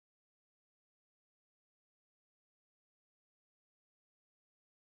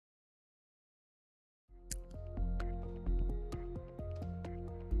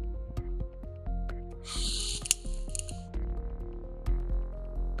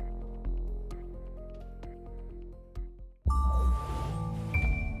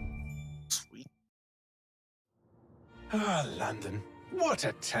Ah, London. What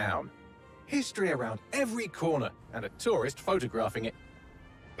a town. History around every corner, and a tourist photographing it.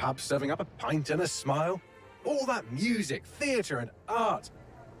 Pubs serving up a pint and a smile. All that music, theatre and art.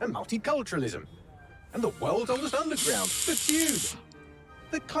 And multiculturalism. And the world's oldest underground, the Tube.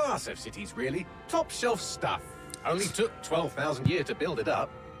 The class of cities, really. Top shelf stuff. Only took 12,000 years to build it up,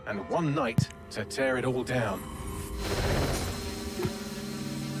 and one night to tear it all down.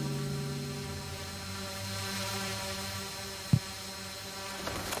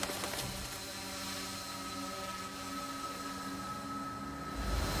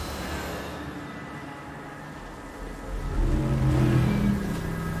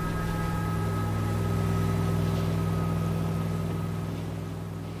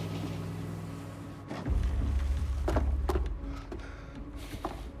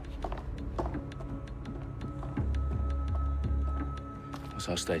 What's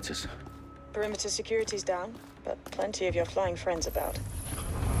our status? Perimeter security's down, but plenty of your flying friends about.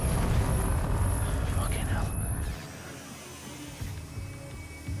 Fucking hell.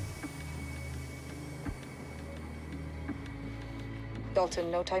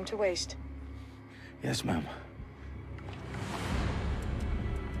 Dalton, no time to waste. Yes, ma'am.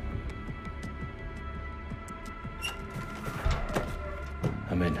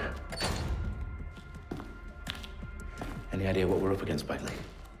 I'm in. Any idea what we're up against, Bagley?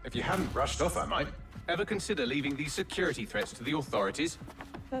 If you hadn't brushed off, I might. Ever consider leaving these security threats to the authorities?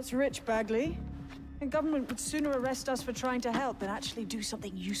 That's rich, Bagley. The government would sooner arrest us for trying to help than actually do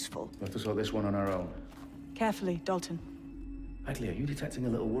something useful. We'll have to sort this one on our own. Carefully, Dalton. Bagley, are you detecting a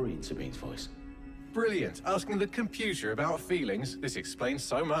little worry in Sabine's voice? Brilliant. Asking the computer about feelings. This explains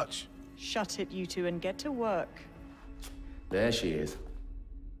so much. Shut it, you two, and get to work. There she is.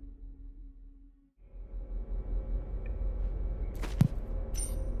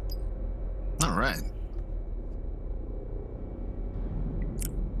 All right.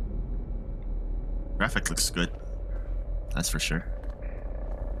 Graphic looks good. That's for sure.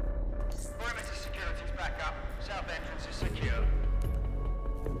 Perimeter security's back up. South entrance is secure.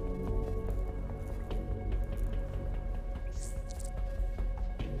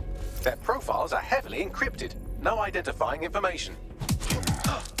 Their profiles are heavily encrypted. No identifying information.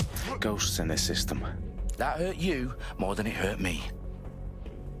 Ghosts in this system. That hurt you more than it hurt me.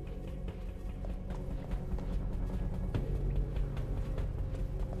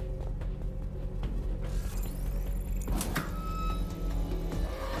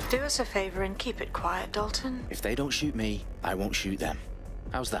 Do us a favor and keep it quiet, Dalton. If they don't shoot me, I won't shoot them.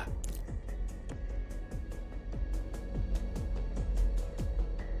 How's that?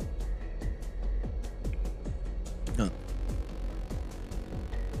 Huh.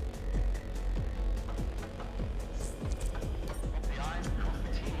 The eyes across the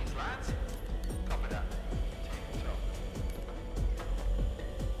T's, lads. Copy that. Take control.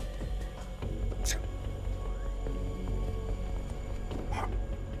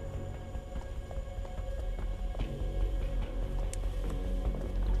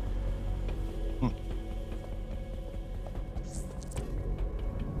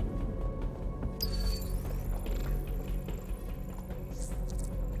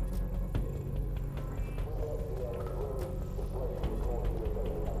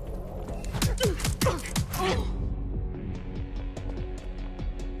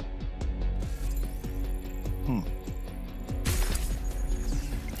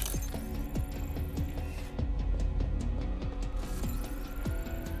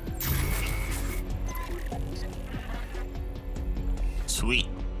 Sweet.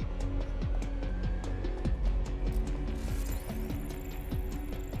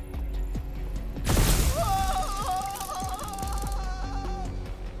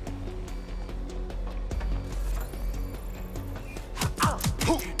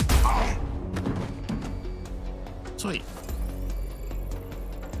 Sweet.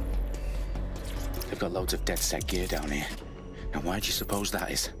 They've got loads of dead-set gear down here. And why do you suppose that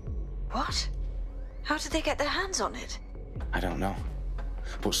is? What? How did they get their hands on it? I don't know.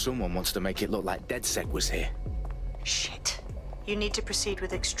 But someone wants to make it look like DedSec was here. Shit. You need to proceed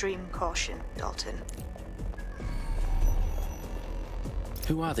with extreme caution, Dalton.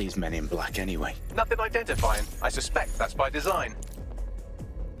 Who are these men in black anyway? Nothing identifying. I suspect that's by design.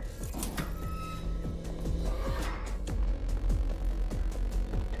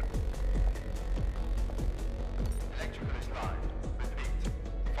 Electrical is live. Repeat.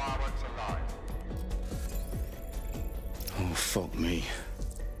 Fireworks are live. Oh, fuck me.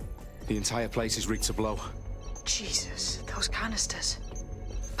 The entire place is rigged to blow. Jesus, those canisters.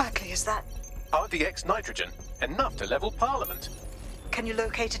 Bagley, is that... RDX nitrogen. Enough to level Parliament. Can you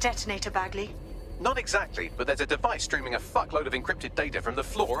locate a detonator, Bagley? Not exactly, but there's a device streaming a fuckload of encrypted data from the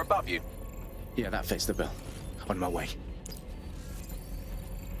floor above you. Yeah, that fits the bill. On my way.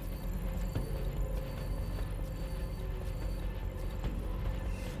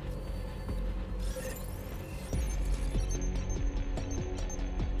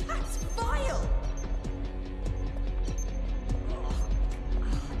 That's vile!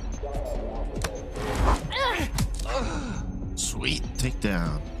 Sweet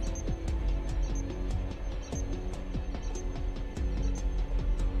takedown.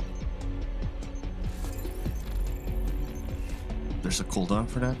 There's a cooldown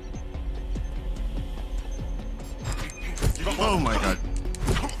for that. Oh my god.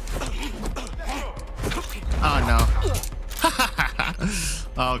 Oh no.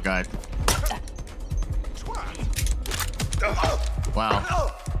 Oh god.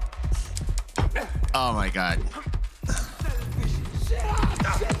 Wow. Oh my god.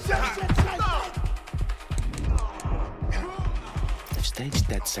 They've staged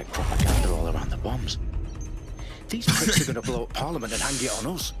DedSec propaganda all around the bombs. These pricks are going to blow up Parliament and hang it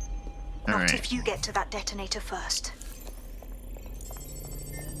on us. All Not right. if you get to that detonator first.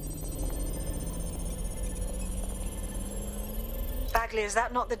 Bagley, is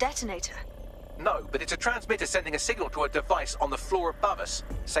that not the detonator? No, but it's a transmitter sending a signal to a device on the floor above us.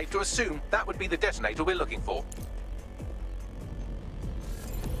 Safe to assume that would be the detonator we're looking for.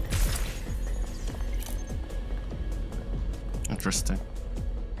 Interesting.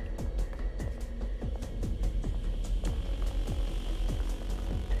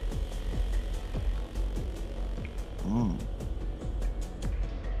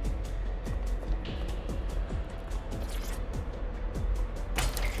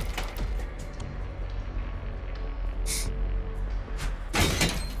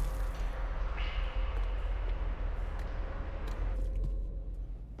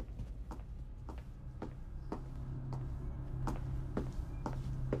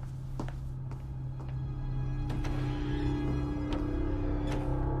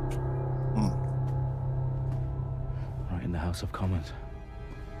 Right in the House of Commons.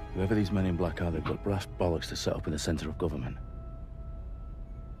 Whoever these men in black are, they've got brass bollocks to set up in the centre of government.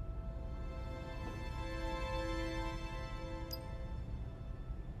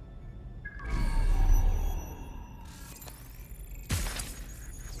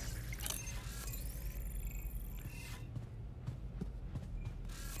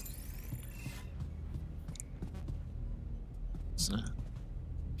 So.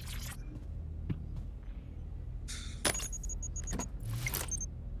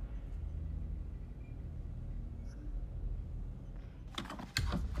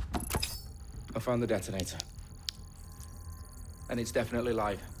 I found the detonator. And it's definitely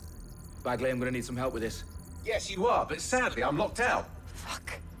live. Bagley, I'm gonna need some help with this. Yes, you are, but sadly I'm locked out.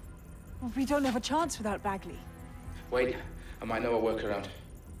 Fuck. Well, we don't have a chance without Bagley. Wait, I might know a workaround.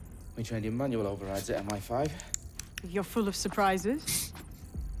 We trained in manual overrides at MI5. You're full of surprises.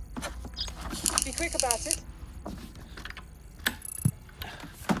 Be quick about it.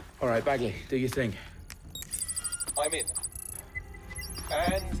 All right, Bagley, do your thing. I'm in.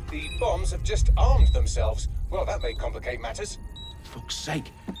 And the bombs have just armed themselves. Well, that may complicate matters. Fuck's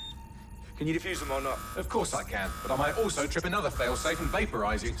sake. Can you defuse them or not? Of course I can, but I might also trip another failsafe and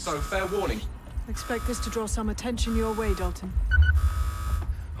vaporize you, so fair warning. Expect this to draw some attention your way, Dalton.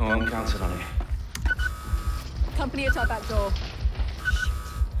 Oh, I'm counting on it. Company at our back door. Shit.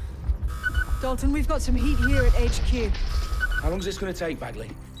 Dalton, we've got some heat here at HQ. How long is this gonna take,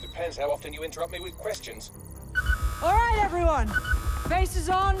 Bagley? Depends how often you interrupt me with questions. All right, everyone. Faces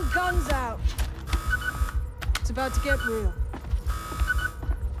on, guns out. It's about to get real.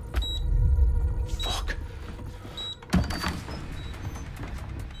 Fuck.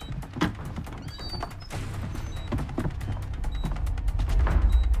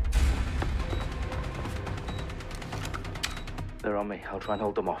 They're on me. I'll try and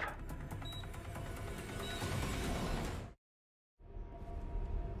hold them off.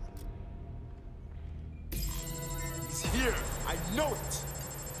 He's here. I know it.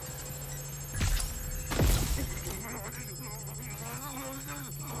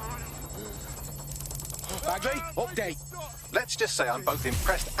 Bagley, update. Let's just say I'm both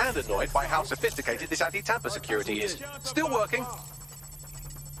impressed and annoyed by how sophisticated this anti-tamper security is. Still working.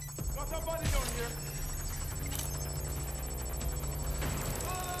 Got a body down here.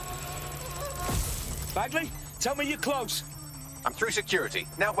 Bagley, tell me you're close. I'm through security,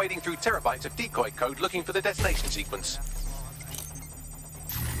 now wading through terabytes of decoy code looking for the detonation sequence.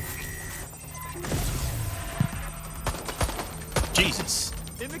 Jesus.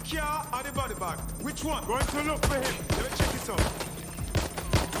 In the car or the body bag? Which one? Going to look for him. Let me check it out.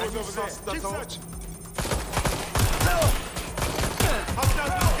 Goes over there. Keep searching.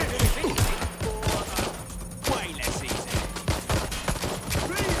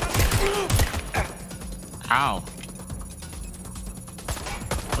 Ow.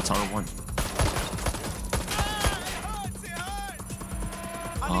 What's R1?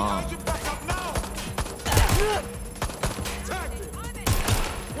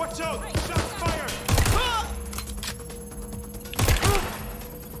 Watch out! Shots fired!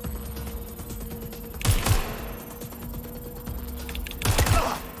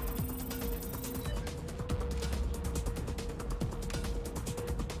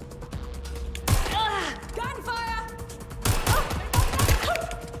 Gunfire!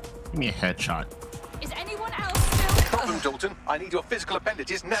 Give me a headshot. Is anyone else still? Problem, Dalton. I need your physical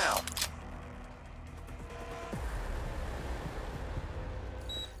appendages now.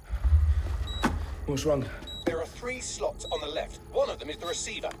 What's wrong? There are 3 slots on the left. One of them is the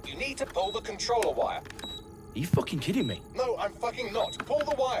receiver. You need to pull the controller wire. Are you fucking kidding me? No, I'm fucking not. Pull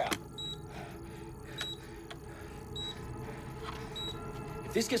the wire.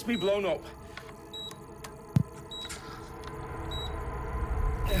 If this gets me blown up...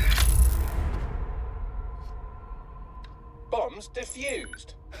 Bombs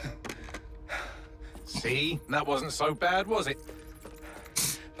defused. See? That wasn't so bad, was it?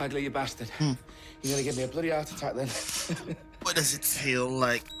 Bagley, you bastard. You're gonna give me a bloody heart attack then. What does it feel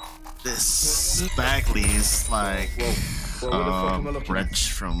like? This Bagley is like Well, what the fuck am I looking at?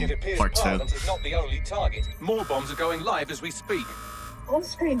 Wrench from It appears part 2. Parliament is not the only target. More bombs are going live as we speak. On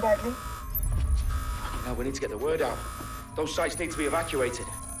screen, Bagley. Now we need to get the word out. Those sites need to be evacuated.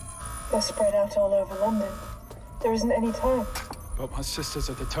 They're spread out all over London. There isn't any time. But my sister's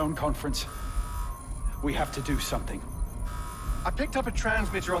at the town conference. We have to do something. I picked up a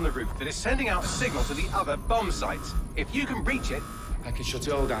transmitter on the roof that is sending out a signal to the other bomb sites. If you can reach it... I can shut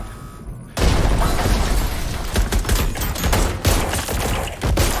it all down.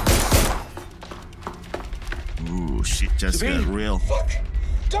 Ooh, shit just got real. Fuck!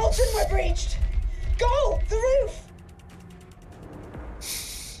 Dalton, we're breached! Go! The roof!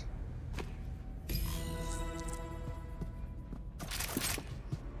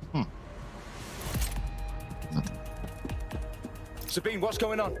 Sabine, what's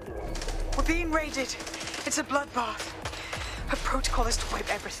going on? We're being raided. It's a bloodbath. Her protocol is to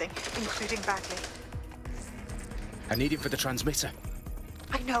wipe everything, including Bagley. I need him for the transmitter.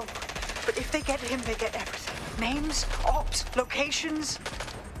 I know, but if they get him, they get everything. Names, ops, locations.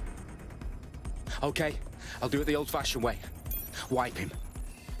 Okay, I'll do it the old-fashioned way. Wipe him.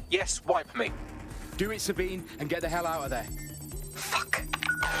 Yes, wipe me. Do it, Sabine, and get the hell out of there. Fuck.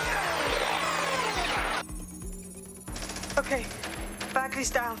 Okay, Bagley's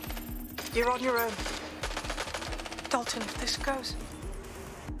down. You're on your own. Dalton, if this goes...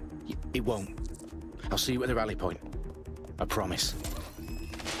 It won't. I'll see you at the rally point. I promise.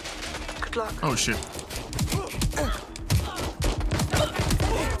 Good luck. Oh shit.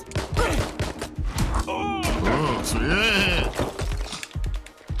 Oh, so yeah.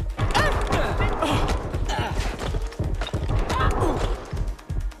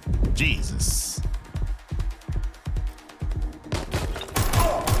 Jesus.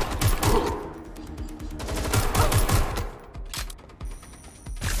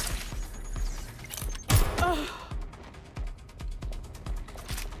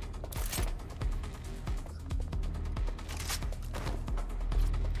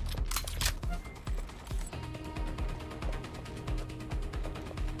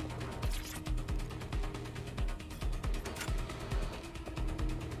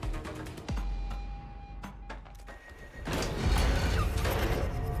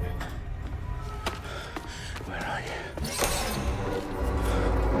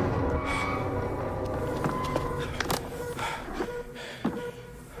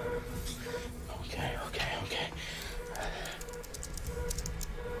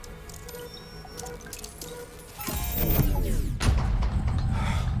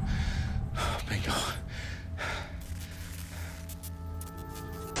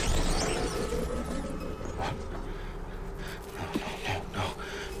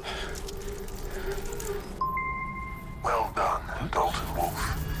 Well done, Dalton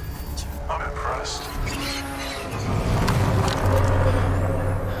Wolf. I'm impressed.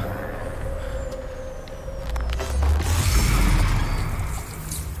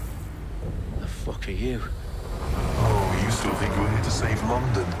 The fuck are you? Oh, you still think you're here to save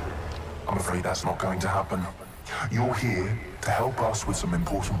London? I'm afraid that's not going to happen. You're here to help us with some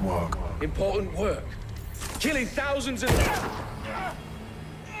important work. Important work? Killing thousands of...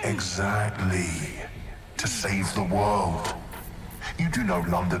 Exactly. To save the world. You do know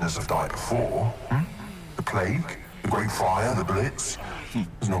Londoners have died before, hmm? The plague, Great Fire, the Blitz.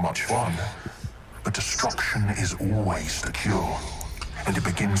 It's not much fun. But destruction is always the cure. And it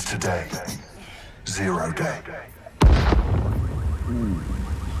begins today. Zero Day.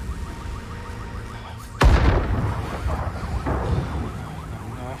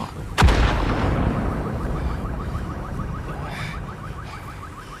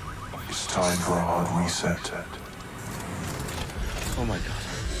 It's time for a hard reset. Oh my god.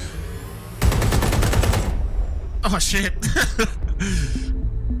 Oh shit.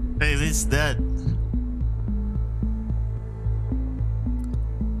 Hey, this dead.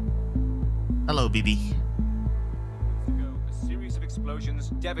 Hello, BB. A series of explosions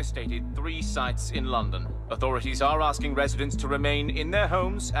devastated 3 sites in London. Authorities are asking residents to remain in their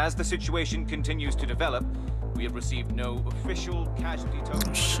homes as the situation continues to develop. We have received no official casualty totals.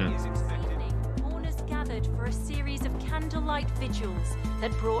 Oh, shit. Mourners gathered for a series of candlelight vigils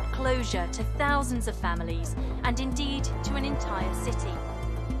that brought closure to thousands of families and indeed to an entire city.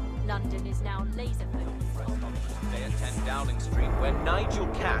 London is now laser-focused. Today at 10 Downing Street, where Nigel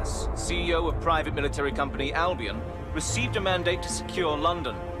Cass, CEO of private military company Albion, received a mandate to secure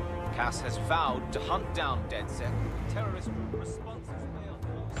London. Cass has vowed to hunt down DedSec. Terrorist responses failed.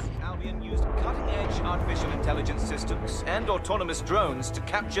 Albion used cutting-edge artificial intelligence systems and autonomous drones to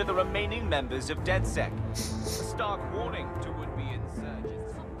capture the remaining members of DedSec. A stark warning to would-be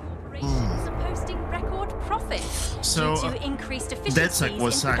insurgents. Corporations are posting record profits So, due to increased efficiencies DedSec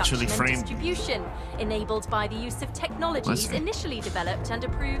was in actually production and framed. distribution, enabled by the use of technologies initially developed and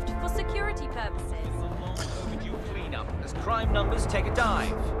approved for security purposes. Cleanup as crime numbers take a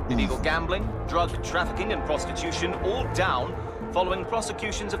dive. Illegal gambling, drug trafficking and prostitution all down following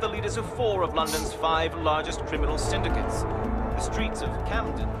prosecutions of the leaders of 4 of London's 5 largest criminal syndicates. The streets of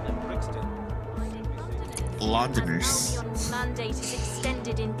Camden and Brixton. Londoners. Albion's mandate is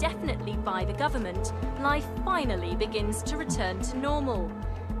extended indefinitely by the government. Life finally begins to return to normal.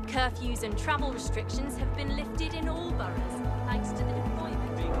 Curfews and travel restrictions have been lifted in all boroughs, thanks to the deployment.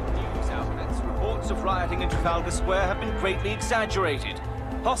 News outlets, reports of rioting in Trafalgar Square have been greatly exaggerated,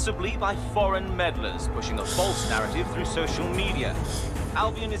 possibly by foreign meddlers pushing a false narrative through social media.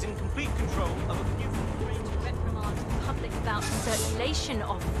 Albion is in complete control of a few Reprimand the public about the circulation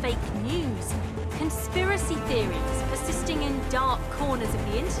of fake news, conspiracy theories persisting in dark corners of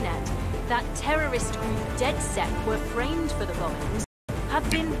the internet that terrorist group DedSec were framed for the bombings have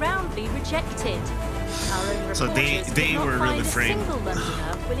been roundly rejected. Our own So they reporters did not were find really a framed. single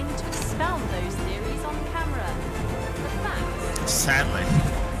Londoner willing to expound those theories on camera. The facts Sadly.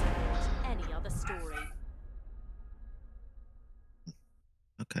 any other story.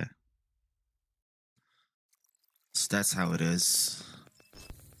 Okay. So that's how it is.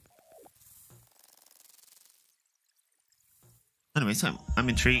 Anyways, I'm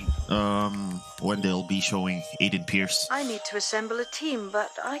intrigued when they'll be showing Aiden Pierce. I need to assemble a team, but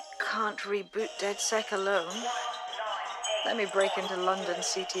I can't reboot DedSec alone. Let me break into London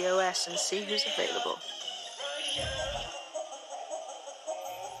CTOS and see who's available.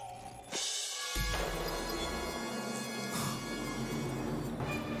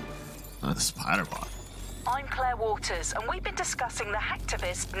 Oh, the spider bot. I'm Claire Waters, and we've been discussing the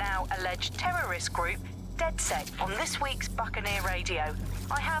hacktivist, now alleged terrorist group, DedSec, on this week's Buccaneer Radio.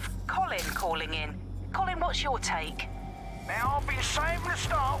 I have Colin calling in. Colin, what's your take? Now, I've been saying from the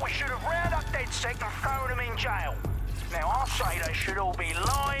start we should have rounded up DedSec and thrown them in jail. Now, I say they should all be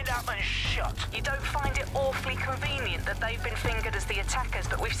lined up and shot. You don't find it awfully convenient that they've been fingered as the attackers,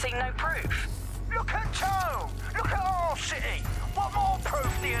 but we've seen no proof? Look at Tone! Look at our city! What more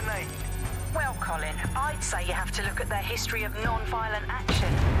proof do you need? Well, Colin, I'd say you have to look at their history of non-violent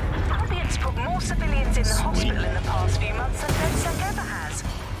action. Albion's put more civilians in the hospital in the past few months than DedSec ever has.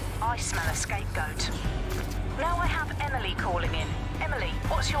 I smell a scapegoat. Now I have Emily calling in. Emily,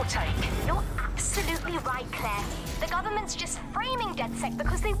 what's your take? You're absolutely right, Claire. The government's just framing DedSec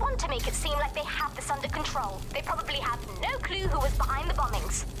because they want to make it seem like they have this under control. They probably have no clue who was behind the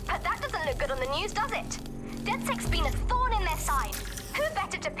bombings. But that doesn't look good on the news, does it? DedSec's been a thorn in their side. Who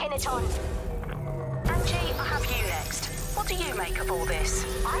better to pin it on? Angie, I have you next. What do you make of all this?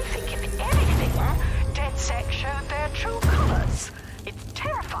 I think if anything, DedSec showed their true colors. It's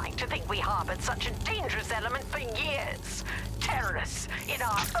terrifying to think we harbored such a dangerous element for years. Terrorists in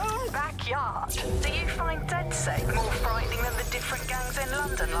our own backyard. Do you find DedSec more frightening than the different gangs in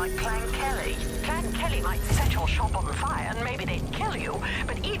London, like Clan Kelly? Clan Kelly might set your shop on fire and maybe they'd kill you,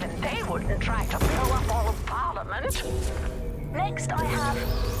 but even they wouldn't try to blow up all of Parliament. Next, I have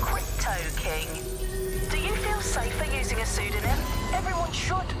Crypto King. Do you feel safer using a pseudonym? Everyone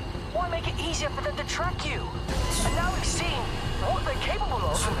should. Why make it easier for them to track you? And now we've seen what they're capable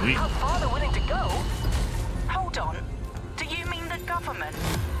of and how far they're willing to go. Hold Hold on. Do you mean the government?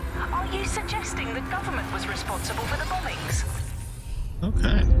 Are you suggesting the government was responsible for the bombings?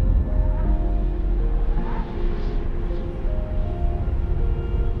 Okay.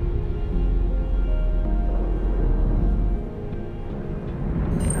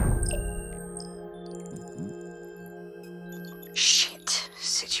 Shit.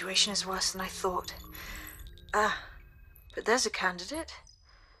 Situation is worse than I thought. But there's a candidate.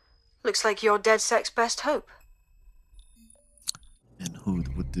 Looks like you're DedSec's best hope. And who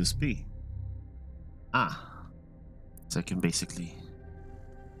would this be? So I can basically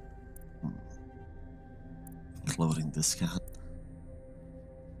loading this cat.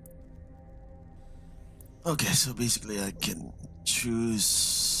 Okay, so basically I can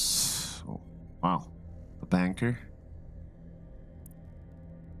choose. Oh, wow, a banker.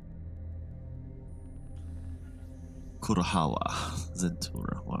 Kurohawa,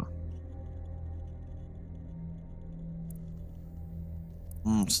 Zentura. Wow.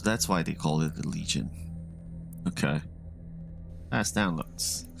 So that's why they call it the Legion. Okay. Fast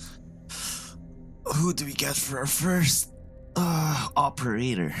downloads. Who do we get for our first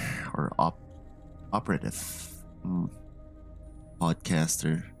operator or operative?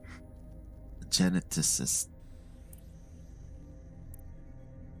 Podcaster, geneticist.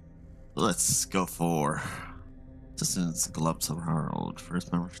 Let's go for Assistance Gloves of Harold,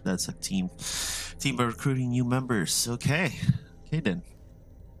 first member of DedSec team. Team by recruiting new members. Okay then.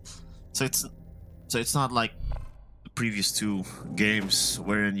 So it's not like the previous two games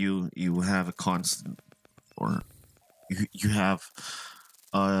wherein you have a constant, or you have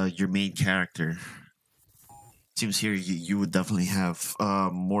your main character. Seems here you would definitely have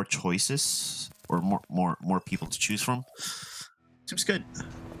more choices or more people to choose from. Seems good.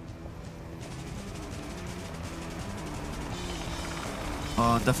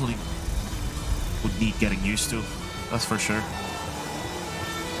 Definitely would need getting used to. That's for sure.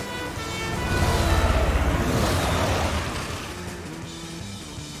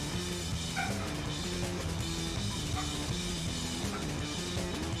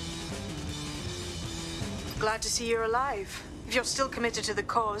 Glad to see you're alive. If you're still committed to the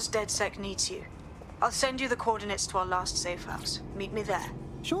cause, DedSec needs you. I'll send you the coordinates to our last safe house. Meet me there.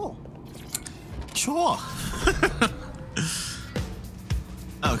 Sure.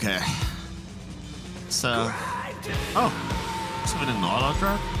 Okay. So. Oh. So we did an auto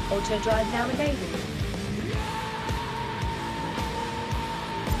drive? Auto drive now enabled.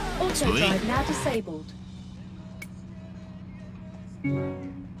 Auto drive now disabled.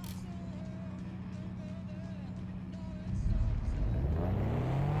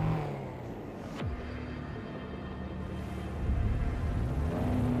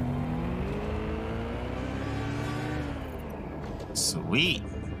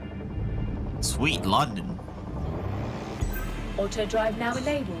 Sweet London. Auto drive now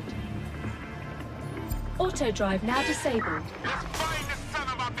enabled. Auto drive now disabled.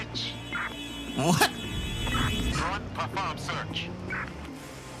 What? Run, perform search.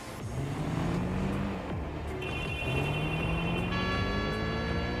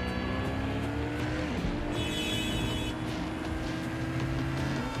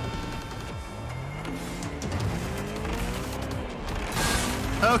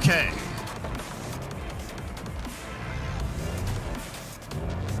 Okay.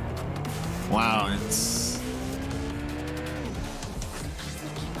 Wow, it's...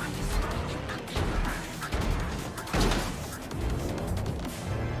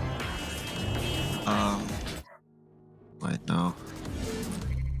 Wait, no.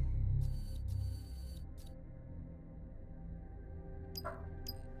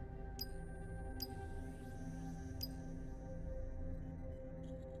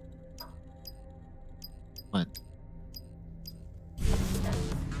 What?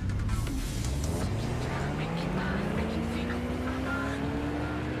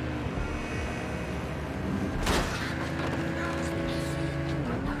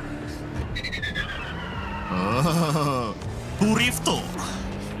 Oh, Purifto.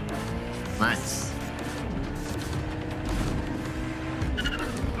 Nice.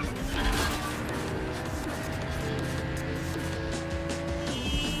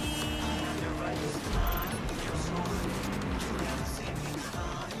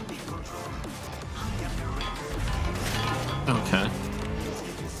 Okay.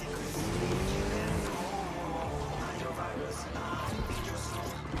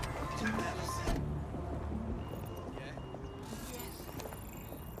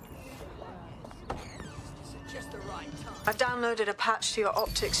 I've downloaded a patch to your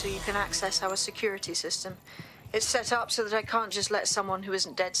optics so you can access our security system. It's set up so that I can't just let someone who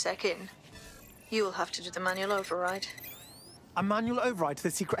isn't DedSec in. You'll have to do the manual override. A manual override to the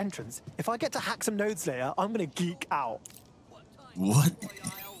secret entrance? If I get to hack some nodes later, I'm gonna geek out. What?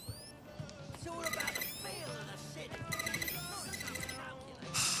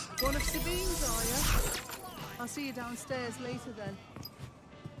 One of Sabine's, are you? I'll see you downstairs later then.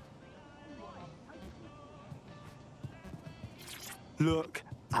 Look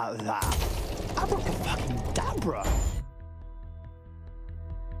at that. Abracadabra.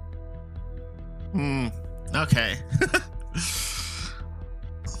 Okay.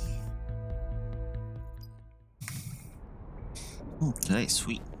 Okay,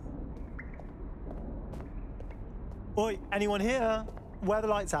 sweet. Oi, anyone here? Where are the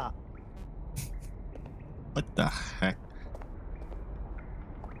lights at? What the heck?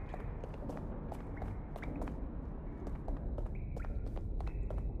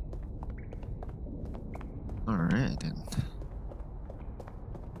 Alright then.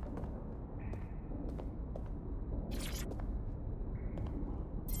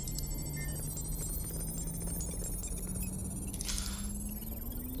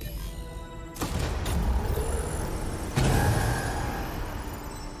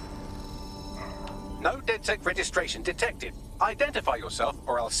 No DedSec registration detected. Identify yourself,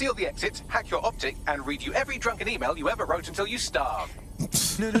 or I'll seal the exits, hack your optic, and read you every drunken email you ever wrote until you starve.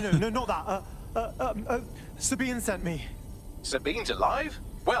 No, not that. Sabine sent me. Sabine's alive?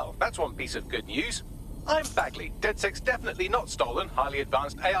 Well, that's one piece of good news. I'm Bagley, DedSec's definitely not stolen, highly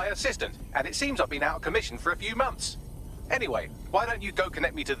advanced AI assistant, and it seems I've been out of commission for a few months. Anyway, why don't you go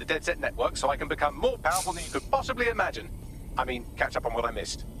connect me to the DedSec network so I can become more powerful than you could possibly imagine? I mean, catch up on what I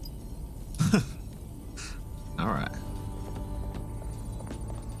missed. All right.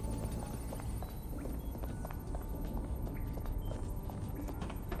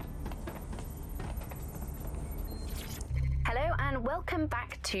 Hello and welcome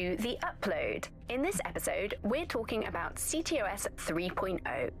back to The Upload. In this episode, we're talking about CTOS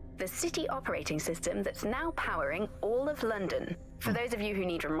 3.0, the city operating system that's now powering all of London. For those of you who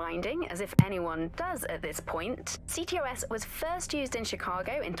need reminding, as if anyone does at this point, CTOS was first used in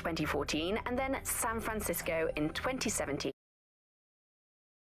Chicago in 2014 and then San Francisco in 2017.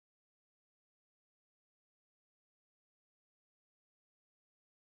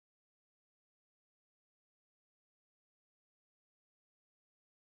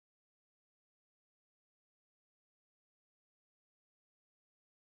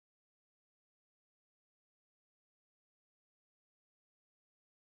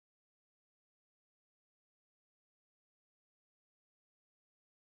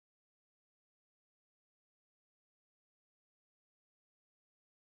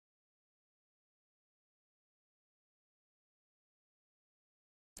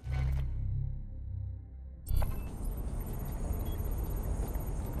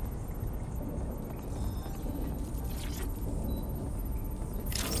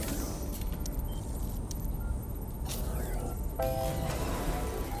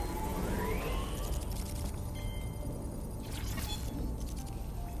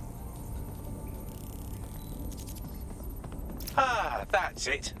 Ah, that's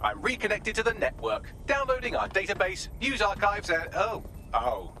it. I'm reconnected to the network, downloading our database, news archives, and oh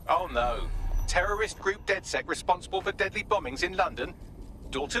no. Terrorist group DedSec responsible for deadly bombings in London.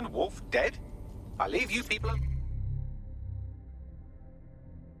 Dalton Wolf dead? I leave you people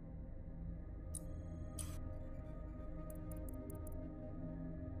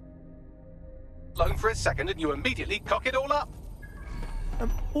alone for a second and you immediately cock it all up.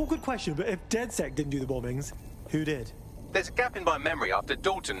 Awkward question, but if DedSec didn't do the bombings, who did? There's a gap in my memory after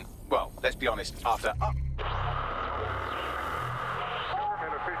Dalton, well, let's be honest, after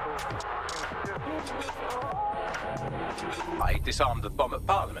I disarmed the bomb at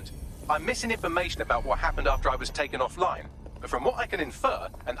Parliament. I'm missing information about what happened after I was taken offline. But from what I can infer,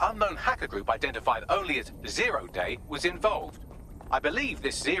 an unknown hacker group identified only as Zero Day was involved. I believe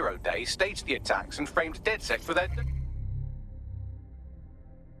this Zero Day staged the attacks and framed DedSec for their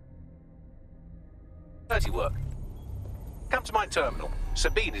dirty work. Come to my terminal.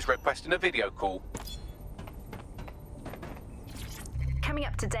 Sabine is requesting a video call. Coming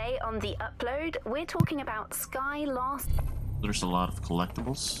up today on The Upload, we're talking about Sky Last... There's a lot of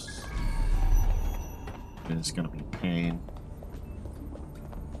collectibles. It's gonna be a pain.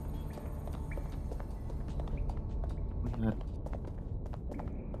 We had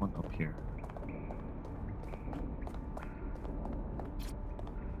one up here.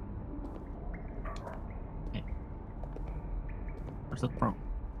 Hey. Where's the throne?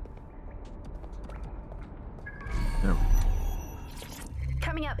 There we go.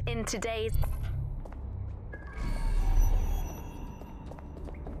 Coming up in today's...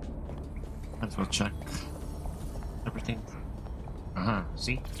 Might as well check everything.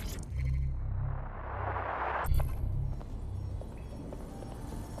 See?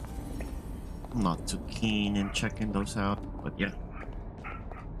 I'm not too keen in checking those out, but yeah.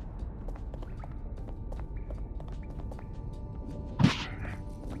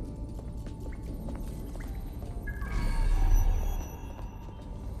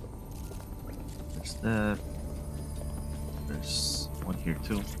 There's that. There's one here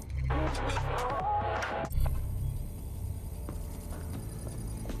too.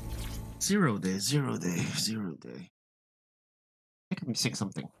 Zero day. I think I'm missing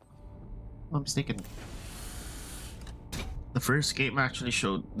something. I'm mistaken. The first game actually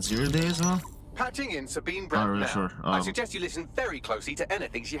showed 0 day as well? Patching in Sabine Not Brandt really now. sure. I suggest you listen very closely to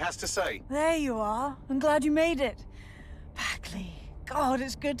anything she has to say. There you are. I'm glad you made it. Packley. God,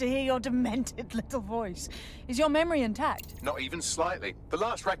 it's good to hear your demented little voice. Is your memory intact? Not even slightly. The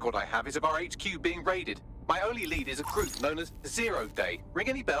last record I have is of our HQ being raided. My only lead is a group known as 0 Day. Ring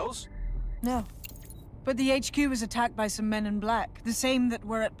any bells? No. But the HQ was attacked by some men in black, the same that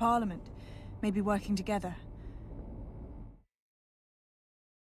were at Parliament. Maybe working together.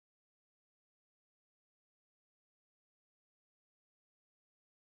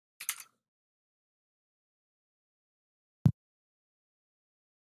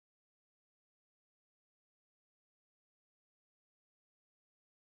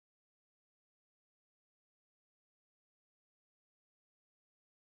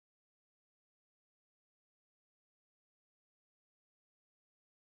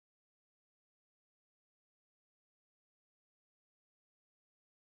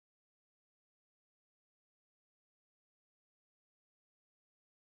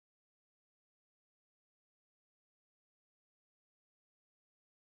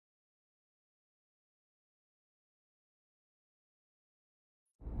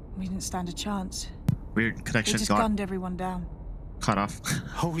 We didn't stand a chance. Weird They connection just got gunned everyone down. cut off.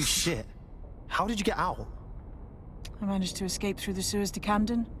 Holy shit. How did you get out? I managed to escape through the sewers to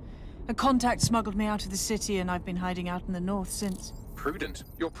Camden. A contact smuggled me out of the city, and I've been hiding out in the north since. Prudent.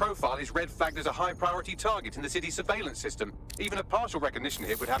 Your profile is red flagged as a high-priority target in the city's surveillance system. Even a partial recognition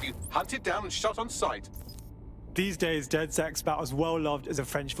hit would have you hunted down and shot on sight. These days, DedSec's about as well loved as a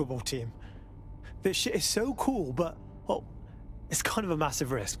French football team. This shit is so cool, but, well, it's kind of a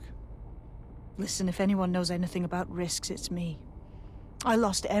massive risk. Listen, if anyone knows anything about risks, it's me. I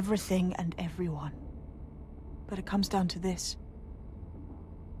lost everything and everyone. But it comes down to this.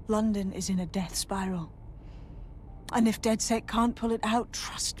 London is in a death spiral. And if DedSec can't pull it out,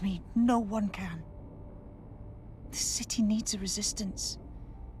 trust me, no one can. The city needs a resistance.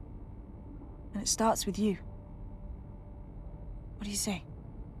 And it starts with you. What do you say?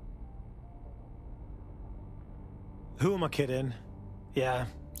 Who am I kidding? Yeah,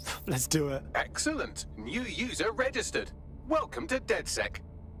 let's do it. Excellent. New user registered. Welcome to DedSec.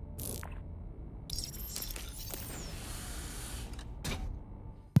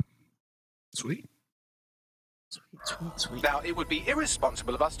 Sweet. Now, it would be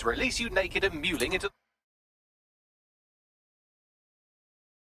irresponsible of us to release you naked and mewling into...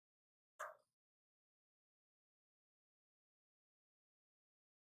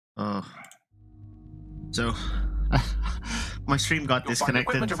 So my stream got You'll find disconnected.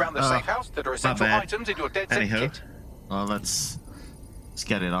 equipment around the safe house that are essential bad. items in your DedSec Anywho, kit. well, let's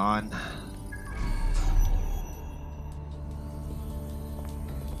get it on.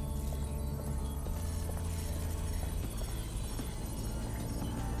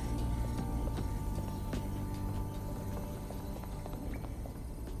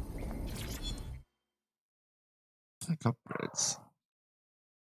 Tech upgrades.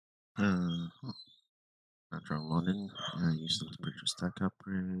 Metro London. Use them to purchase tech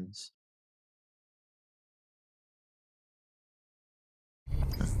upgrades.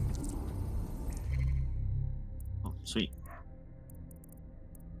 Okay. Oh, sweet.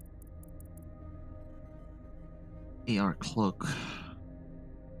 AR cloak.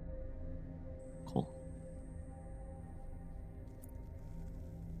 Cool.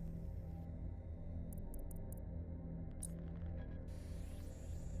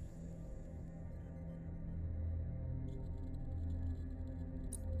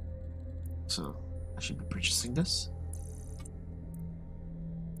 So I should be purchasing this.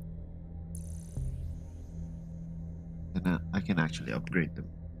 And I can actually upgrade them.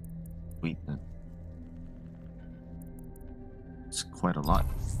 Wait, then. It's quite a lot.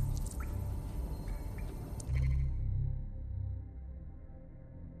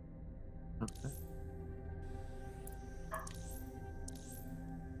 Okay.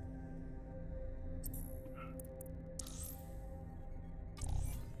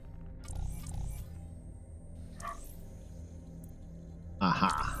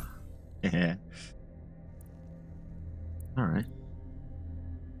 Yeah. Alright.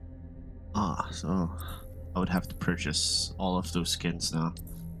 So I would have to purchase all of those skins now.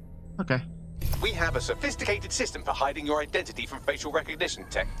 Okay. We have a sophisticated system for hiding your identity from facial recognition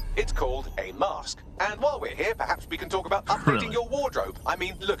tech. It's called a mask. And while we're here, perhaps we can talk about updating your wardrobe. I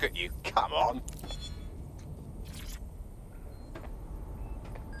mean, look at you. Come on.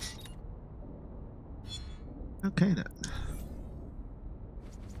 Okay then.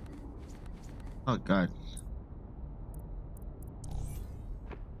 Oh god.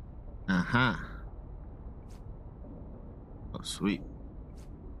 Oh sweet.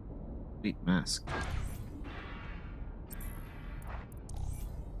 Sweet mask.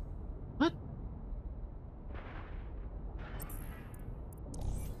 What?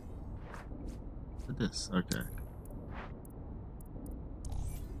 What's this? Okay.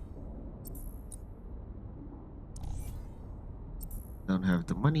 Don't have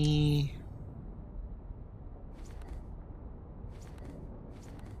the money.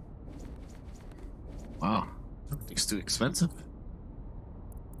 Wow, everything's too expensive.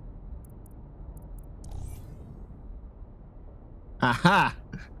 Aha!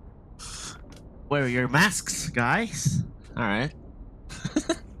 Where are your masks, guys? Alright.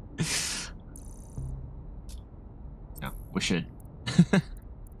 Yeah, we should.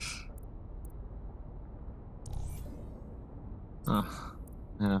 I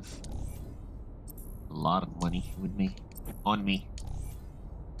have a lot of money with me. On me.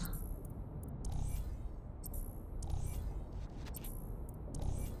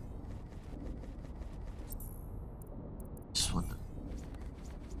 Just want to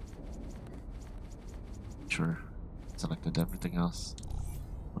sure selected everything else.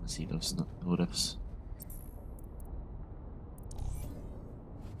 Want to see those notifs.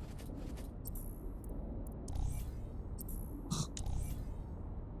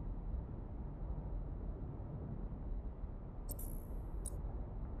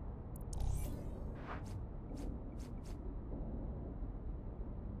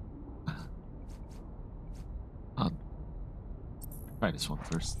 Try this one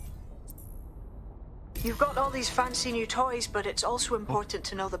first. You've got all these fancy new toys, but it's also important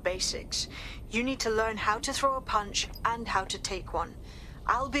to know the basics. You need to learn how to throw a punch and how to take one.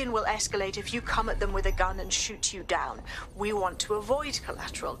 Albion will escalate if you come at them with a gun and shoot you down. We want to avoid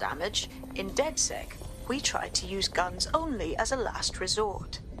collateral damage. In DedSec, we try to use guns only as a last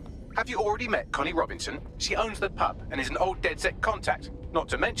resort. Have you already met Connie Robinson? She owns the pub and is an old DedSec contact, not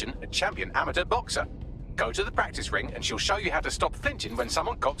to mention a champion amateur boxer. Go to the practice ring and she'll show you how to stop flinching when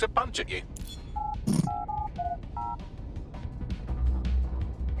someone cocks a punch at you.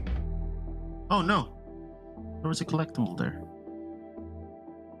 Oh no! There was a collectible there.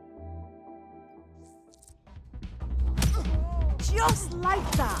 Just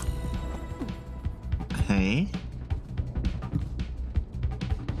like that! Okay.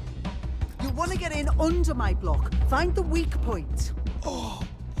 You want to get in under my block. Find the weak point.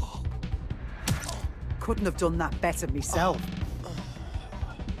 Couldn't have done that better myself.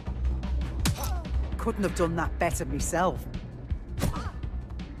 Couldn't have done that better myself.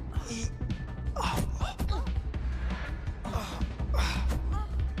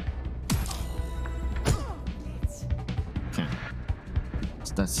 Okay.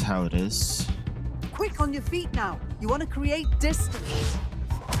 So that's how it is. Quick on your feet now. You want to create distance.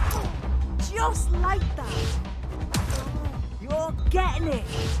 Just like that! You're getting it!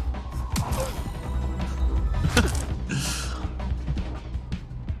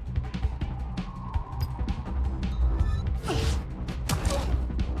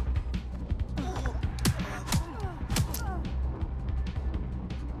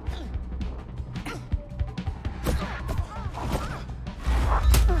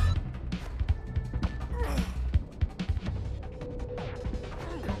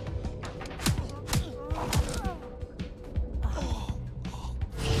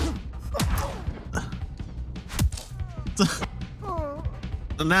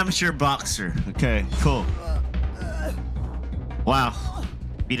 An amateur boxer. Okay, cool. Wow.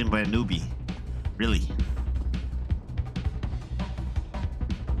 Beaten by a newbie. Really?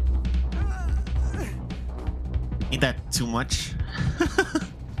 Ain't that too much?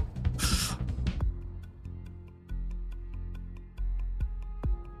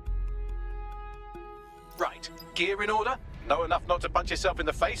 Right. Gear in order? Know enough not to punch yourself in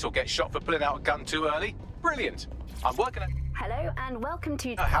the face or get shot for pulling out a gun too early? Brilliant. I'm working at... Hello and welcome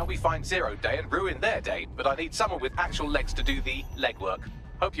to... how we find Zero Day and ruin their day, but I need someone with actual legs to do the legwork.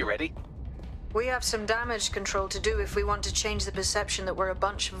 Hope you're ready. We have some damage control to do if we want to change the perception that we're a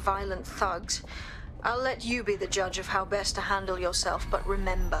bunch of violent thugs. I'll let you be the judge of how best to handle yourself, but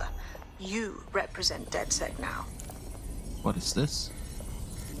remember, You represent DedSec now. What is this?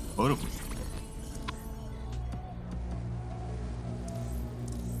 Photo booth.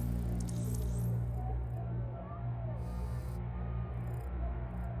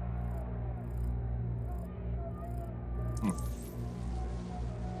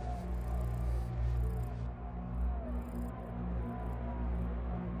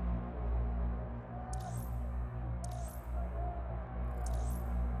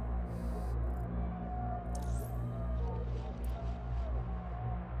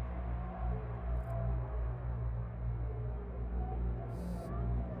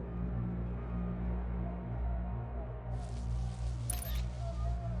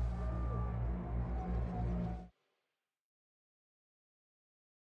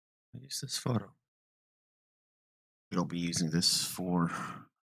 Use this photo. We'll be using this for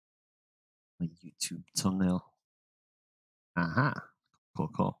my YouTube thumbnail. Aha.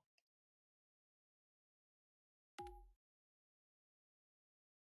 Cool.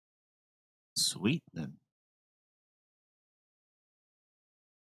 Sweet then.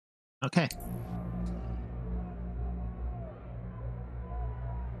 Okay.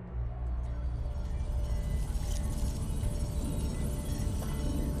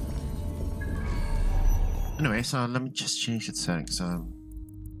 Anyway, so let me just change the settings. It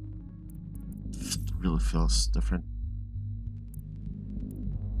really feels different.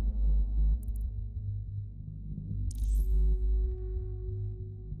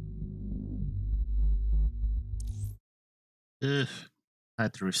 Ugh, I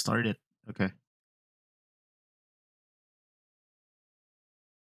had to restart it. Okay.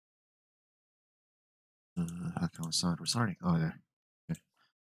 How can I start restarting? Oh, there. Okay.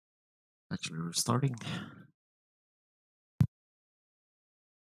 Actually, restarting.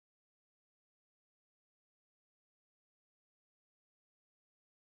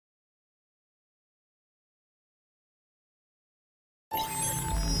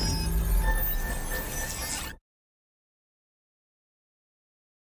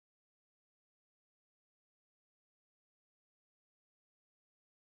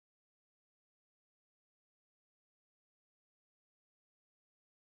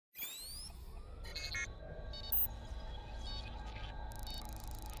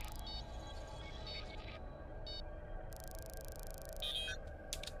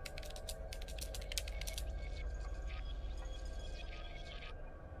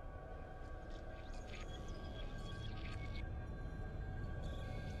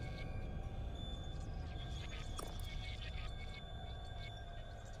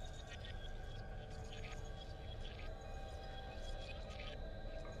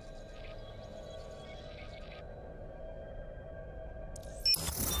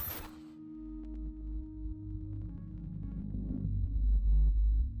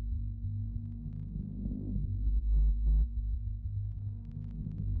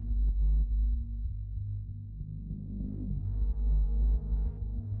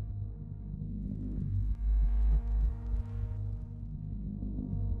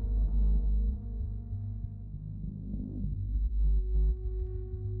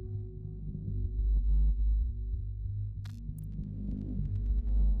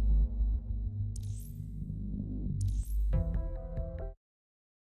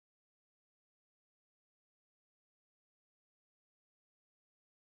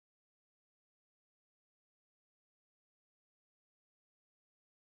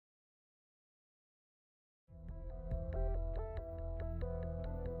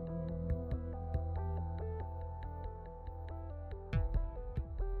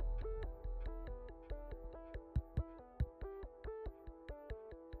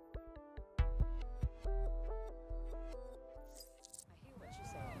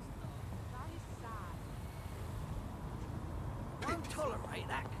 Don't tolerate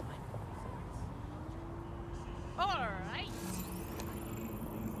that kind of nonsense. All right.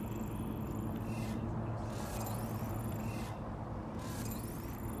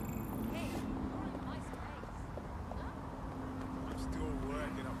 I'm still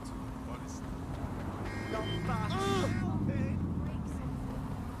working up to it, honestly.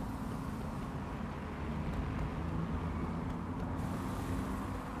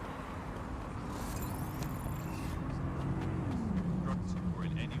 Or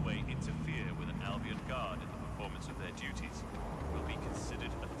in any way interfere with an Albion guard in the performance of their duties will be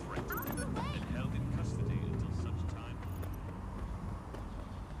considered a threat and held in custody until such time.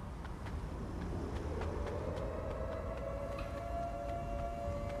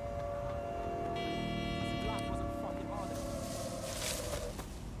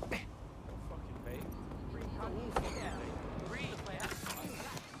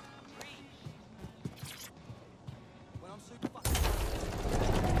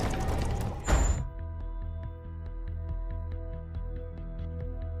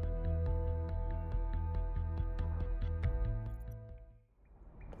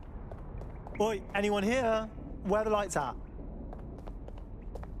 Oi, anyone here? Where are the lights at?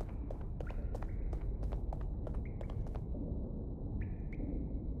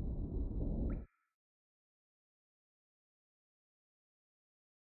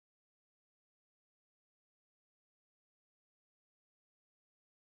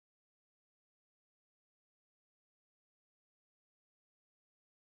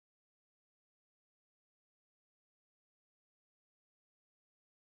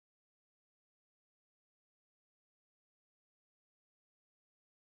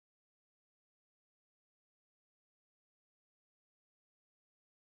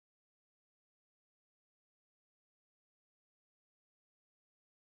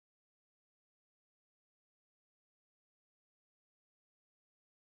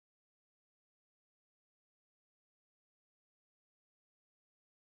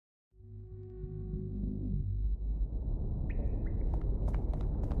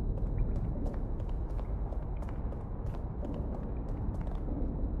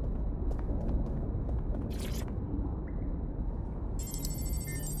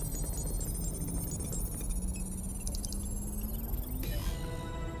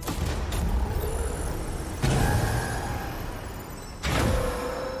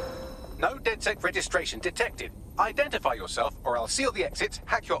 No DedSec registration detected. Identify yourself, or I'll seal the exits,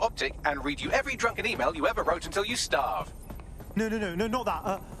 hack your optic, and read you every drunken email you ever wrote until you starve. No,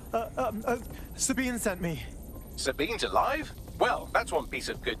 not that. Sabine sent me. Sabine's alive? Well, that's one piece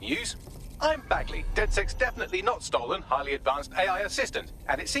of good news. I'm Bagley, DedSec's definitely not stolen, highly advanced AI assistant,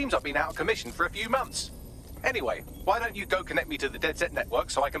 and it seems I've been out of commission for a few months. Anyway, why don't you go connect me to the DedSec network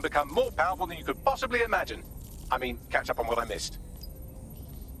so I can become more powerful than you could possibly imagine? I mean, catch up on what I missed.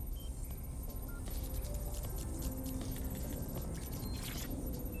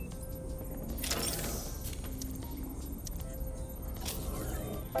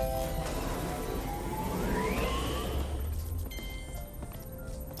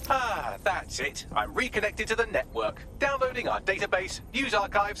 Ah, that's it. I'm reconnected to the network, downloading our database, news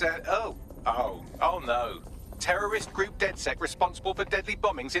archives, and oh no. Terrorist group DedSec responsible for deadly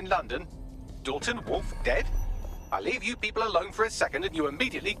bombings in London. Dalton Wolf dead? I leave you people alone for a second and you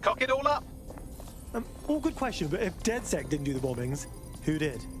immediately cock it all up. All good question, but if DedSec didn't do the bombings, who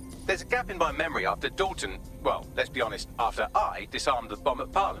did? There's a gap in my memory after Dalton, well, let's be honest, after I disarmed the bomb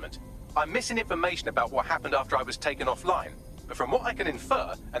at Parliament. I'm missing information about what happened after I was taken offline. But from what I can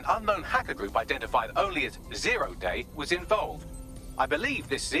infer, an unknown hacker group identified only as Zero Day was involved. I believe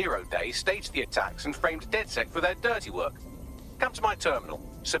this Zero Day staged the attacks and framed DedSec for their dirty work. Come to my terminal.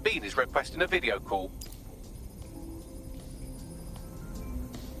 Sabine is requesting a video call.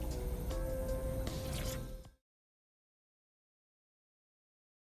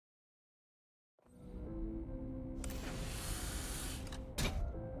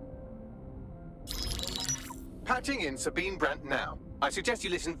 Patching in Sabine Brandt now. I suggest you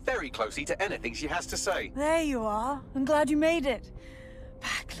listen very closely to anything she has to say. There you are. I'm glad you made it.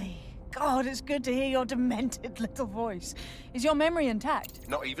 Bagley, God, it's good to hear your demented little voice. Is your memory intact?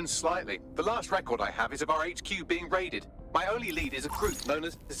 Not even slightly. The last record I have is of our HQ being raided. My only lead is a group known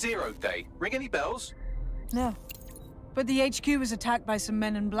as Zero Day. Ring any bells? No. But the HQ was attacked by some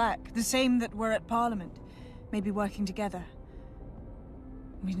men in black, the same that were at Parliament. Maybe working together.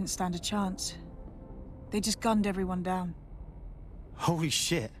 We didn't stand a chance. They just gunned everyone down. Holy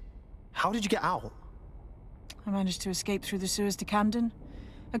shit. How did you get out? I managed to escape through the sewers to Camden.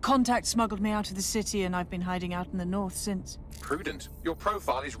 A contact smuggled me out of the city, and I've been hiding out in the north since. Prudent. Your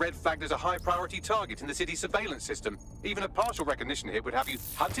profile is red flagged as a high-priority target in the city's surveillance system. Even a partial recognition hit would have you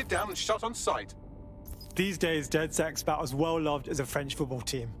hunted down and shot on sight. These days, DedSec's about as well loved as a French football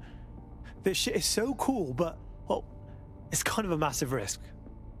team. This shit is so cool, but, well, it's kind of a massive risk.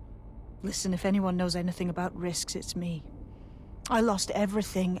 Listen, if anyone knows anything about risks, it's me. I lost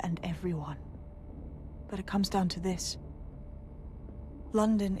everything and everyone. But it comes down to this.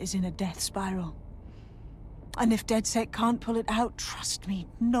 London is in a death spiral. And if DedSec can't pull it out, trust me,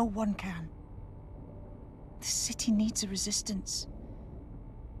 no one can. The city needs a resistance.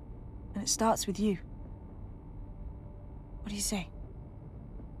 And it starts with you. What do you say?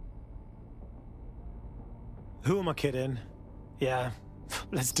 Who am I kidding? Yeah,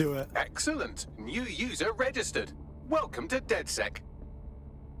 let's do it. Excellent. New user registered. Welcome to DedSec.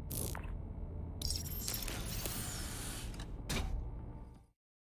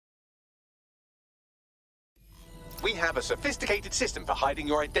 We have a sophisticated system for hiding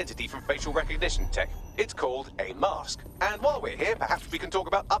your identity from facial recognition tech. It's called a mask. And while we're here, perhaps we can talk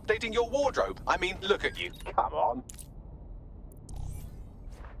about updating your wardrobe. I mean, look at you. Come on.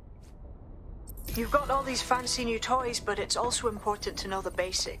 You've got all these fancy new toys, but it's also important to know the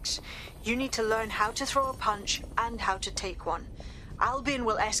basics. You need to learn how to throw a punch and how to take one. Albion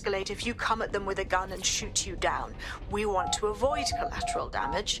will escalate if you come at them with a gun and shoot you down. We want to avoid collateral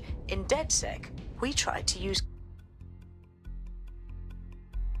damage. In DedSec, we try to use...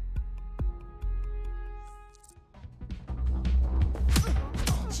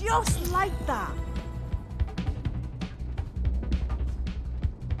 Just like that.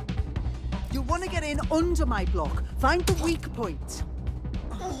 You want to get in under my block. Find the weak point.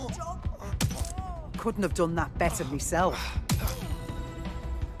 Couldn't have done that better myself.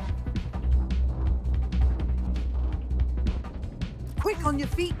 Quick on your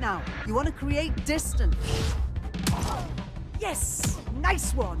feet now. You want to create distance. Yes!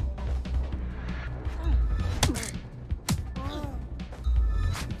 Nice one!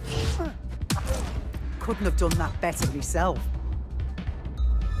 Couldn't have done that better myself.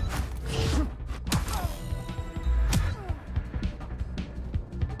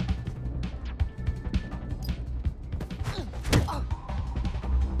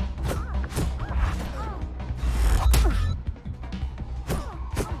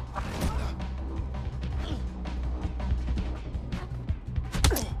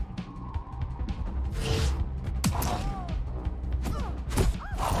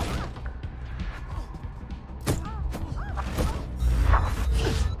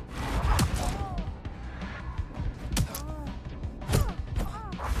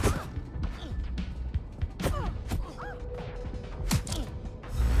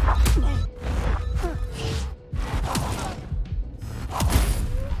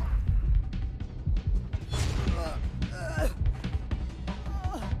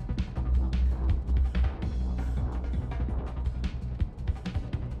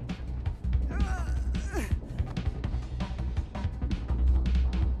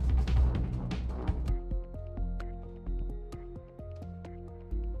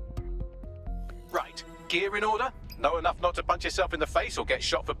 Right, gear in order? Know enough not to punch yourself in the face or get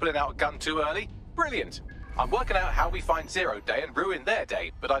shot for pulling out a gun too early? Brilliant. I'm working out how we find Zero Day and ruin their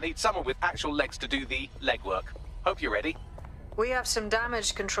day, but I need someone with actual legs to do the legwork. Hope you're ready. We have some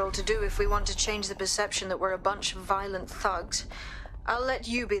damage control to do if we want to change the perception that we're a bunch of violent thugs. I'll let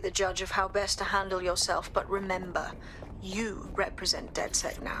you be the judge of how best to handle yourself, but remember, you represent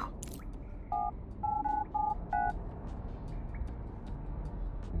DedSec now.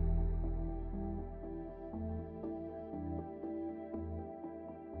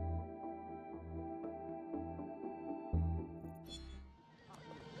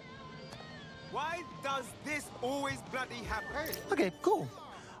 Why does this always bloody happen? Okay, cool.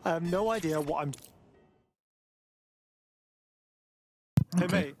 I have no idea what I'm... Hey,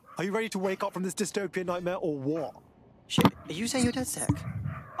 mate, are you ready to wake up from this dystopian nightmare or what? Shit, are you saying you're DedSec?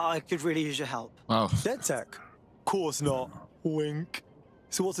 I could really use your help. Oh. DedSec? Course not. Wink.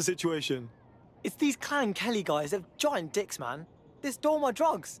 So what's the situation? It's these Clan Kelly guys. They're giant dicks, man. They stole my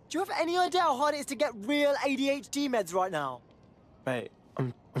drugs. Do you have any idea how hard it is to get real ADHD meds right now? Mate,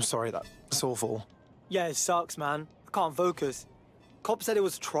 I'm sorry, that's awful. Yeah, it sucks, man. I can't focus. Cop said it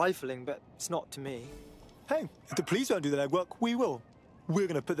was trifling, but it's not to me. Hey, if the police don't do the legwork, we will. We're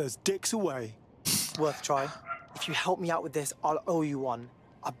gonna put those dicks away. Worth a try. If you help me out with this, I'll owe you one.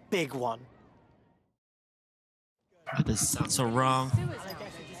 A big one. This sounds so wrong. I'm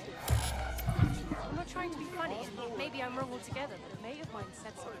not trying to be funny, and maybe I'm wrong altogether, but a mate of mine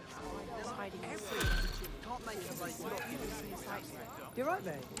said something about I was hiding in the sea. You're right,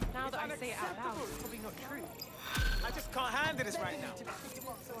 mate. Now that I say it out loud, it's probably not true. I just can't handle this right now.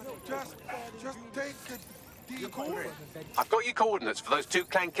 Just take the coordinates. I've got your coordinates for those two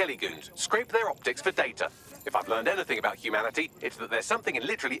Clan Kelly goons. Scrape their optics for data. If I've learned anything about humanity, it's that there's something in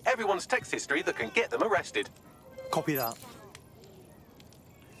literally everyone's text history that can get them arrested. Copy that.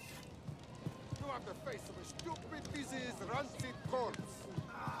 You have the face of a stupid, diseased, rancid corpse.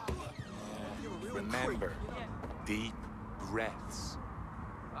 Remember, deep breaths.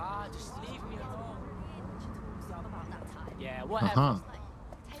 Just leave me alone. Yeah, whatever. Uh-huh.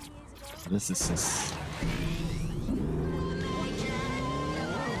 This is just...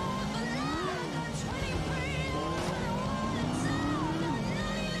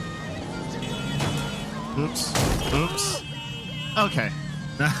 Oops. Oops. Okay.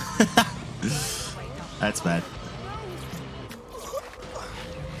 That's bad.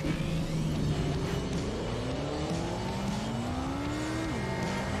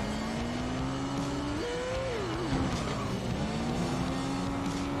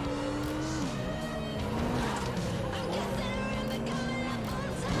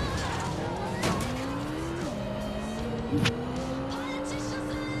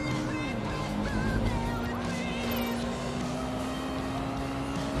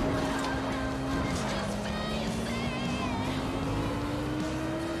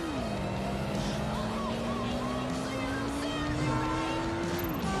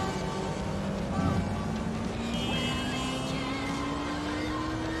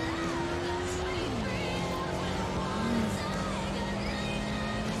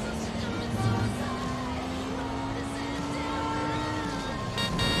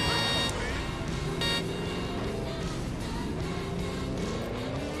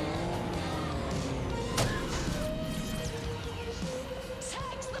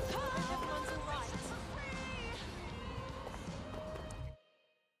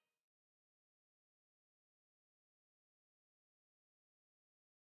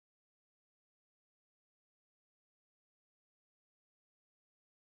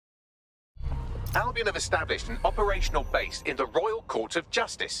 Albion have established an operational base in the Royal Court of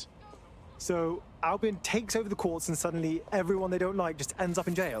Justice. So Albion takes over the courts and suddenly everyone they don't like just ends up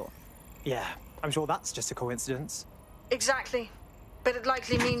in jail? Yeah, I'm sure that's just a coincidence. Exactly. But it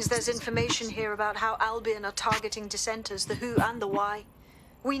likely means there's information here about how Albion are targeting dissenters, the who and the why.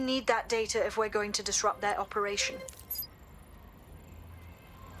 We need that data if we're going to disrupt their operation.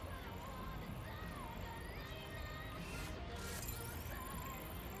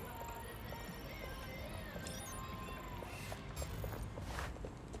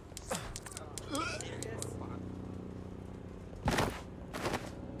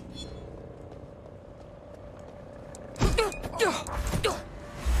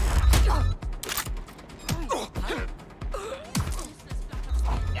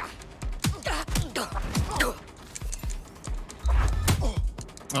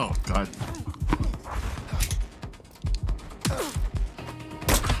 Oh, God.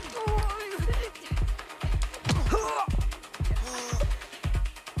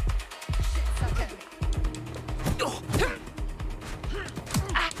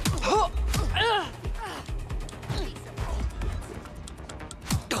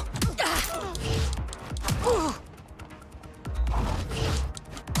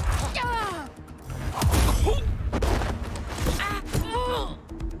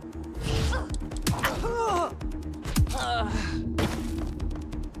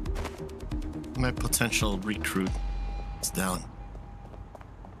 My potential recruit is down.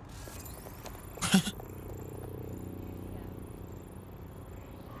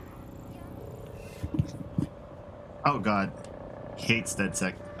 Oh God, he hates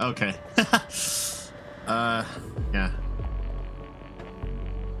DedSec. Okay. Yeah.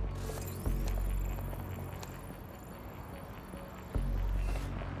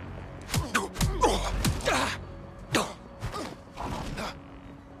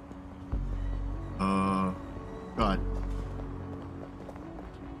 God.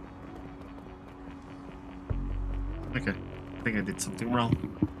 Okay, I think I did something wrong.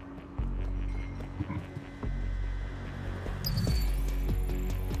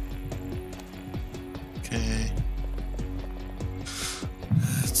 Okay.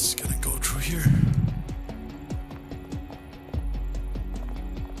 It's gonna go through here.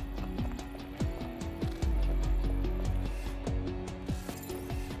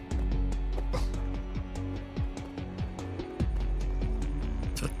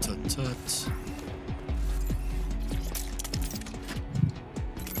 Tut.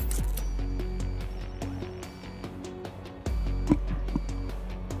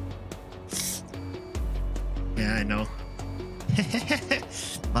 Yeah, I know.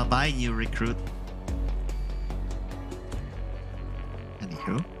 Bye-bye, you recruit.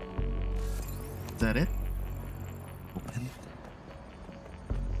 Anywho. Is that it? Open.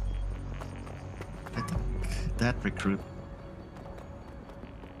 I think that recruit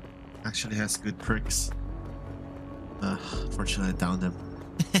actually has good perks. Fortunately I downed him.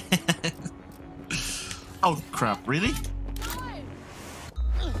 Oh crap, really?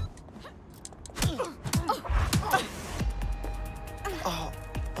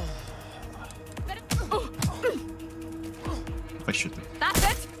 I should do. That's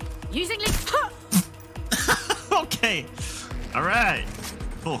it. Using links. Okay. All right.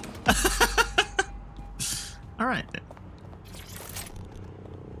 Cool. All right then.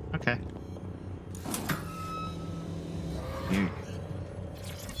 Okay. Here.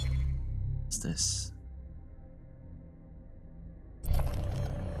 What's this?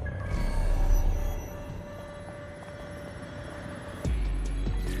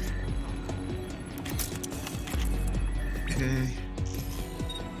 Okay.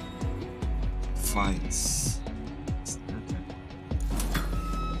 Fights.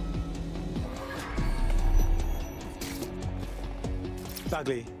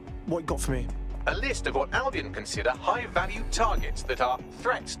 Bagley, what you got for me? A list of what Albion consider high-value targets that are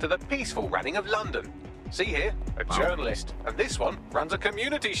threats to the peaceful running of London. See here, a journalist, and this one runs a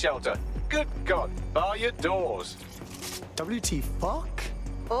community shelter. Good God, bar your doors. WT fuck?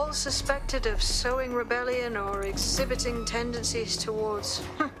 All suspected of sowing rebellion or exhibiting tendencies towards...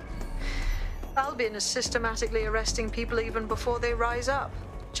 Albion is systematically arresting people even before they rise up.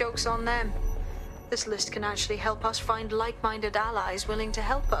 Joke's on them. This list can actually help us find like-minded allies willing to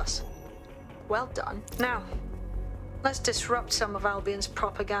help us. Well done. Now, let's disrupt some of Albion's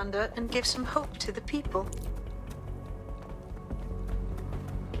propaganda and give some hope to the people.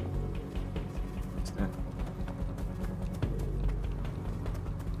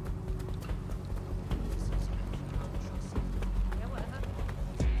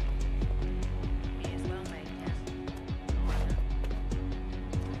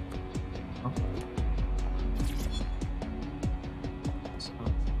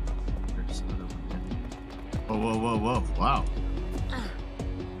 Whoa, whoa, whoa, whoa! Wow.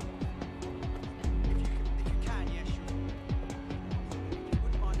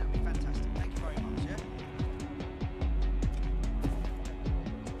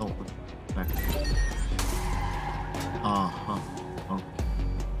 Oh, back. Uh-huh. Oh.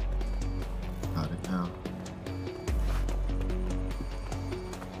 Got it now.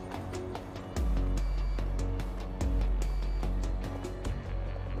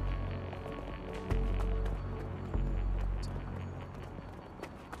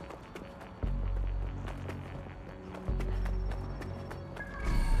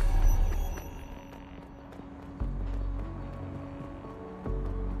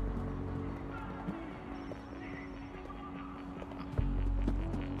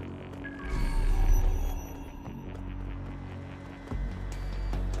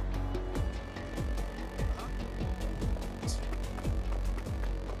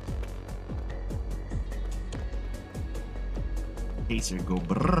 Taser go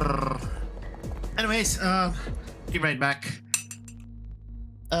brrrr. Anyways, be right back.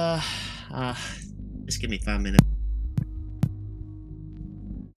 Just give me 5 minutes.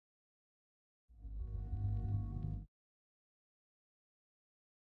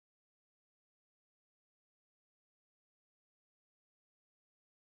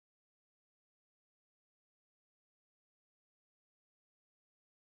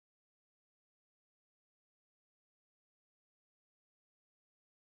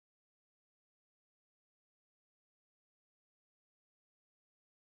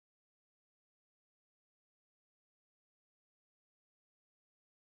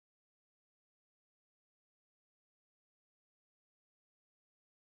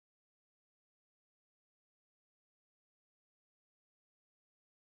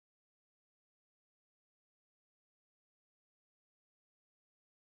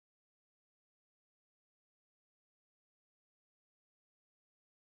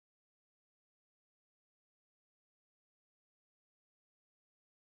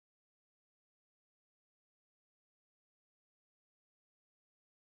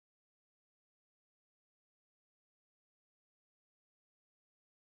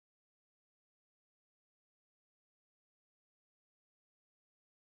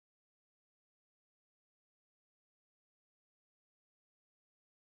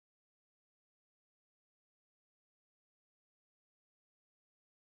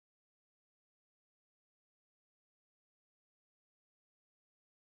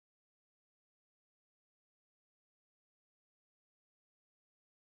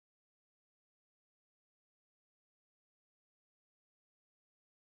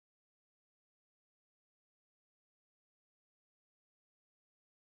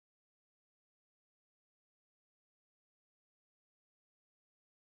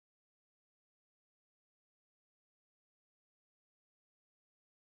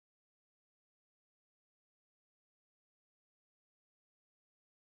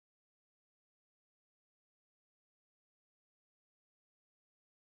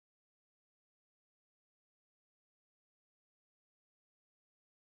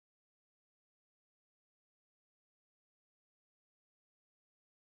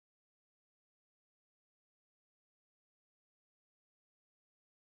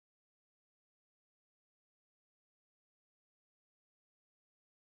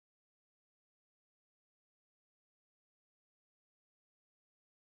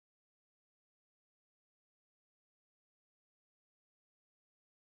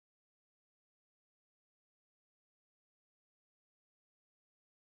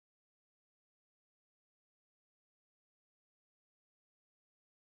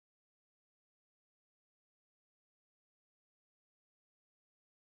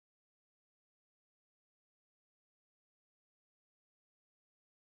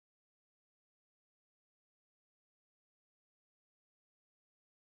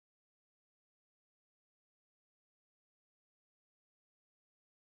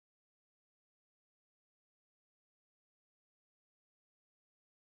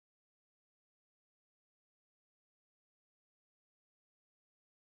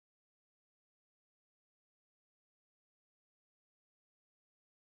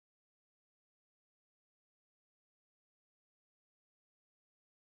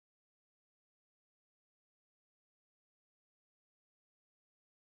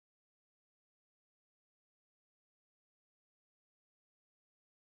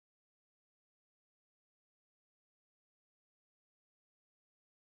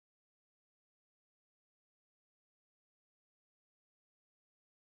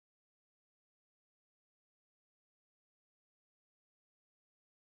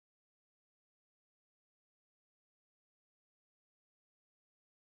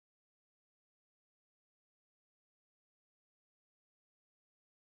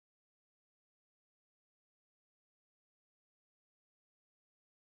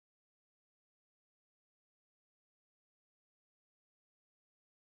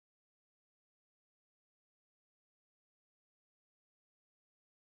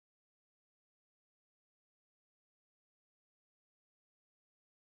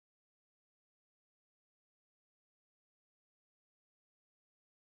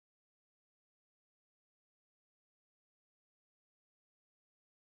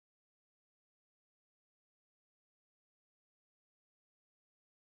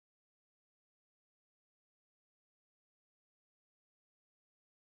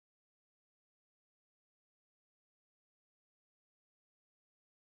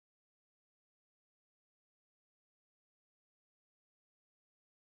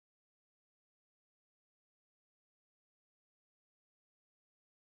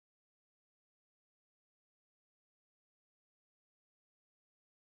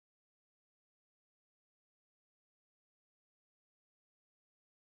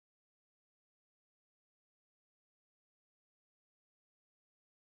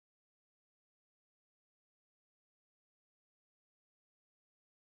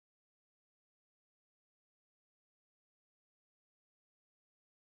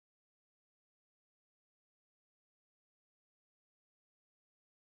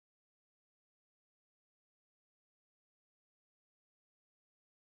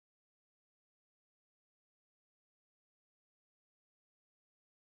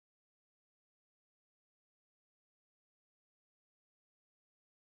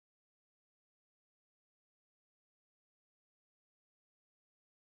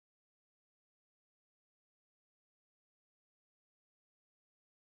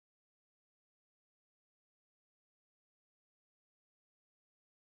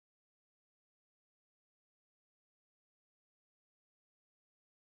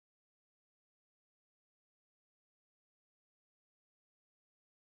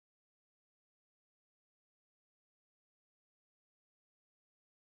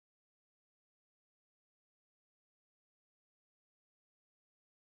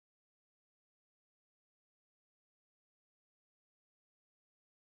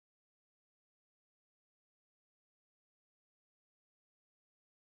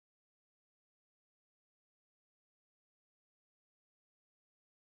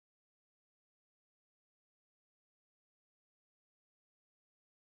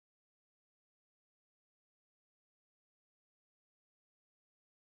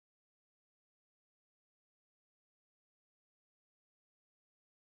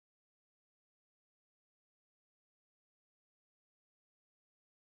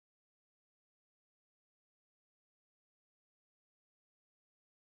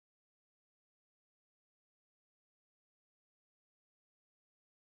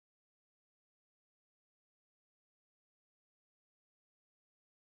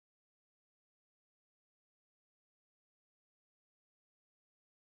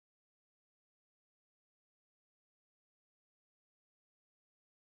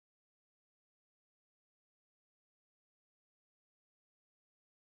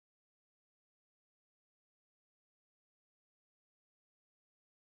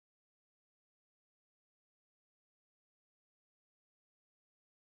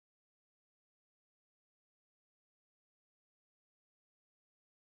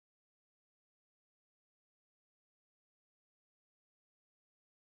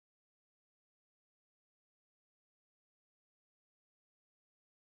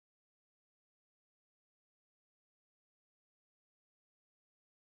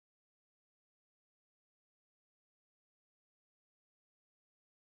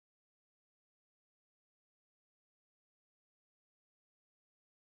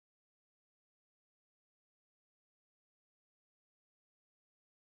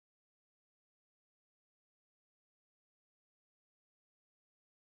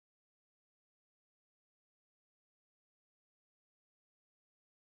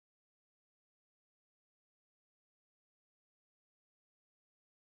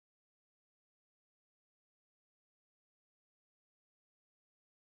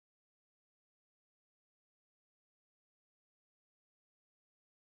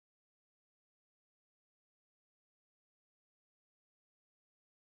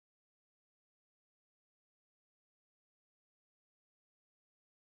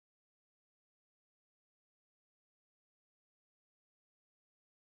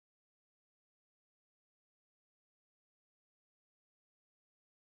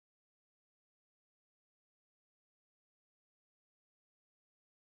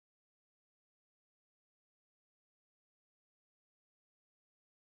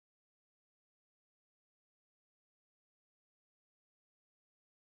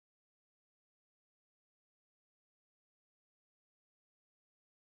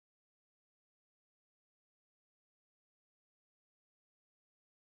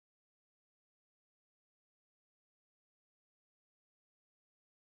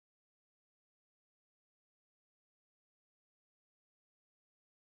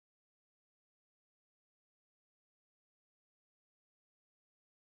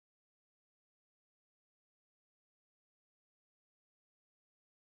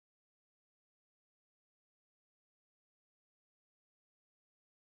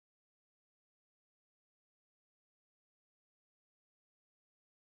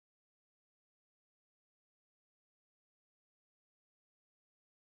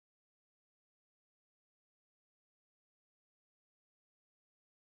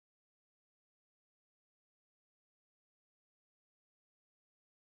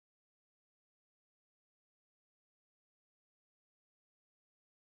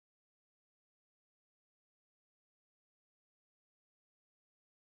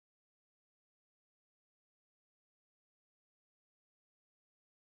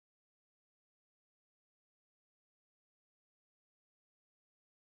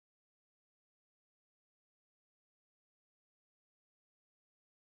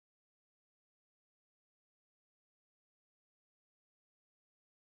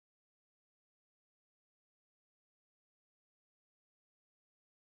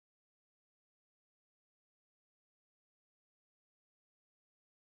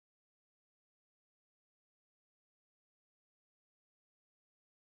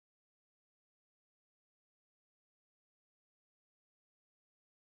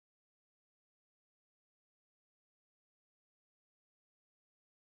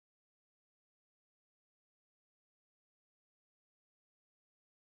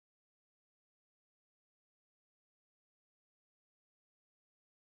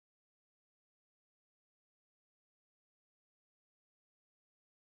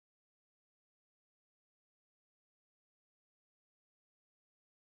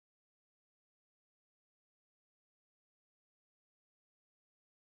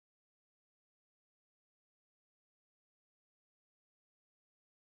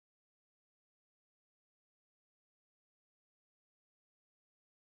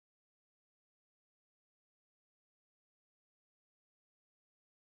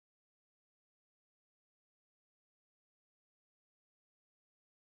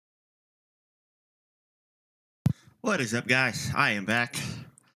 What is up, guys? I am back.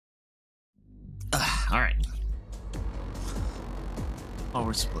 Alright. What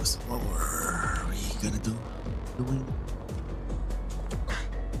were we gonna do?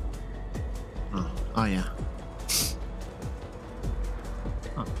 Oh yeah.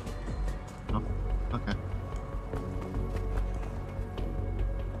 Oh. Oh, okay.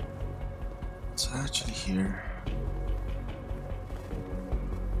 It's actually here.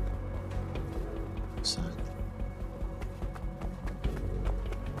 So.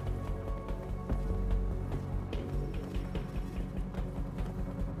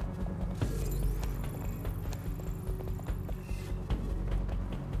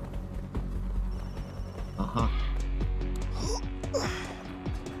 Uh-huh.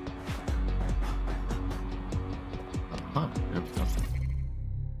 Uh-huh. There we go.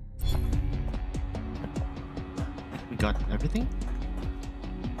 We got everything?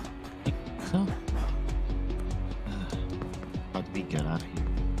 I think so. How do we get out of here?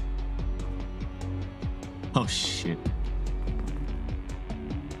 Oh shit.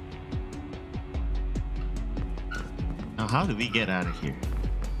 Now how do we get out of here?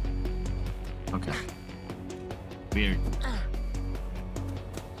 Okay. Weird.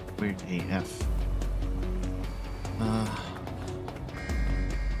 Weird AF. I'll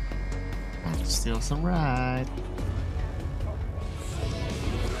steal some ride.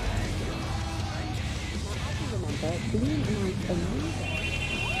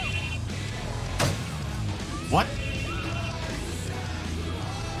 What?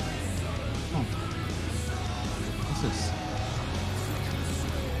 Oh. What's this?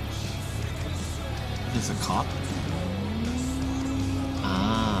 Is this a cop?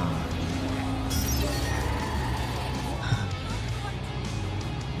 Ah.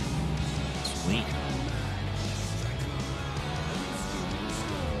 Sweet.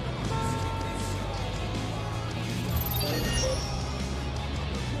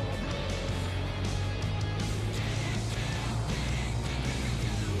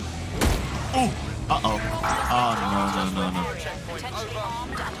 Oh! Uh-oh. Oh, no.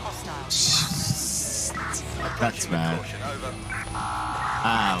 That's bad.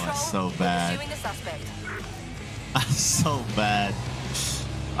 Ah, was so bad. I'm so bad.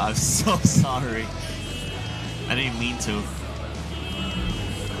 I'm so sorry. I didn't mean to.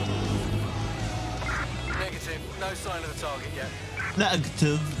 Negative. No sign of the target yet.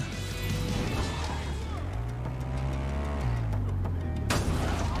 Negative.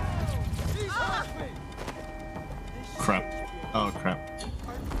 Crap. Oh, crap.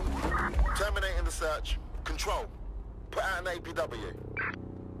 Terminating the search. Control. Put out an APW.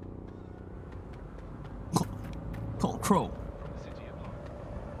 Control.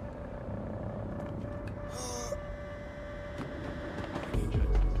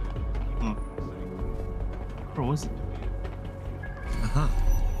 Where was it? Uh-huh.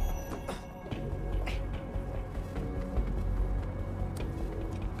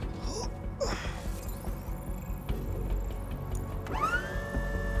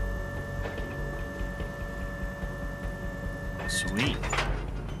 Sweet.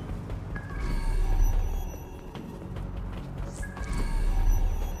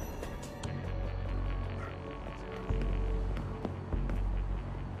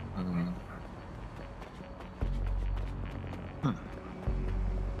 Huh.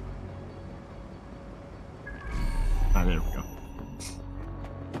 Ah, there we go.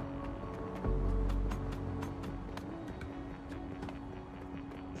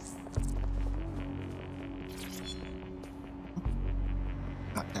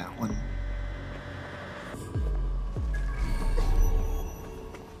 Got that one.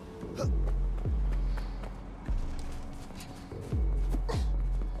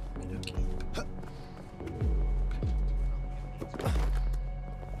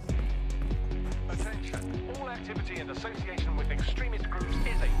 Attention. All activity in association with extremist groups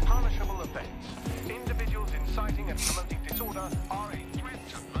is a punishable offence. Individuals inciting and promoting disorder are a threat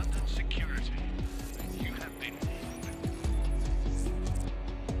to London security. You have been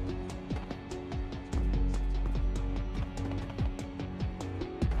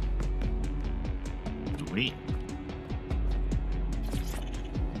Sweet.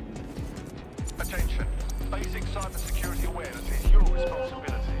 Attention. Basic cybersecurity awareness is your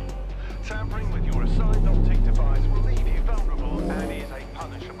responsibility. Tampering with your assigned optic device will leave you vulnerable and is a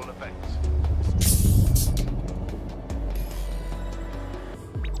punishable offence.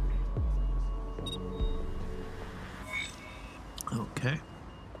 Okay.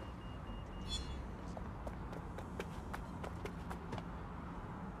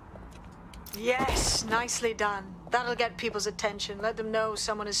 Yes, nicely done. That'll get people's attention. Let them know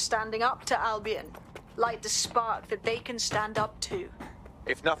someone is standing up to Albion. light the spark that they can stand up to.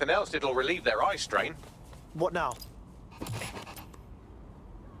 If nothing else, it'll relieve their eye strain. What now?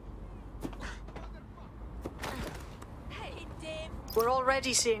 We're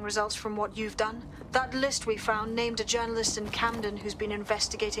already seeing results from what you've done. That list we found named a journalist in Camden who's been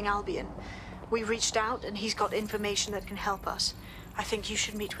investigating Albion. We reached out and he's got information that can help us. I think you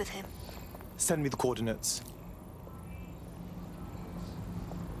should meet with him. Send me the coordinates.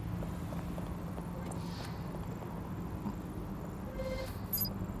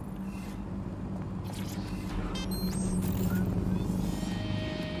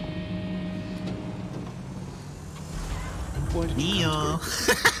 Neo.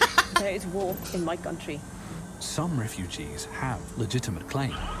 There is war in my country. Some refugees have legitimate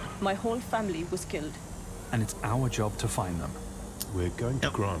claim. My whole family was killed. And it's our job to find them. We're going to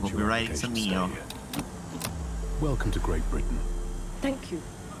grant we'll you be writing some Neo. Welcome to Great Britain. Thank you.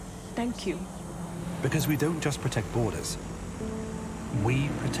 Thank you. Because we don't just protect borders. We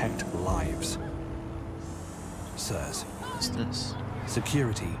protect lives. Sirs. What's this?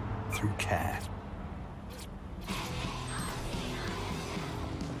 Security through care.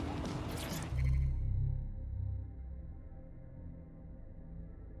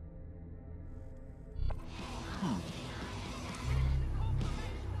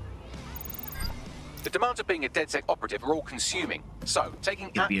 The demands of being a DedSec operative are all-consuming, so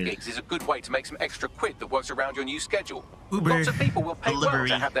taking app gigs is a good way to make some extra quid that works around your new schedule. Uber Lots of people will pay delivery. well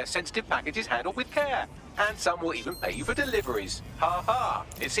to have their sensitive packages handled with care, and some will even pay you for deliveries. Ha ha!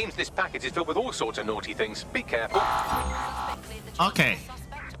 It seems this package is filled with all sorts of naughty things. Be careful. Okay.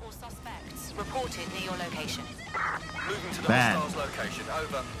 Reported near your location. Moving to the Bad. hostiles location.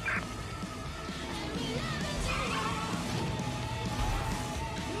 Over.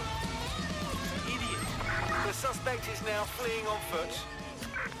 The suspect is now fleeing on foot.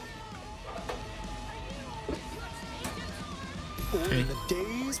 All in a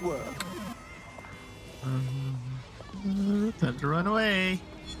day's work. Time to run away.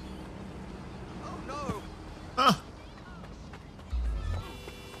 Oh no! Oh.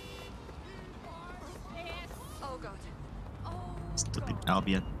 Oh god. Stupid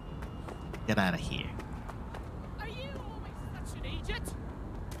Albion. Get out of here. Are you always such an idiot?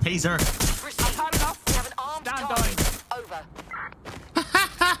 Taser. I've had enough. We have an armed target. Over.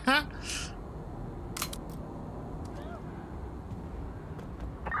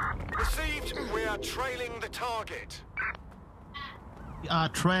 Received. We are trailing the target. We are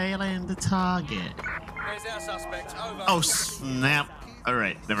trailing the target. Where's our suspect? Over. Oh snap! All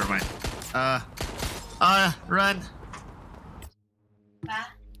right, never mind. Run.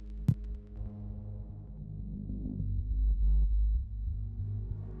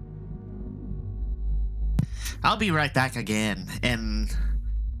 I'll be right back again, and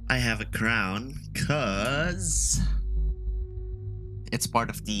I have a crown, cause it's part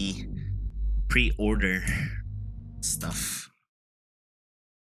of the pre-order stuff.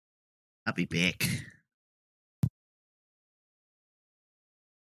 I'll be back.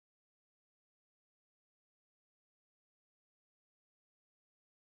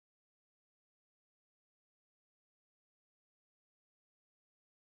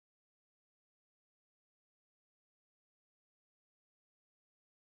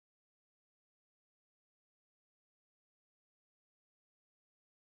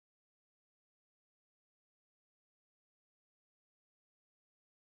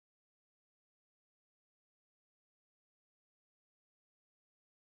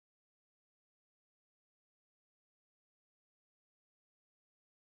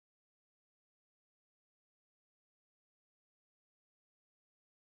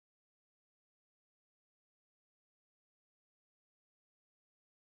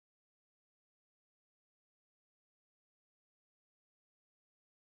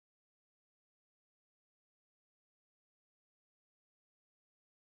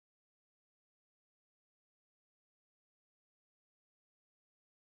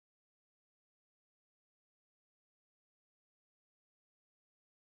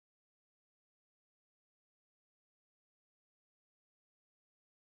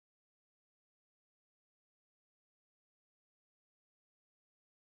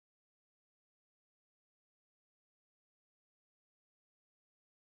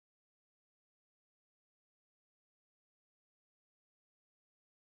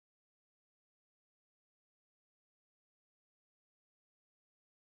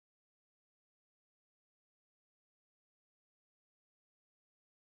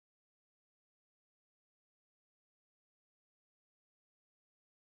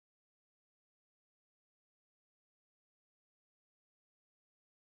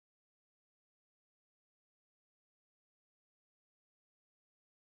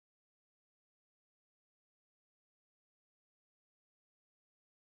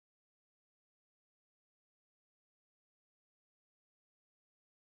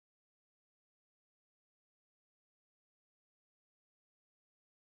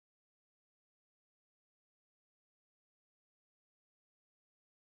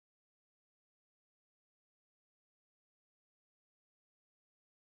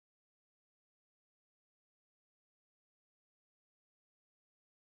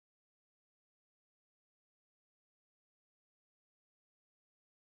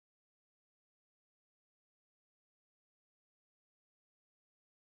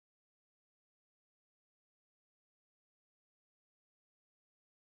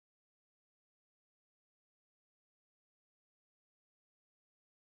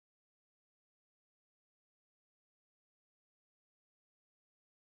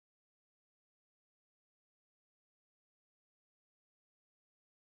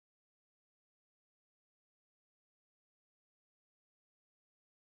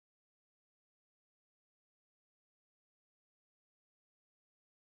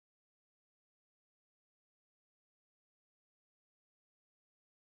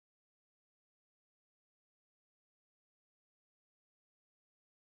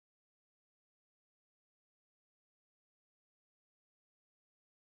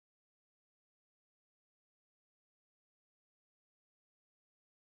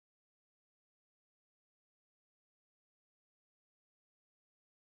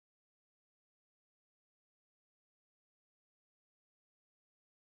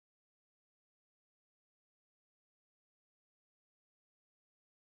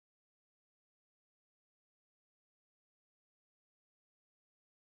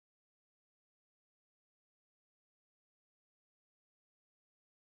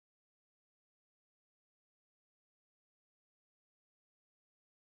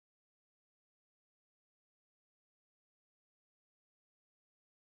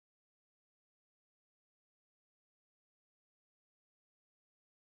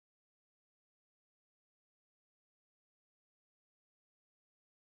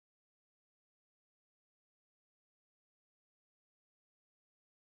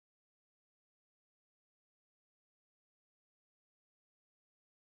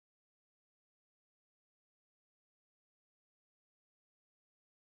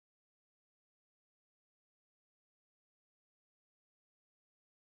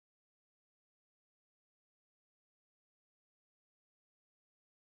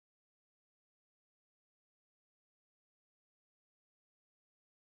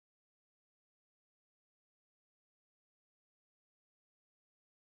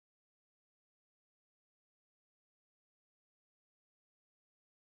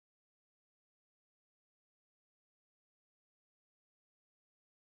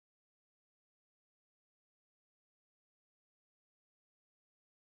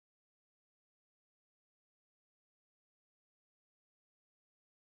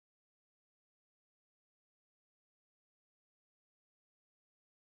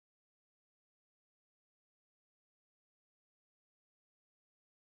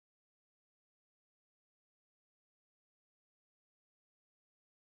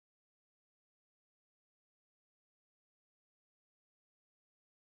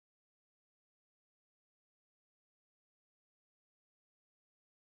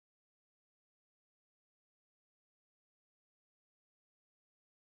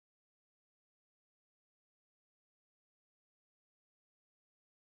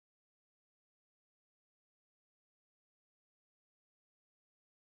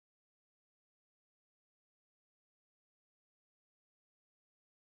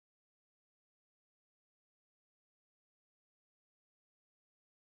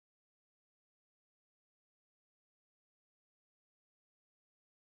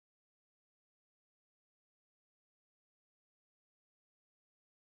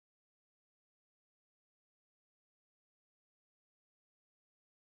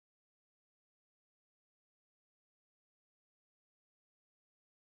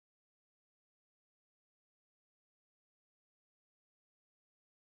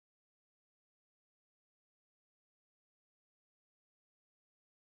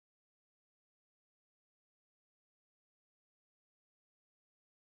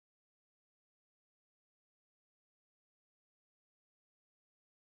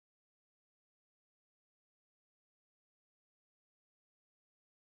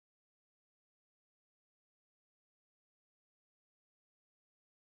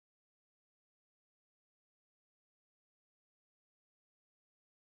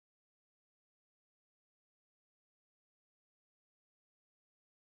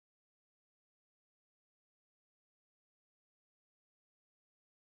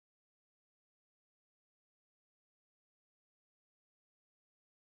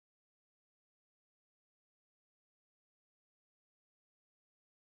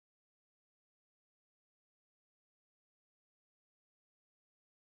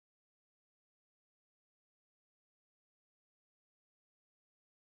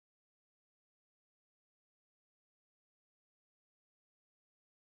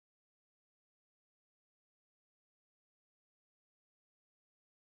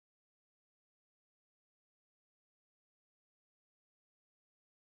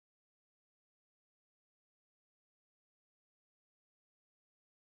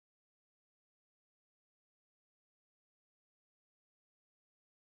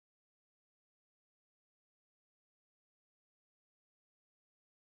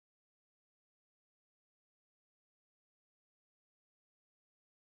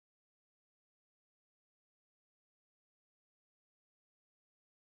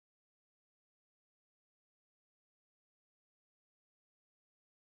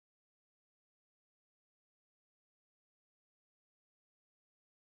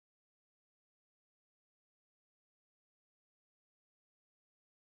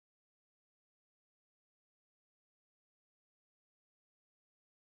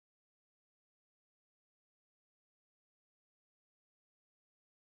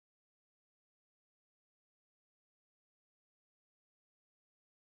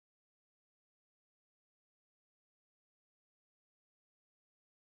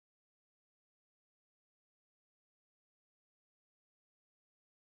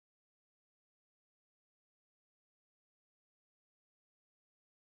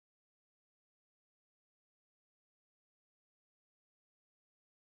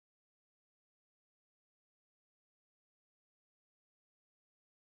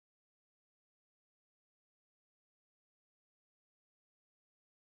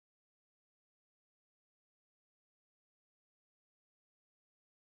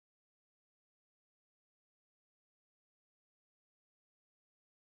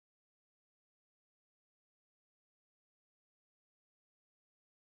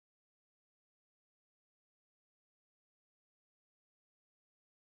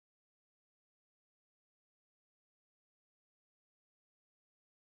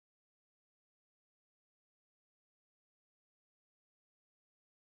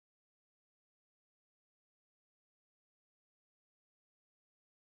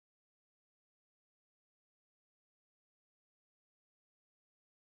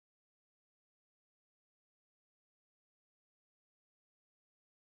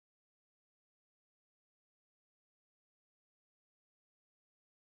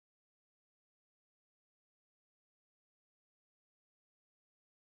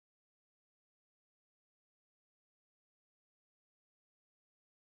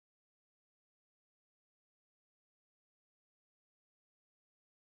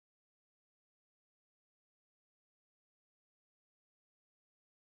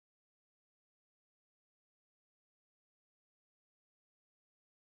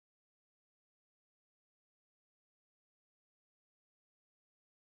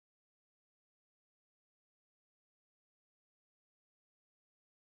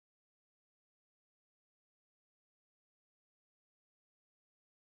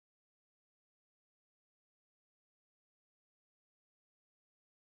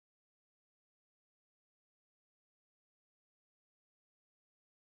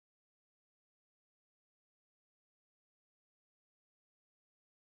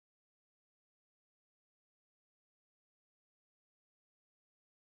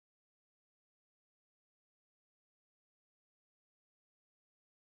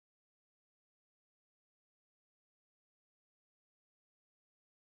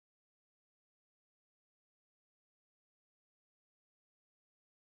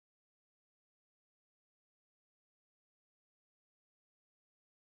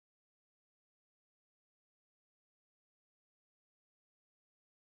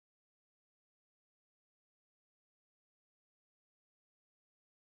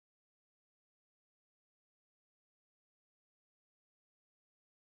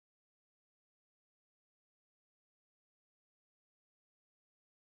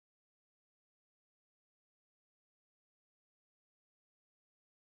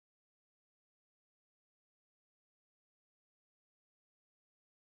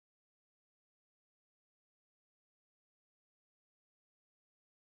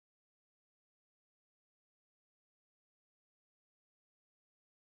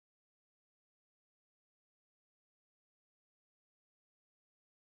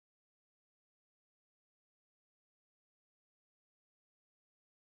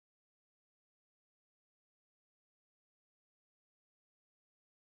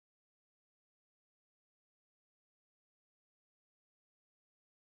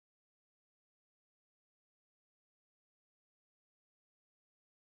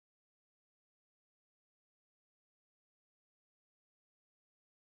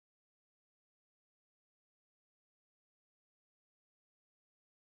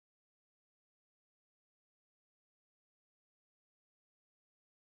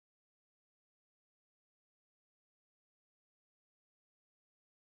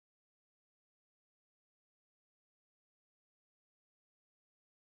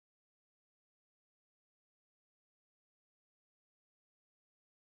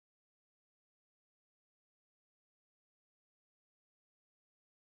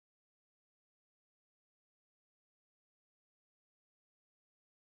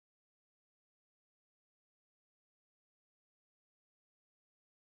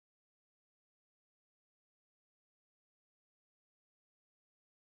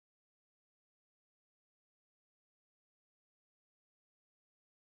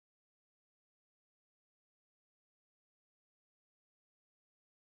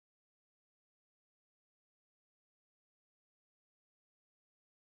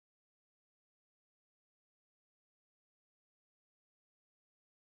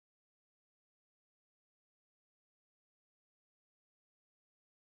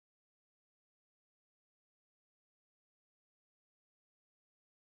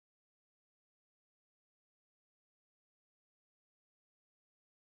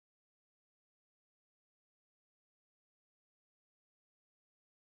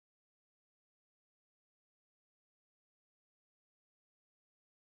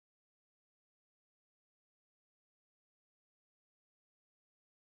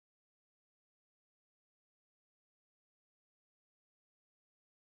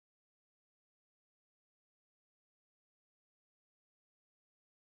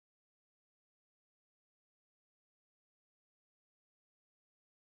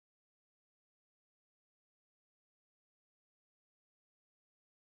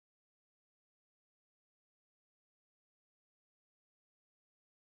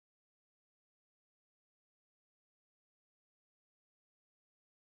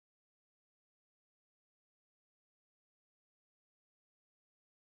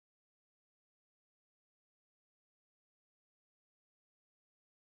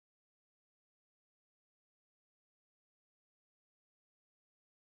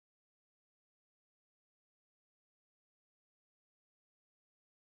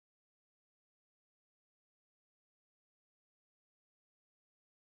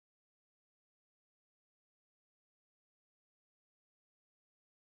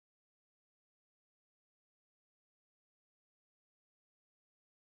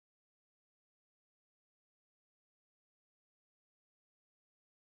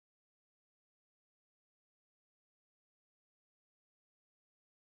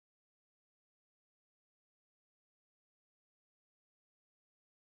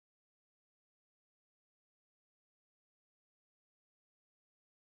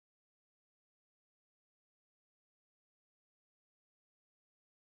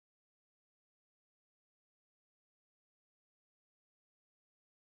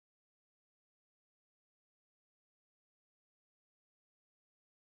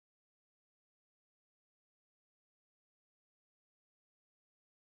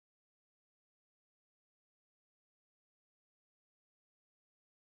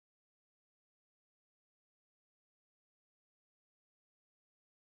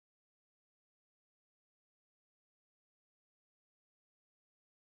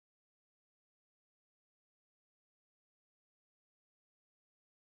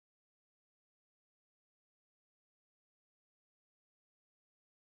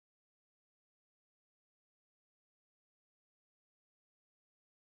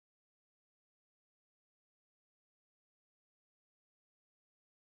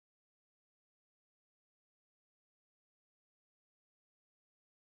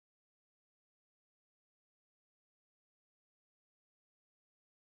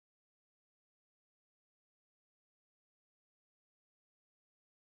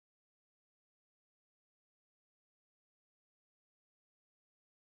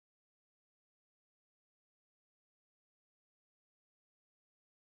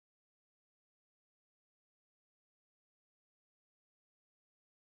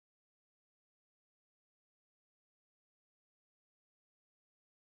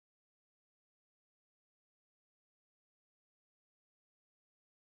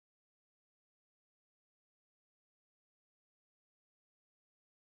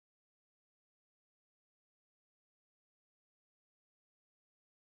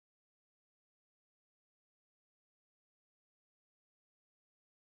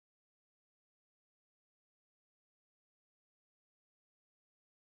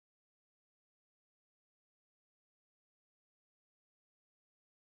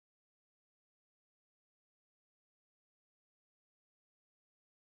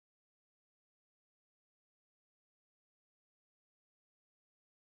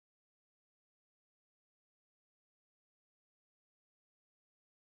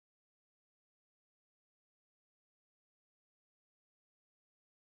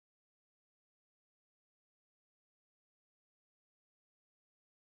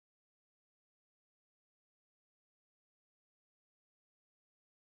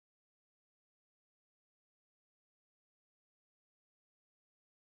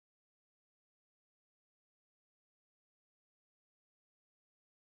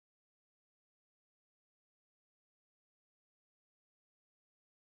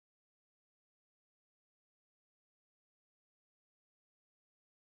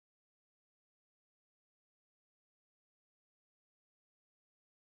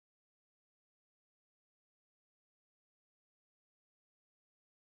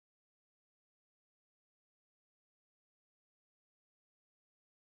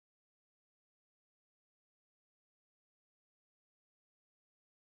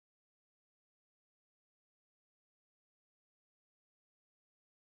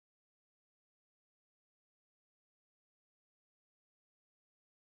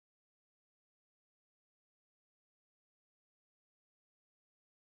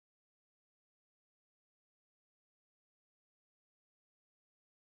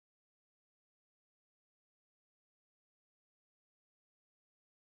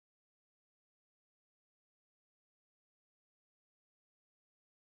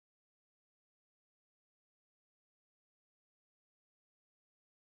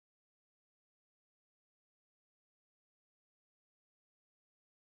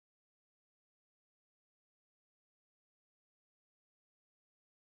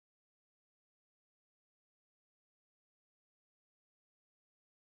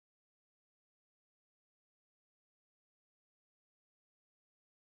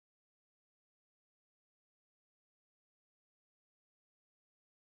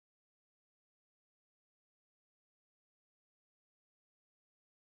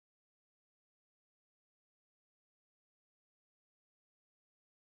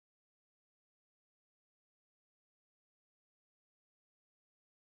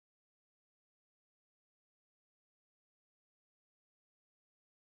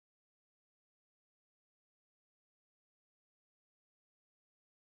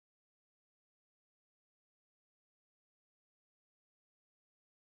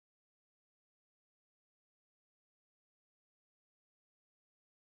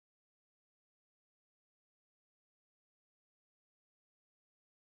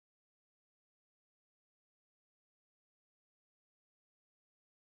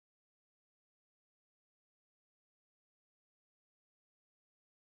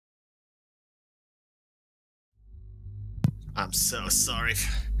 I'm so sorry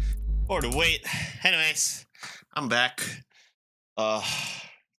for the wait. Anyways, I'm back.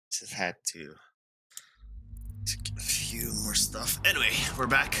 Just had to get a few more stuff. Anyway, we're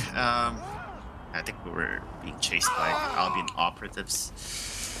back. I think we were being chased by Albion operatives.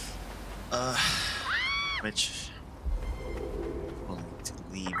 Which we'll need to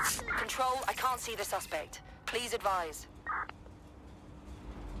leave. Control, I can't see the suspect. Please advise.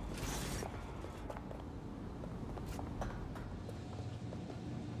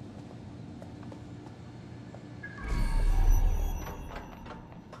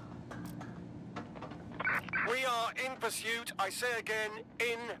 We are in pursuit. I say again,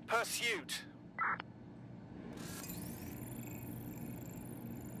 in pursuit.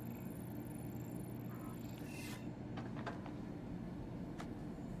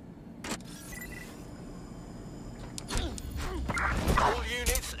 All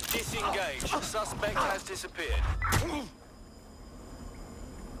units disengage. Suspect has disappeared.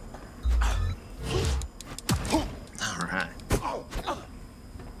 All right.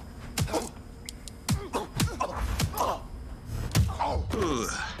 Ooh.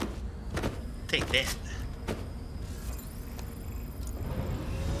 Take that.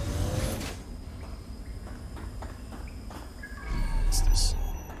 What's this?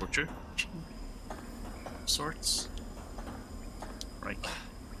 Torture? Sorts? Right.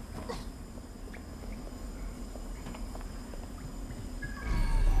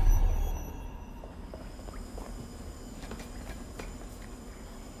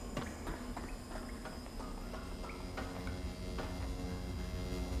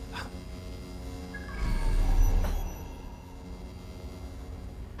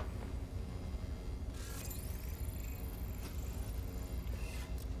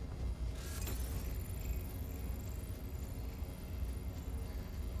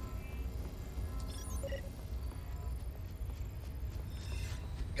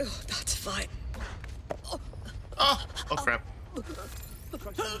 Oh, that's fine. Oh crap.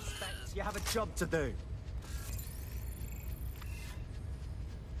 You have a job to do.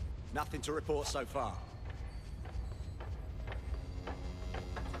 Nothing to report so far.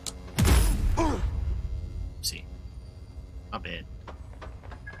 See. My bad.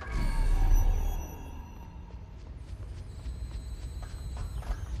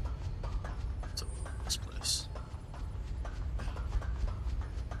 So, this place.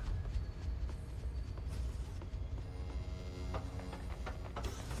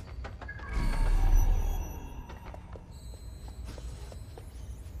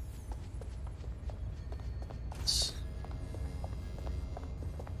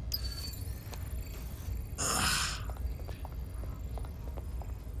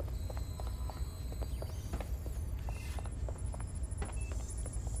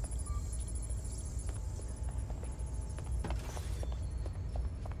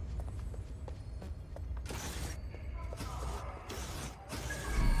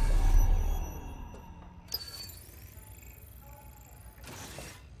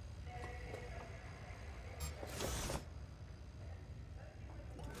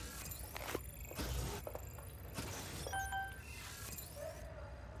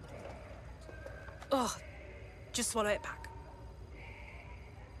 Oh, just swallow it back.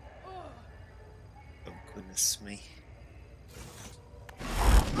 Oh, goodness me.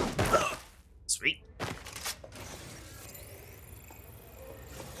 Sweet.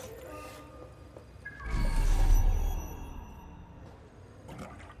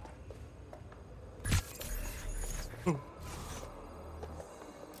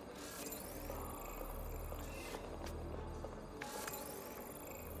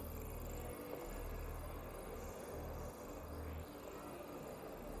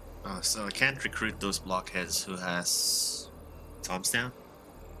 So I can't recruit those blockheads who has Tom's down.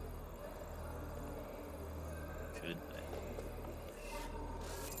 Could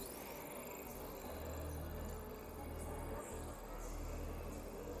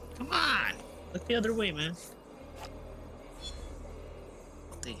come on, look the other way, man.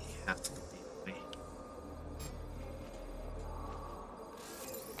 They have to look the other way.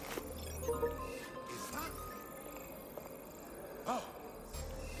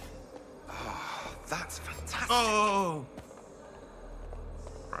 That's fantastic. Oh!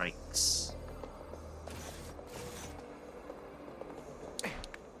 Yikes.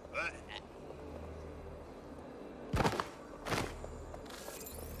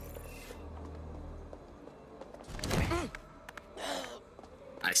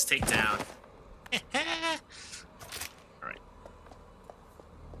 Nice takedown. Alright.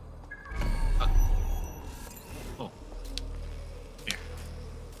 Oh. Here.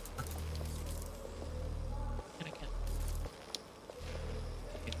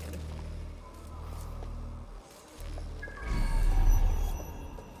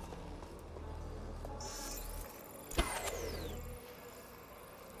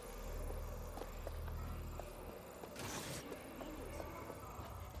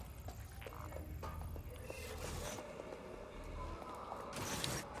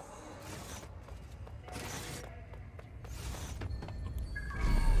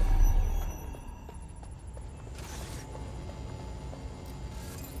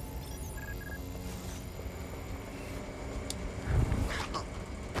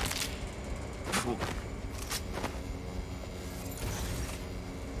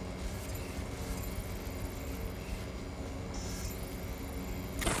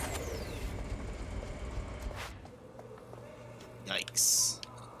 Yikes.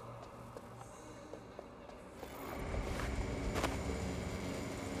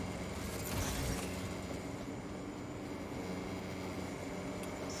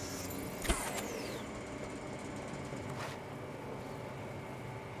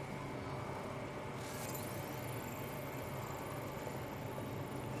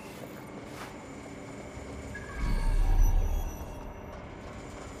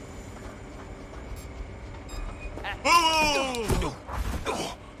 Oh!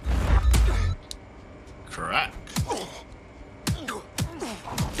 Crack.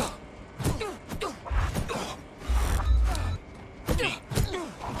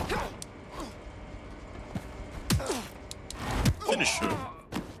 Finish him.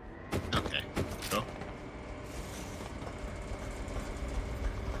 Okay, go.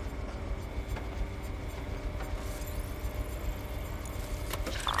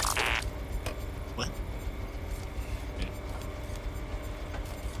 What?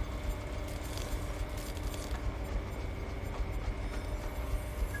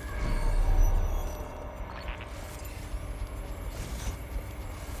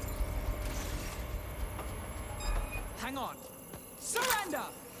 Hang on. Surrender!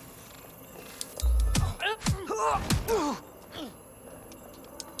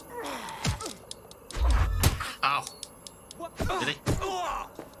 Ow. Did he?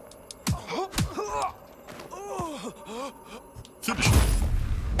 Finish him.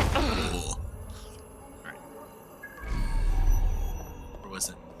 Oh. Alright. Where was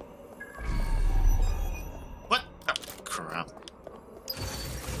it? What? Oh, crap.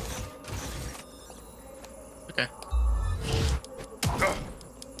 Okay.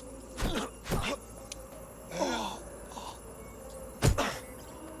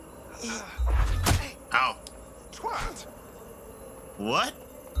 Ow. Twat! What?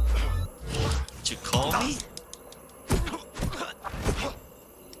 Did you call me?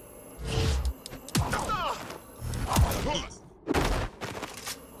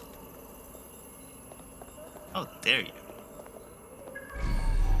 How dare you?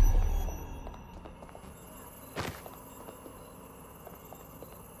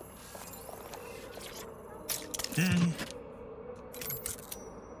 Okay.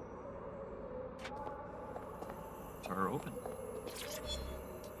 Door open.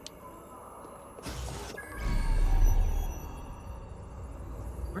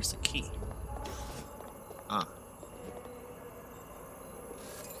 Where's the key? Ah.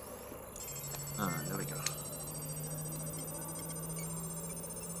 Ah, there we go.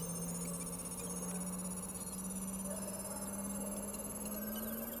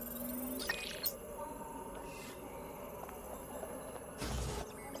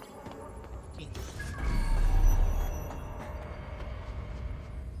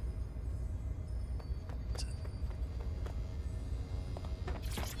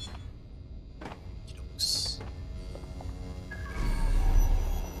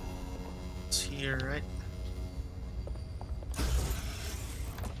 It's here, right?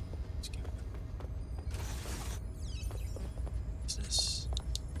 What's this?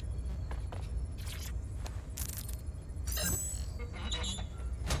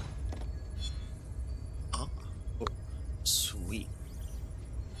 Oh, sweet.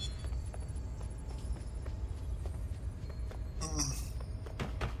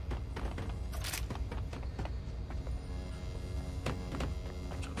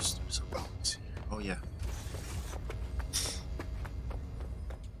 Oh yeah,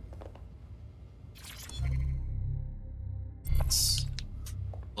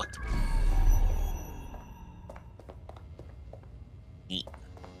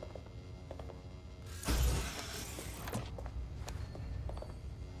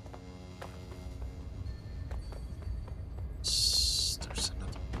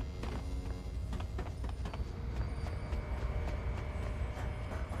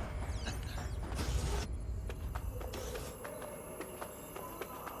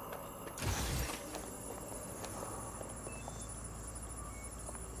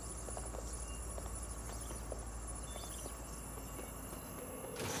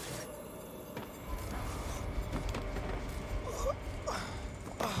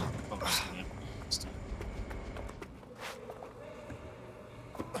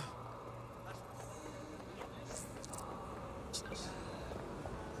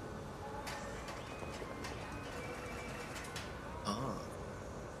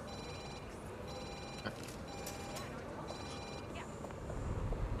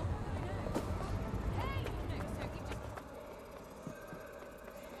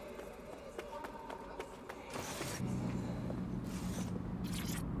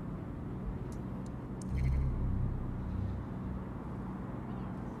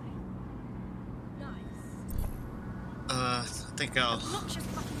 think I'll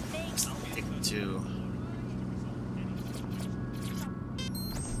stick to.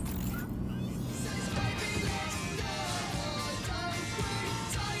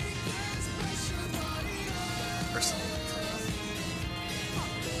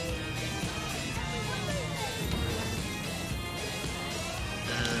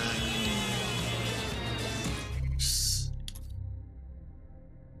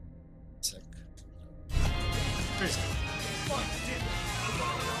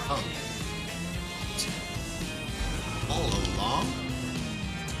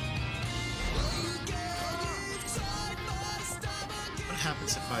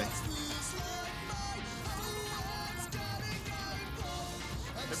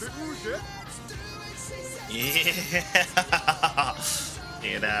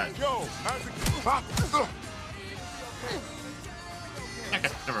 Yeah, that. Okay,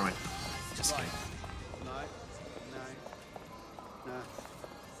 never mind. Just kidding. No.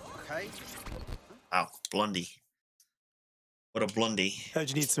 Okay. Wow, Blondie. What a blondie. Heard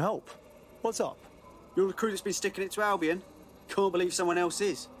you need some help. What's up? You're the crew that's been sticking it to Albion. Can't believe someone else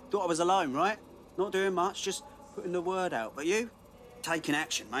is. Thought I was alone, right? Not doing much, just putting the word out. But you? Taking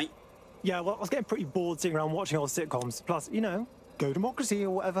action, mate. Yeah, well, I was getting pretty bored sitting around watching old sitcoms. Plus, you know, Go Democracy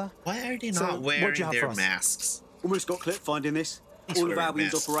or whatever. Why are they not wearing their masks? Almost got clipped finding this. All of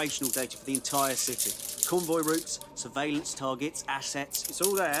Albion's operational data for the entire city. Convoy routes, surveillance targets, assets. It's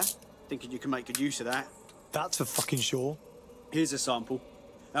all there. Thinking you can make good use of that. That's for fucking sure. Here's a sample.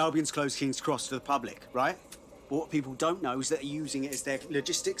 Albion's closed King's Cross to the public, right? But what people don't know is that they're using it as their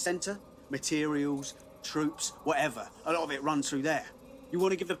logistics centre. Materials, troops, whatever. A lot of it runs through there. You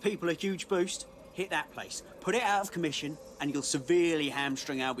want to give the people a huge boost? Hit that place. Put it out of commission, and you'll severely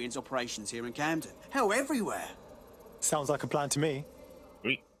hamstring Albion's operations here in Camden. Hell, everywhere. Sounds like a plan to me.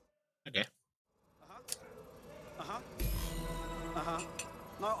 Sweet. Okay.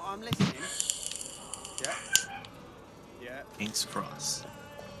 No, I'm listening. Yeah. King's Cross.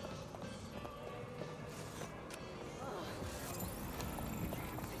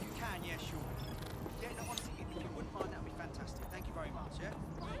 If you can, yeah, sure. Yeah, no, honestly, if you wouldn't mind, that would be fantastic. Thank you very much,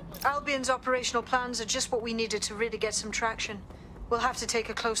 yeah? Albion's operational plans are just what we needed to really get some traction. We'll have to take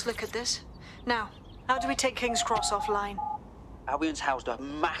a close look at this. Now, how do we take King's Cross offline? Albion's housed a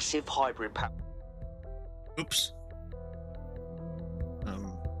massive hybrid power. Oops.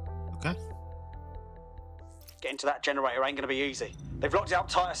 Okay. Getting to that generator ain't gonna be easy. They've locked it up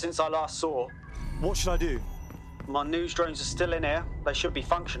tighter since I last saw. What should I do? My news drones are still in here. They should be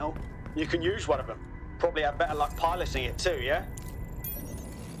functional. You can use one of them. Probably have better luck piloting it too, yeah?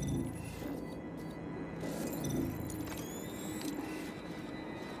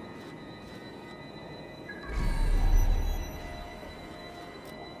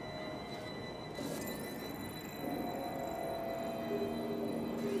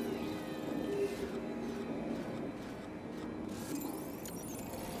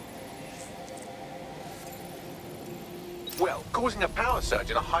 Well, causing a power surge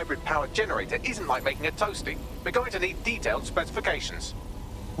in a hybrid-powered generator isn't like making a toasty. We're going to need detailed specifications.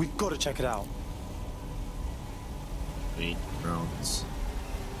 We've got to check it out. Sweet drones.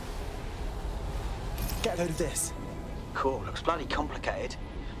 Get a load of this. Cool, looks bloody complicated.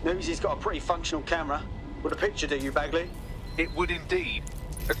 Newsy's got a pretty functional camera. Would a picture do you, Bagley? It would indeed.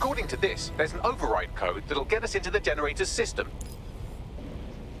 According to this, there's an override code that'll get us into the generator's system.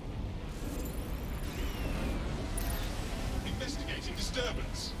 Investigating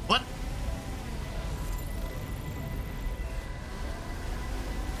disturbance. What?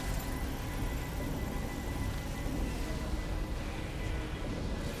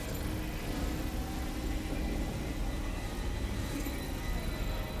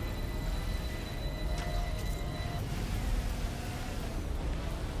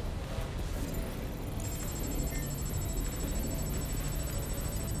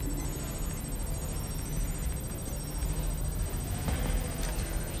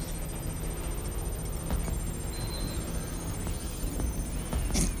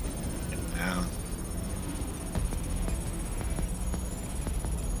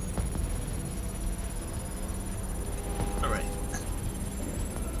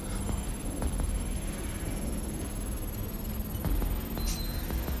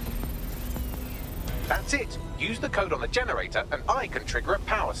 That's it. Use the code on the generator and I can trigger a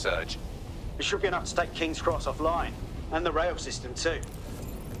power surge. It should be enough to take King's Cross offline. And the rail system too.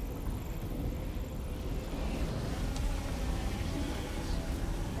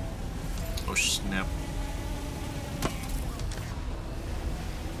 Oh snap.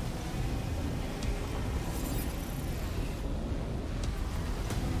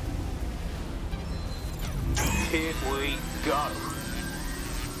 Here we go.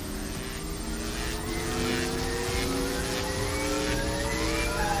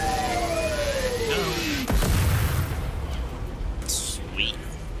 Sweet.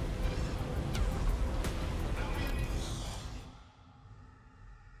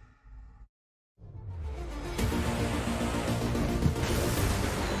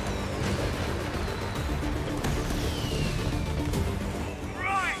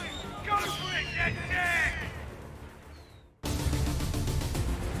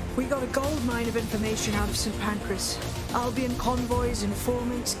 We got a gold mine of information out of St. Pancras. Albion convoys,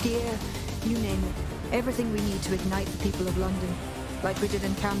 informants, gear, you name it. Everything we need to ignite the people of London, like we did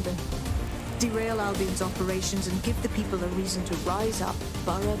in Camden. Derail Albion's operations and give the people a reason to rise up,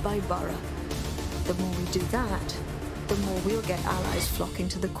 borough by borough. The more we do that, the more we'll get allies flocking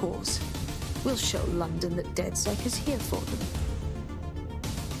to the cause. We'll show London that DedSec is here for them.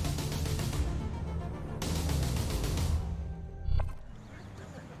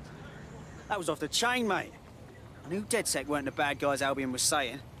 That was off the chain, mate. I knew DedSec weren't the bad guys Albion was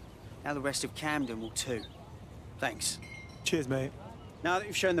saying. Now the rest of Camden will too. Thanks. Cheers, mate. Now that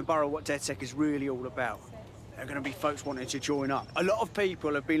you've shown the borough what DedSec is really all about, there are going to be folks wanting to join up. A lot of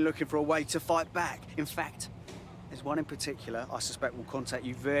people have been looking for a way to fight back. In fact, there's one in particular I suspect will contact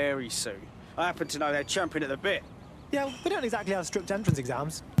you very soon. I happen to know they're champing at the bit. Yeah, we don't exactly have strict entrance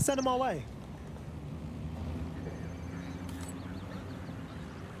exams. Send them our way.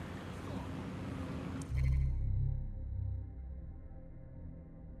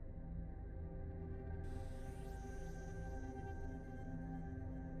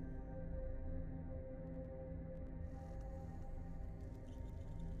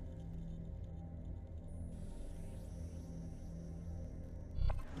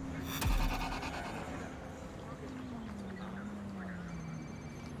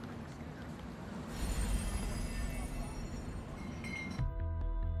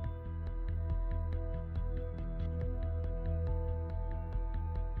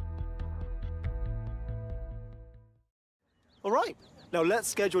 All right, now let's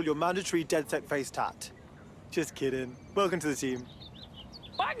schedule your mandatory DedSec face tat. Just kidding. Welcome to the team.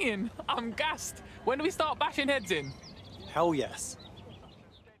 Banging! I'm gassed. When do we start bashing heads in? Hell yes.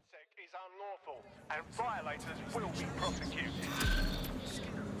 DedSec is unlawful, and violators will be prosecuted.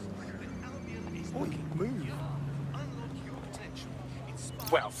 Oi, move.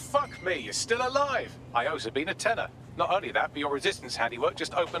 Well, fuck me, you're still alive. I owes have been a tenner. Not only that, but your resistance handiwork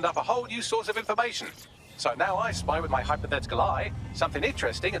just opened up a whole new source of information. So now I spy with my hypothetical eye something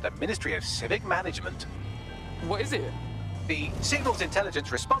interesting at the Ministry of Civic Management. What is it? The Signals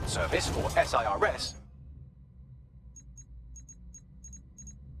Intelligence Response Service, or SIRS,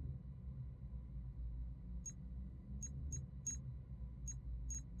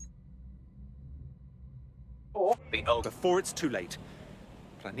 or the old... Before it's too late,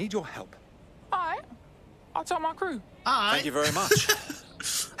 but I need your help. Alright. I'll tell my crew. Thank you very much.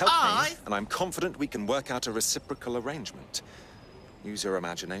 Help me, and I'm confident we can work out a reciprocal arrangement. Use your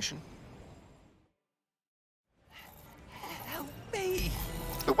imagination. Help me.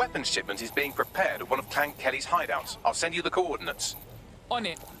 The weapons shipment is being prepared at one of Clan Kelly's hideouts. I'll send you the coordinates. On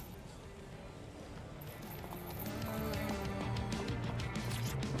it.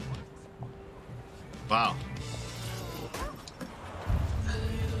 Wow.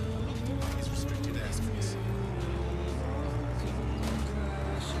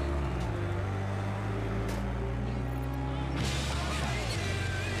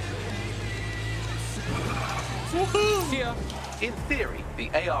 Here. In theory, the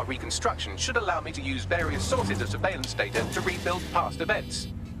AR reconstruction should allow me to use various sources of surveillance data to rebuild past events.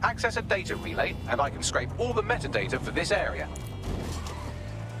 Access a data relay, and I can scrape all the metadata for this area.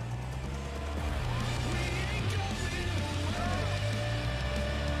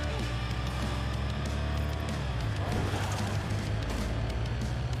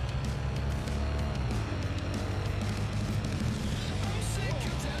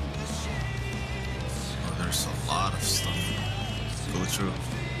 There's a lot of stuff to go through.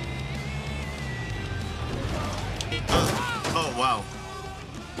 Oh wow.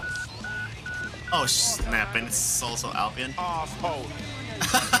 Oh snap, and it's also Albion. Asshole.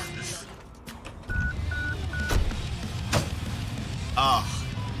 Oh,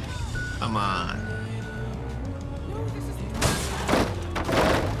 come on.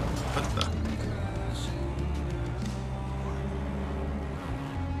 What the?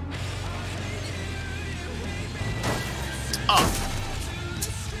 Oh,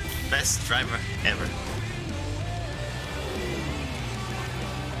 best driver ever.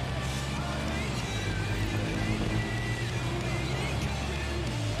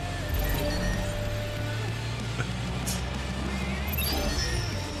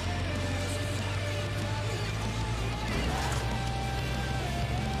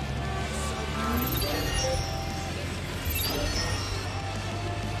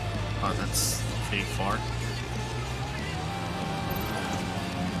 Wow, that's pretty far.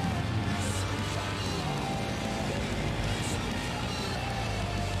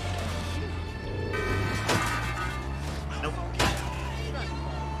 Nope.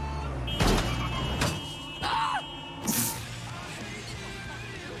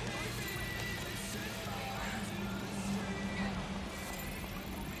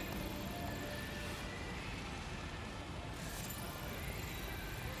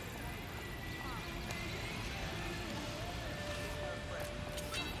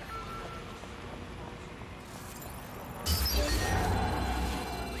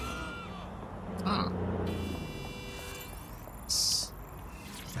 Huh.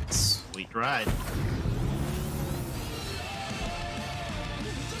 Sweet ride.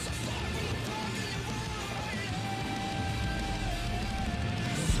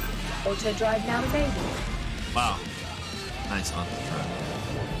 Auto drive now enabled. Wow. Nice auto drive.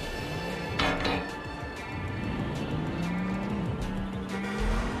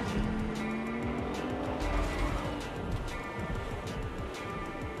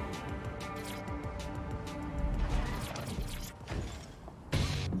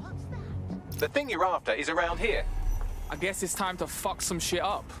 The thing you're after is around here. I guess it's time to fuck some shit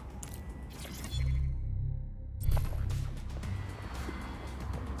up.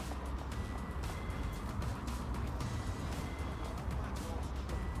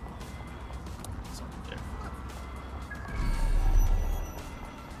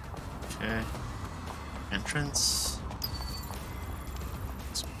 Okay. Entrance.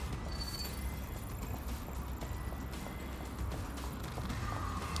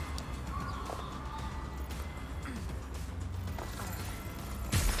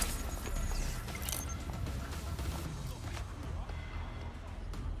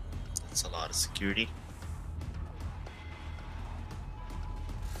 That's a lot of security.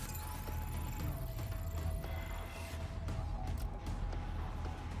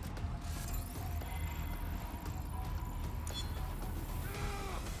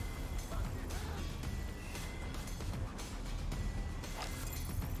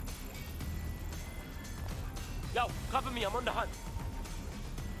 Yo, cover me, I'm on the hunt.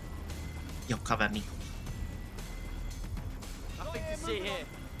 Yo, cover me. Nothing to see here.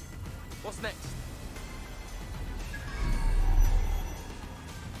 What's next?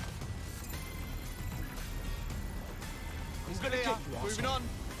 I'm gonna kick you, moving on.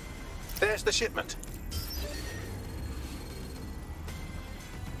 There's the shipment.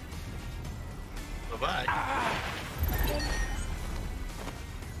 Bye-bye.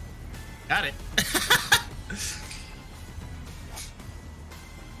 Got it.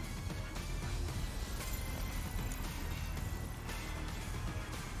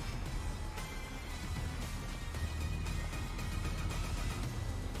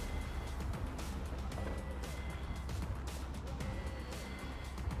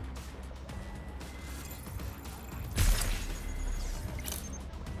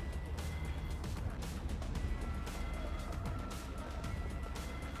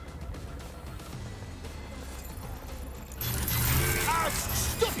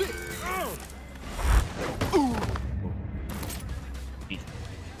 Stop it!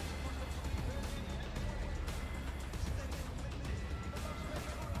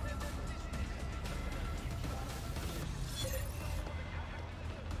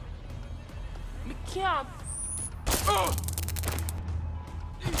 Me can't.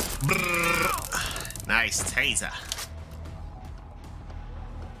 Nice taser.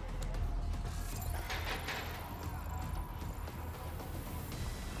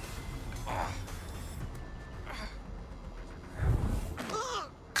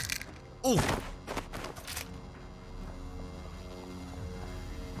 Ooh.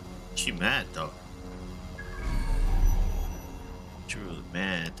 She mad though. Truly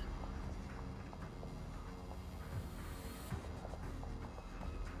mad.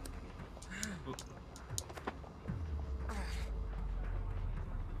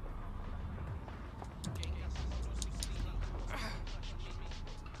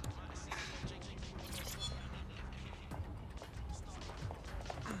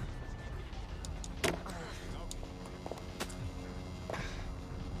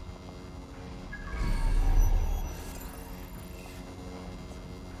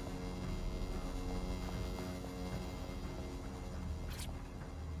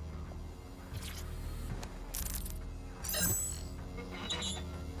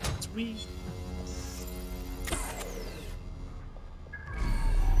 Sweet.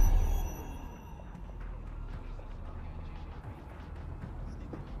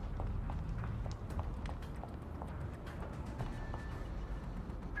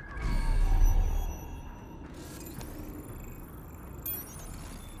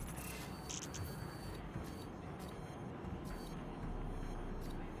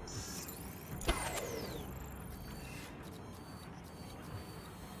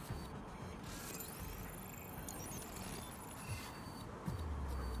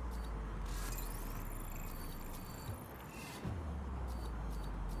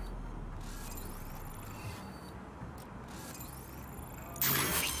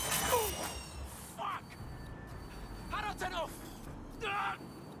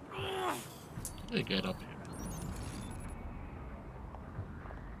 They get up here.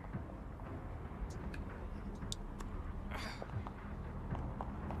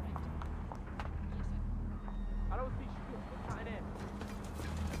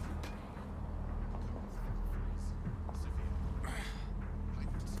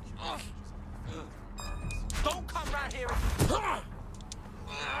 Don't come round here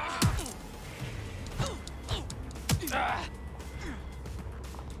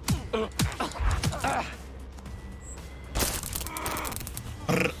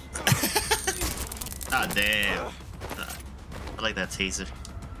Ah, damn. I like that taser.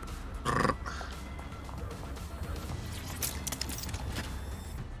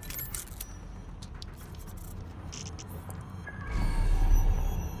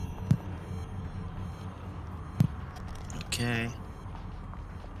 Okay.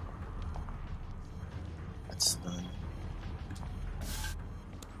 That's done.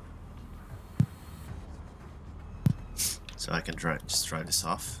 So I can just drive this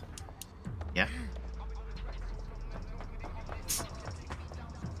off. Yeah.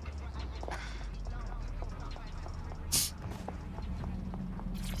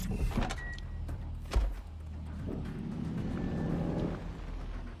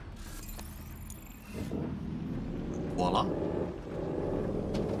 Voila.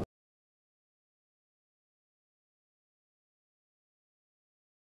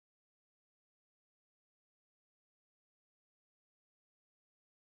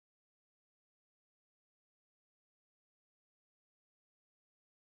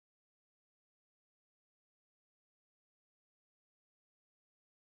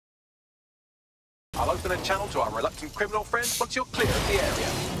 I'll open a channel to our reluctant criminal friends once you're clear of the area.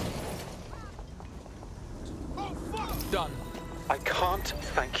 Done. I can't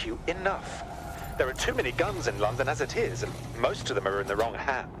thank you enough. There are too many guns in London as it is, and most of them are in the wrong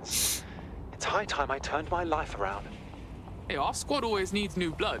hands. It's high time I turned my life around. Hey, our squad always needs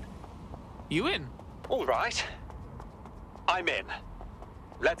new blood. You in? All right. I'm in.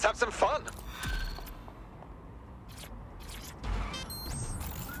 Let's have some fun.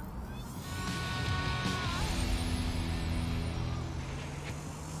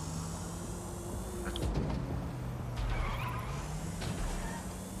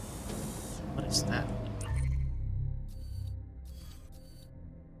 What is that?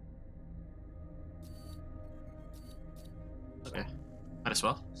 Okay, might as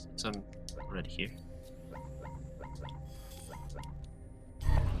well, since I'm already here.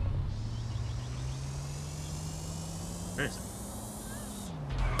 Where is it?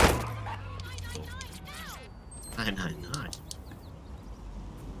 Oh. 999.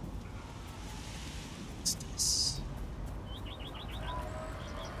 What's this?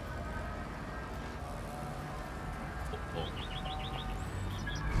 Football.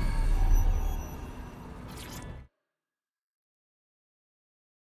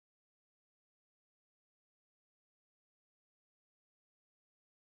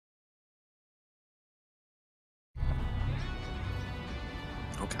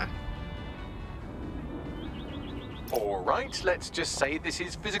 Okay. All right, let's just say this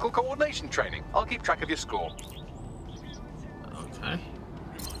is physical coordination training. I'll keep track of your score. Okay.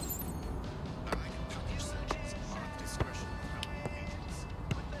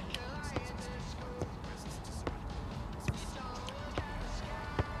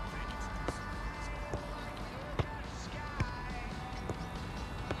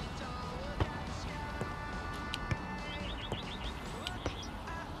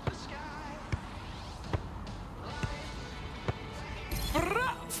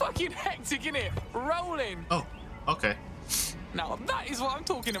 Fucking hectic, innit? Rolling. Oh, okay. Now that is what I'm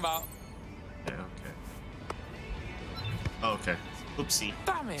talking about. Yeah, okay. Oh, okay. Oopsie.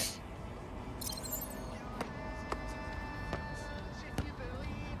 Damn it.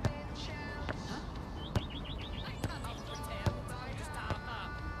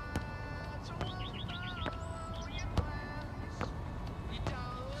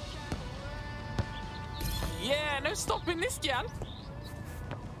 Yeah, no stopping this, gal.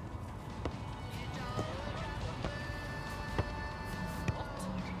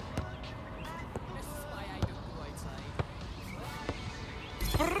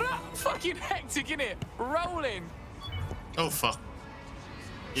 Fucking hectic, innit? Rolling. Oh, fuck.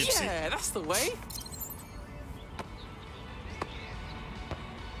 Oopsie. Yeah, that's the way.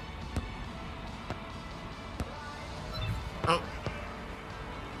 Oh.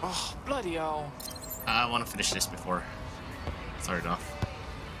 Oh, bloody hell. I want to finish this before I start it off.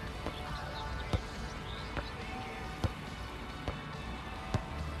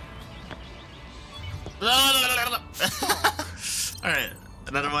 Alright.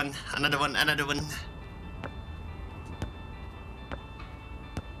 Another one, another one, another one.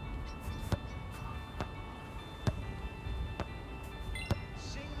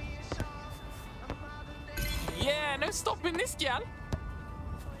 Yeah, no stopping this gal.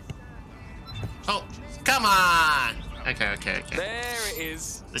 Oh, come on! Okay, okay, okay. There it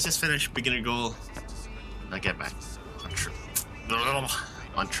is. Let's just finish beginner goal. Now get back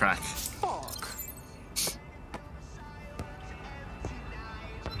on track. Fuck.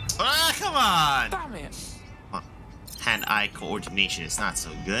 Ah, come on! Damn it. Come on. Hand-eye coordination is not so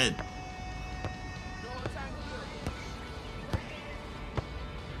good.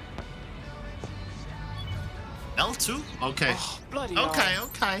 L2? Okay. Oh, bloody okay, hell.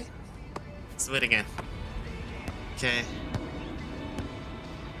 okay. Let's do it again. Okay.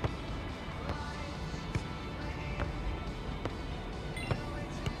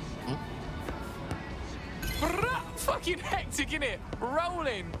 Fucking hectic, innit?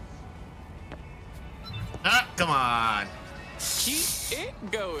 Rolling. Ah, come on. Keep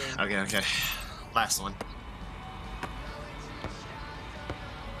it going. Okay, okay. Last one.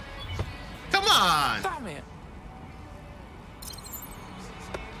 Come on! Damn it.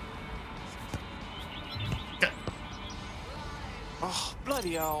 Okay. Oh,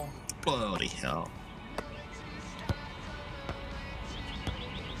 bloody hell. Bloody hell.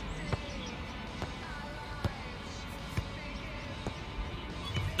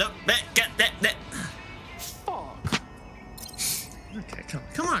 No, get that. Fuck. Okay,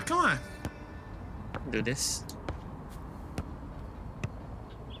 come on, come on. Do this.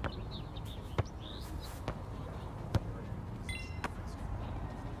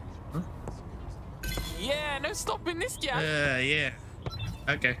 Yeah, no stopping this gal. Yeah.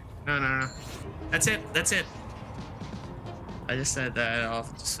 Okay. No. That's it. I just said that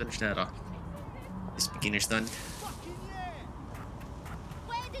off. Just finish that off. This beginner's done.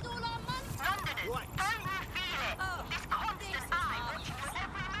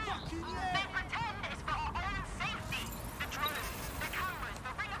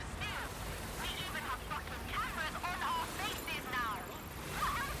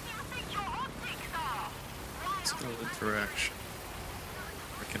 Let's go interaction.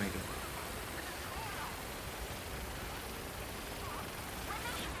 What can I do?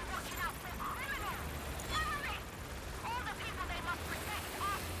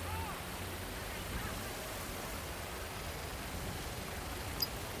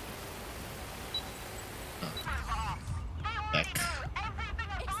 Back.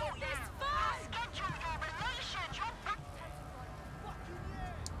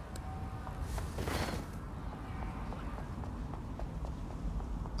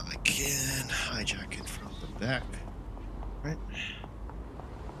 I can hijack it from the back, right?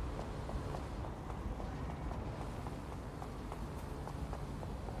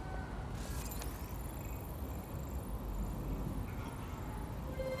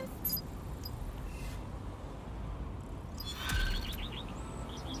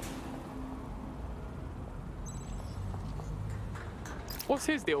 What's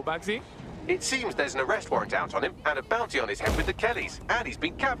his deal, Bagsy? It seems there's an arrest warrant out on him and a bounty on his head with the Kellys. And he's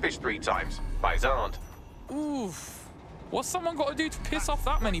been catfished 3 times by his aunt. Oof. What's someone got to do to piss off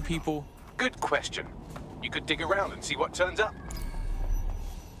that many people? Good question. You could dig around and see what turns up.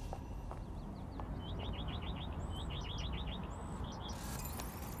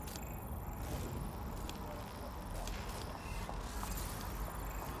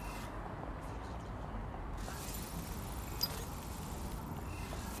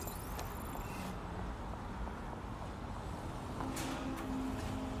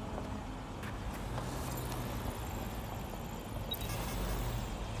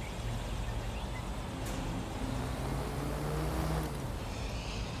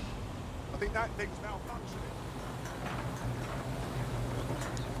 I think that thing's malfunctioning.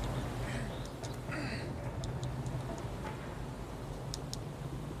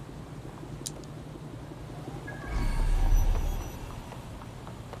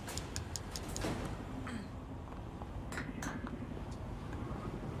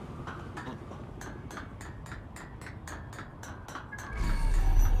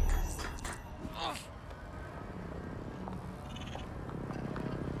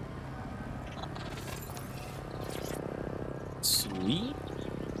 Sweet.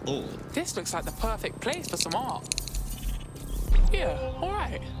 Oh. This looks like the perfect place for some art. Yeah,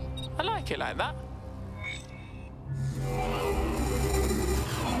 alright. I like it like that.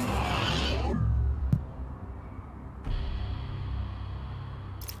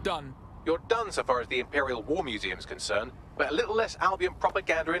 Done. You're done so far as the Imperial War Museum's concerned, but a little less Albion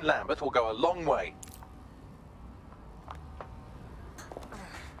propaganda in Lambeth will go a long way.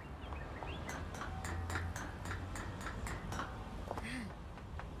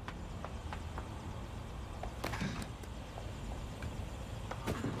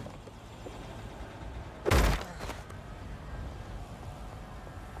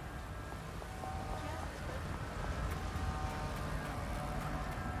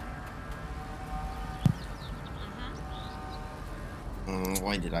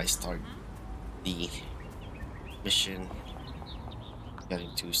 Why did I start the mission?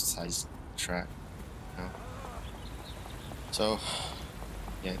 Getting to size track now. So,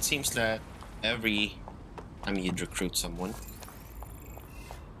 yeah, it seems that every time you'd recruit someone.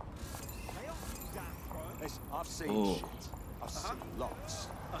 I've seen Oh. shit. I've seen lots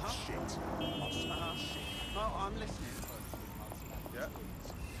of shit. Oh, I'm listening. Yeah.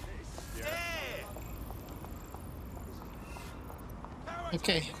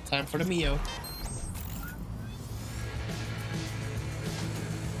 Okay, time for the Mio.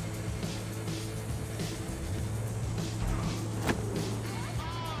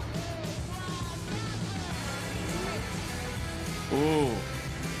 Ooh.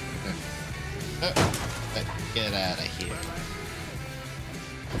 Get out of here.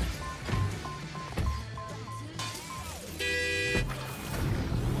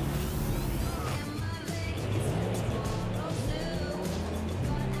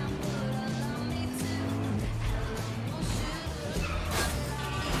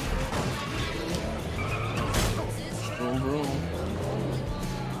 Vroom, vroom.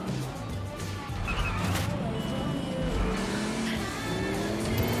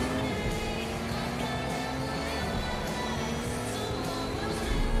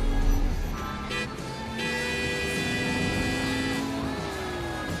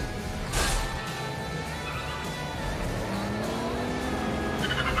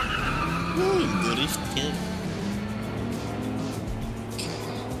 Kid.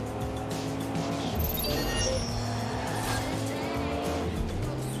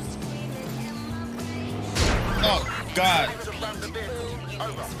 Oh God!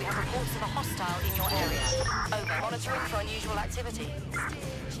 We have reports of a hostile in your area. Over. Monitoring for unusual activity.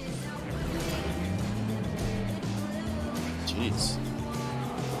 Jeez.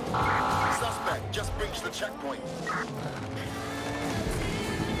 Suspect just breached the checkpoint.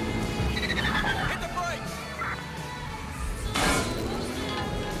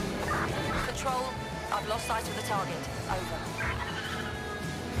 Control, I've lost sight of the target. Over.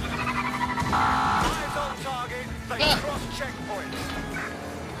 Eyes on target. They cross checkpoint.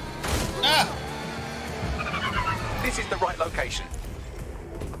 This is the right location.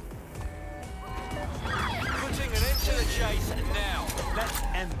 Putting an end to the chase now. Let's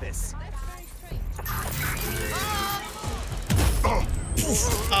end this. Oh!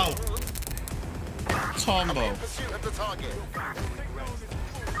 Combo. Pursuit of the target.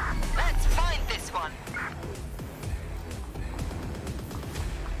 Let's find this one.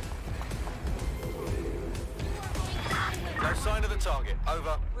 No sign of the target.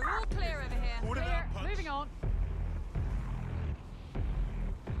 Over. We're all clear over here. Clear. Moving on.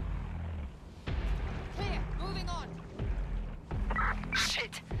 Clear. Moving on.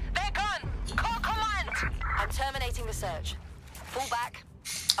 Shit! They're gone! Call command! I'm terminating the search. Fall back.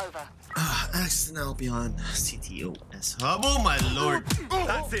 Over. XNL beyond CTOS hub. Oh my lord!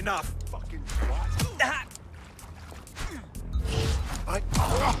 That's enough. Fucking twat.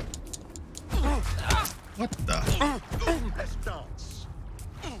 What the? Let's dance.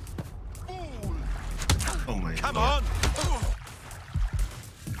 Oh my Come lord. on.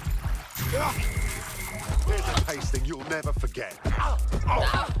 Here's a tasting you'll never forget.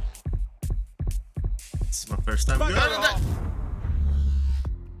 This is my first time doing that.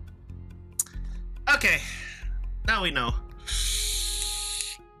 Okay, now we know.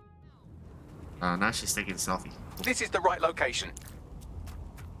 Now she's taking a selfie. This is the right location.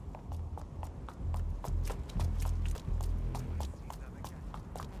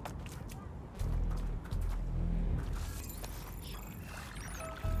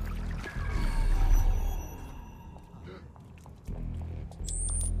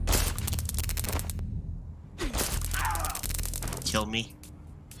 Kill me.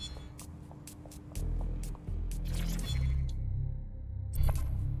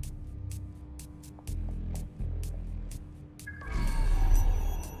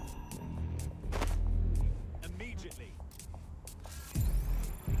 Immediately.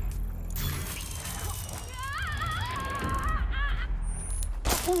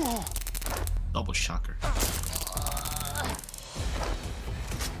 Double shocker.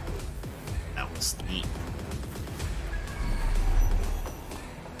 That was neat.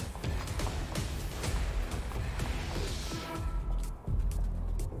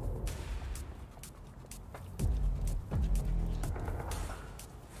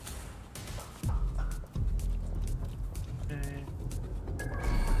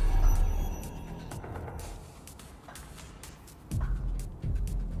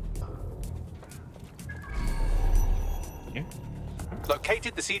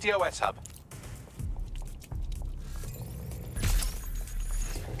 Located the CTOS hub.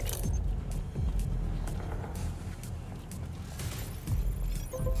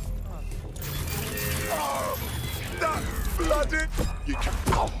 Sergeant! You can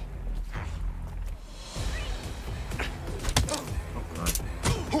go.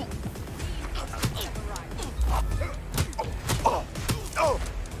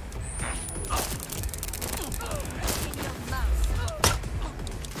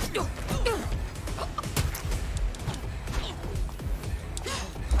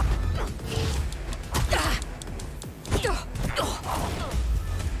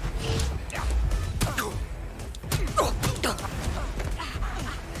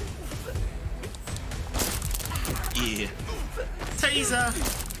 Yeah. Taser!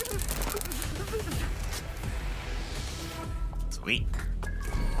 Sweet.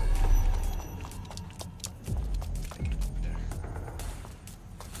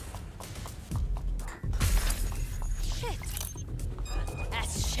 Shit.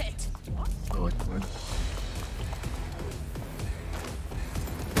 That's shit. Oh, wait, wait.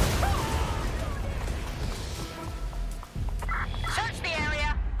 Search the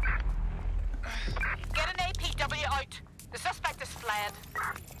area. Get an APW out. The suspect is fled.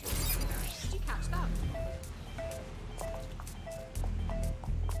 Did you catch that?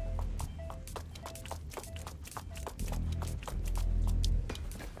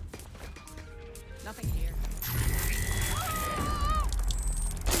 Nothing here.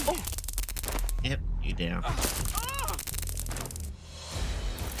 Yep, you down.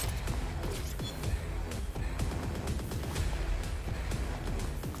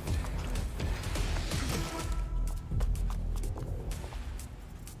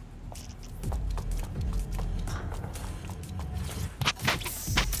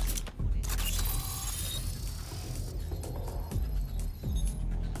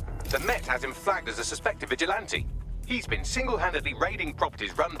 The Met has him flagged as a suspected vigilante. He's been single-handedly raiding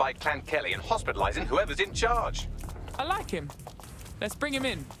properties run by Clan Kelly and hospitalizing whoever's in charge. I like him. Let's bring him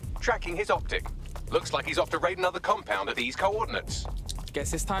in. Tracking his optic. Looks like he's off to raid another compound at these coordinates.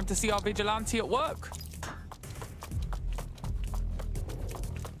 Guess it's time to see our vigilante at work.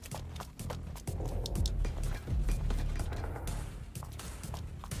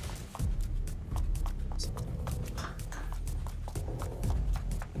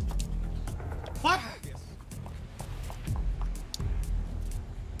 What?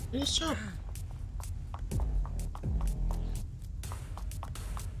 Nice job.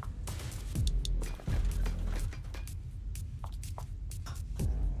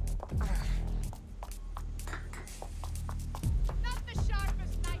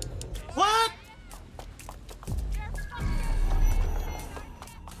 What?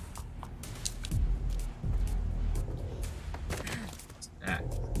 That.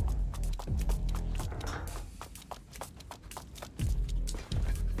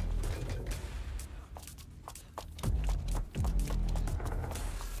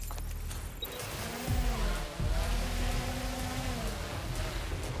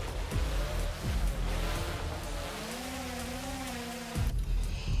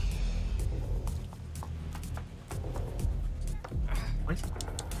 What?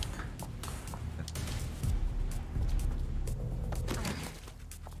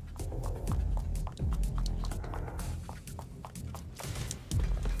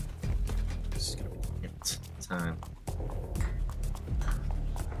 This is gonna be it. Time.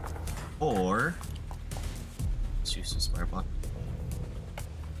 Or let's use this fire block.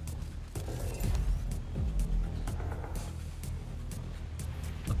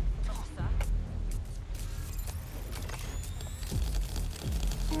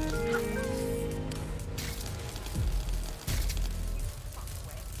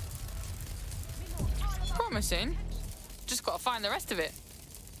 Promising. Just gotta find the rest of it.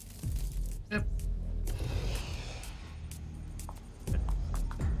 Yep.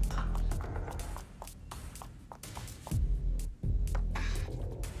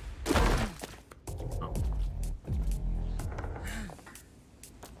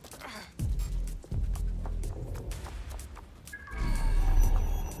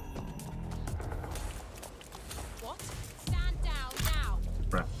 What? Stand down now.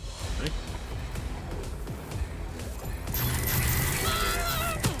 Right. Ready?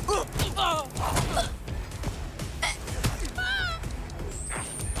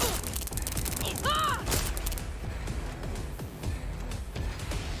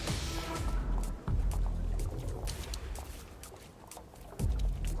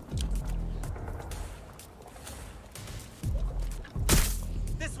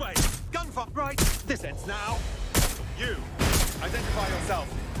 This way! Gunfire! Right! This ends now! You! Identify yourself!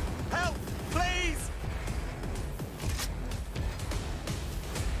 Help! Please!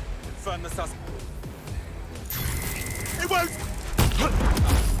 Confirm the suspect. It won't!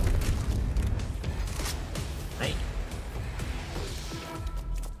 Hey.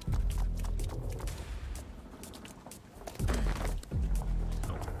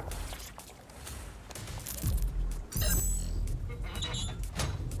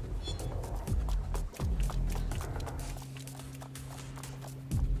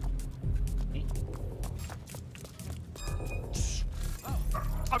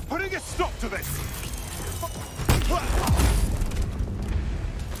 Bring a stop to this!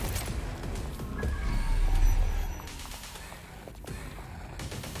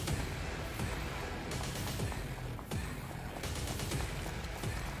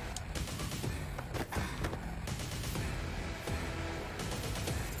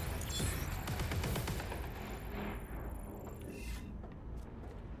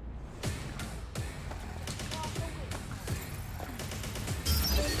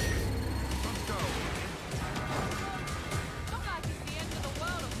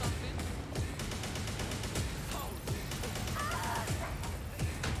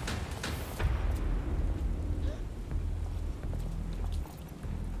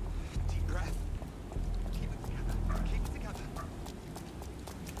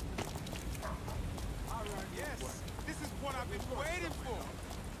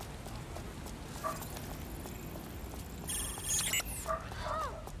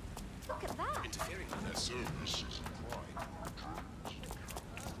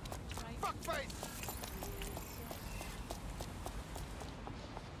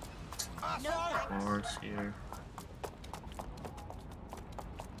 Force here.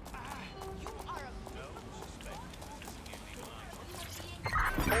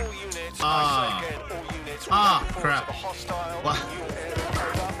 All units, I say again, all units, crap. hostile What?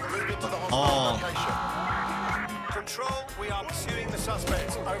 Move into the hostile location. Control, we are pursuing the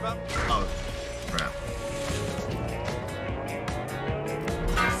suspects. Over. Oh, crap.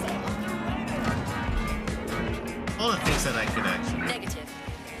 All the things that I could actually. Negative.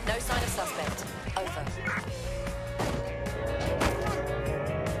 No sign of suspect. Over.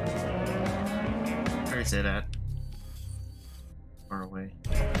 Where is it at? Far away.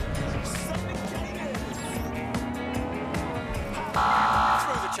 Through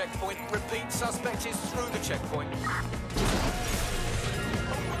the checkpoint. Repeat, suspect is through the checkpoint.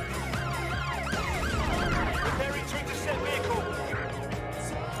 Preparing to intercept vehicle.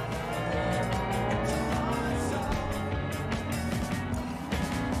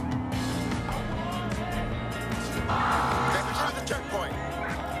 Get through the checkpoint.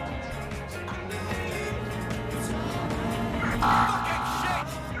 Fucking shit!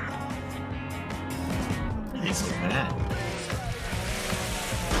 It's so bad.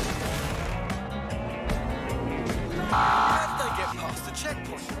 How did they get past the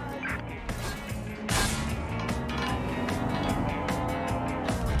checkpoint?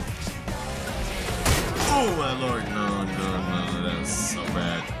 Oh my lord, no, that's so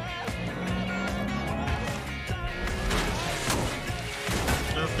bad.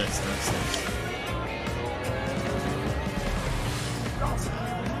 Nope, that's nonsense.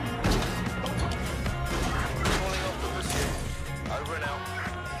 Calling off the pursuit. Over and out.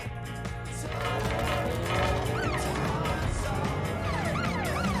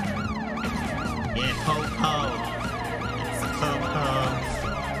 Yeah, po-po. It's a po-po.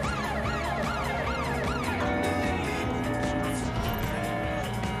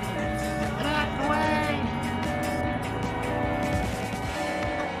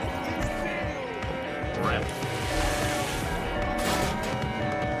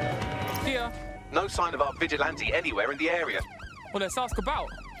 Here. No sign of our vigilante anywhere in the area. Well, let's ask about.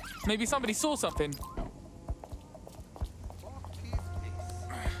 Maybe somebody saw something.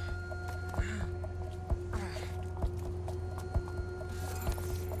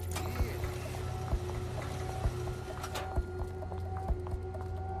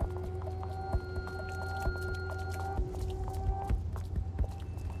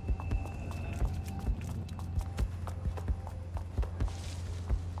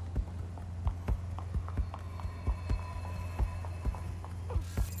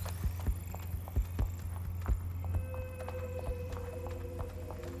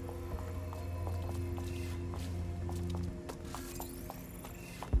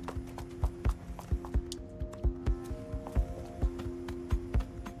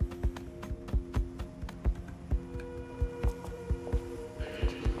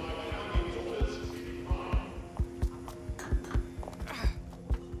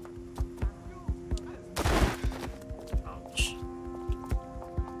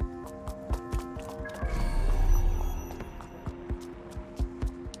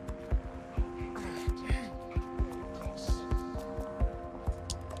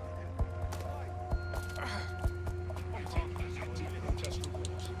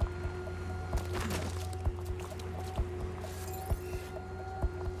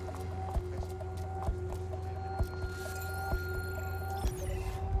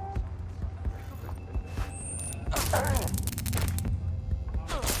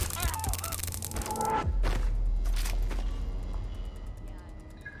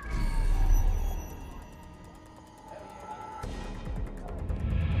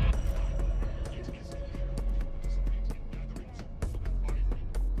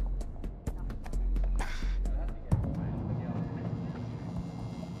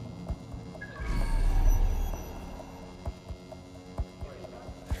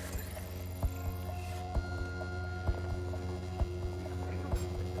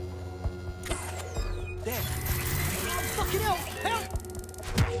 There. Oh, fucking hell! Help!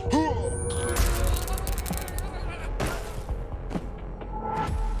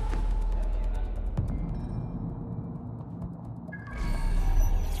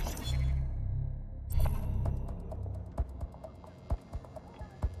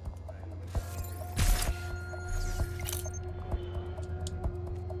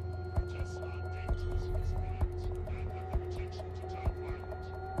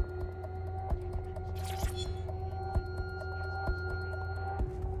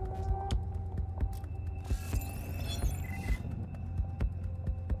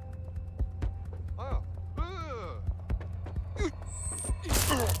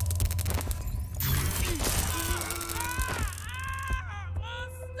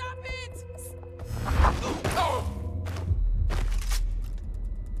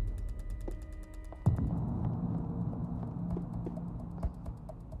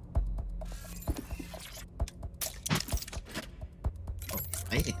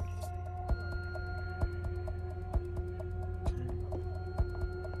 Hey.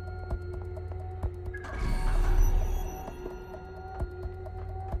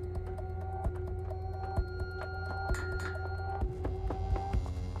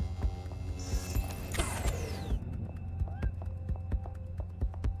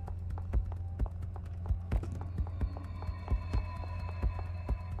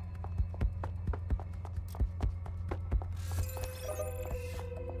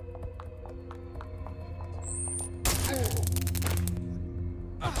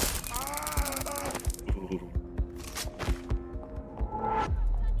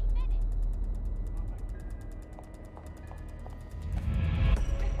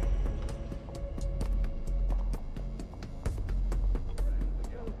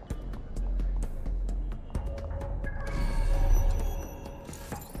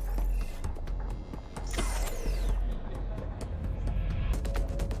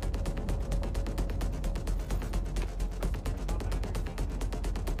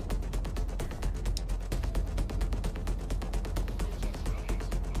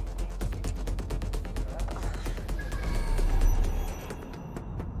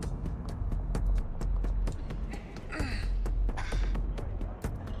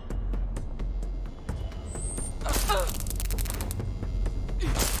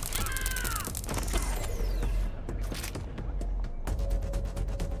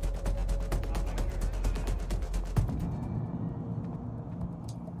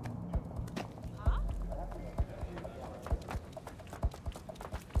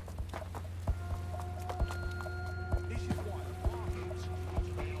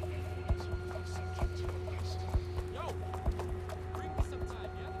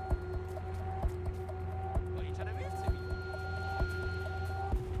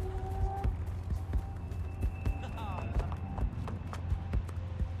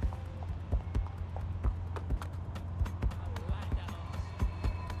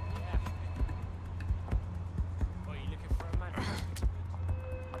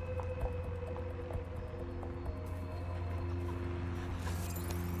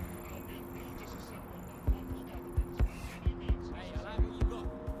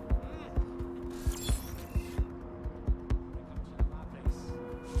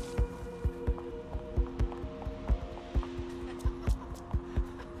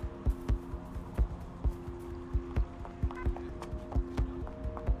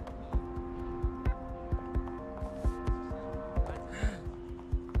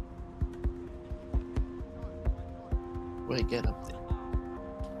 Wait, get up there.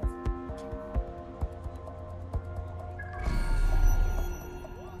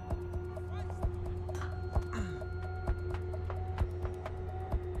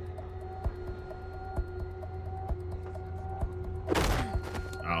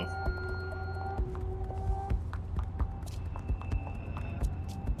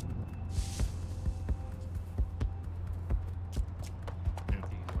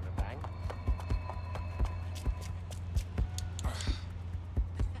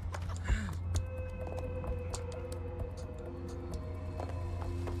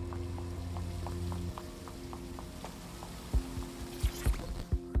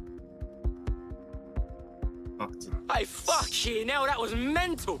 Hey, fucking hell, that was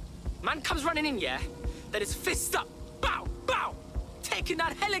mental. Man comes running in, yeah? Then his fist up, bow, bow, taking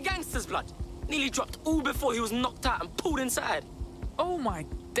that hella gangster's blood. Nearly dropped all before he was knocked out and pulled inside. Oh my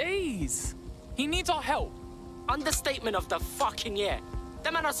days. He needs our help. Understatement of the fucking year.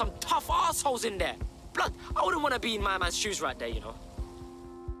 Them man are some tough assholes in there. Blood, I wouldn't want to be in my man's shoes right there, you know.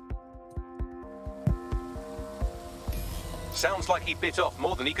 Sounds like he bit off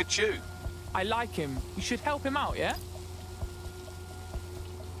more than he could chew. I like him. You should help him out, yeah?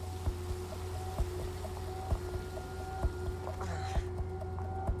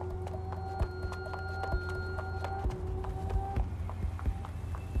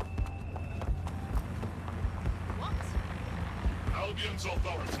 Albion's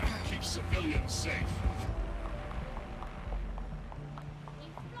authority keeps civilians safe.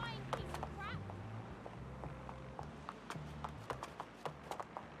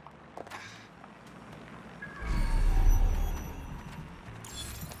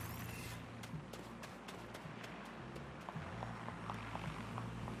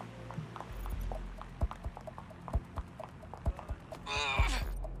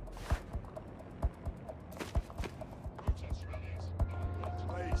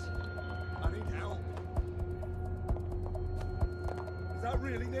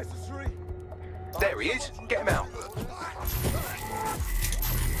 Really necessary? There he is. Get him out.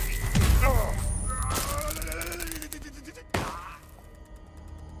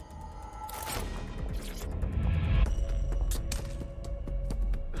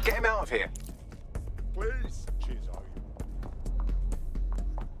 Get him out of here. Please. Cheers, are you?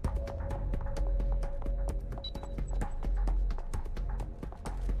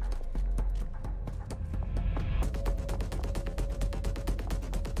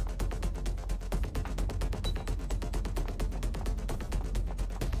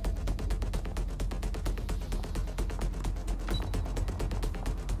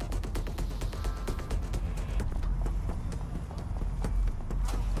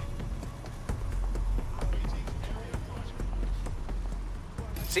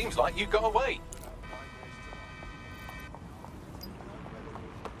 Seems like you got away.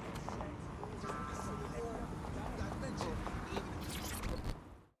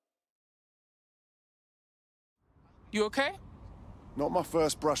 You okay? Not my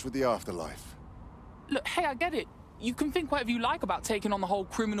first brush with the afterlife. Look, hey, I get it. You can think whatever you like about taking on the whole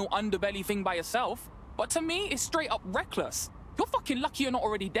criminal underbelly thing by yourself, but to me, it's straight up reckless. You're fucking lucky you're not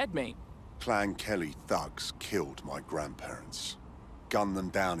already dead, mate. Clan Kelly thugs killed my grandparents. Gunned them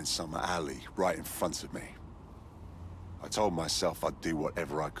down in some alley right in front of me. I told myself I'd do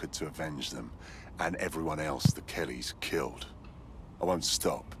whatever I could to avenge them, and everyone else the Kellys killed. I won't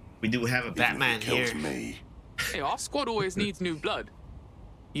stop. We do have a Batman even if it kills here. Me. Hey, our squad always needs new blood.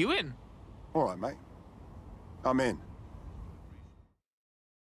 You in? All right, mate. I'm in.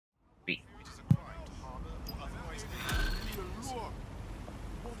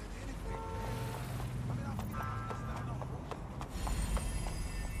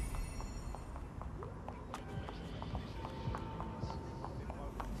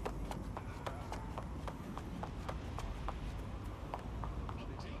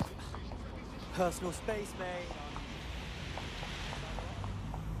 Personal space, mate.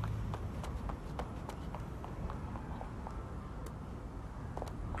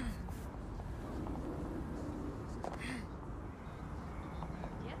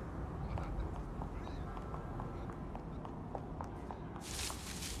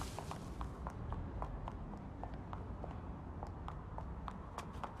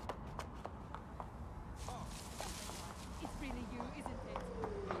 It's really you, isn't it?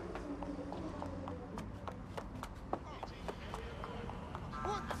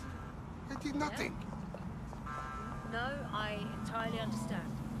 What? I did nothing. No, I entirely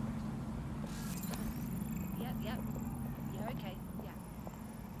understand. Yep. You're okay. Yeah.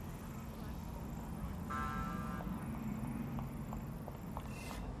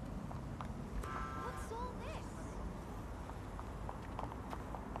 What's all this?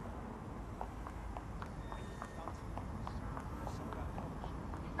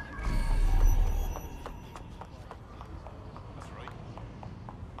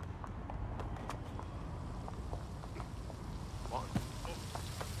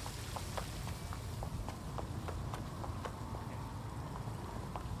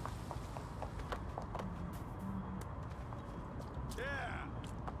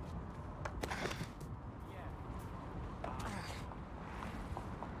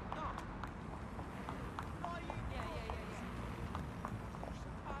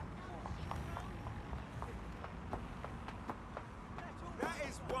 That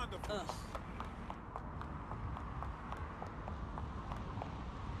is wonderful. Ugh.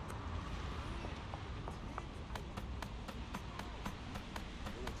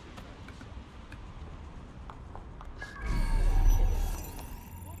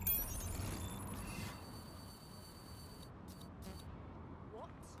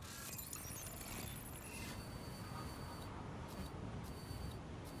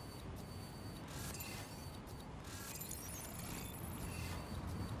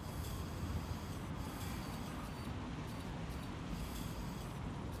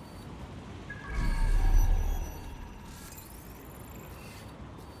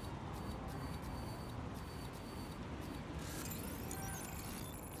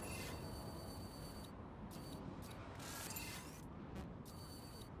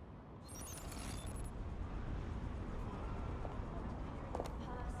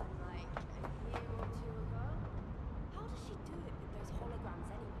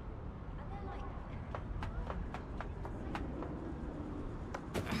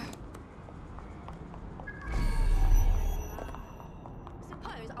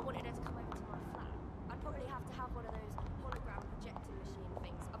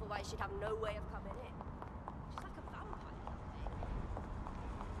 like she'd have no way of coming in. She's like a vampire.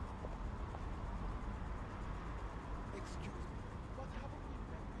 Excuse me, but haven't we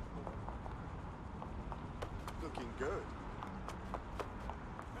met before? Looking good.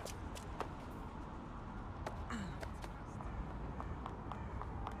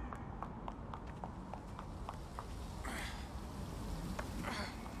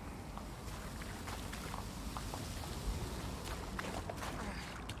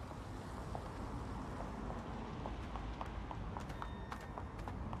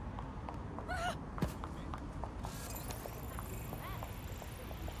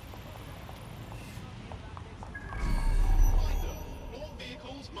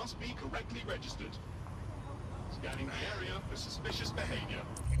 Must be correctly registered. Scanning the area for suspicious behavior.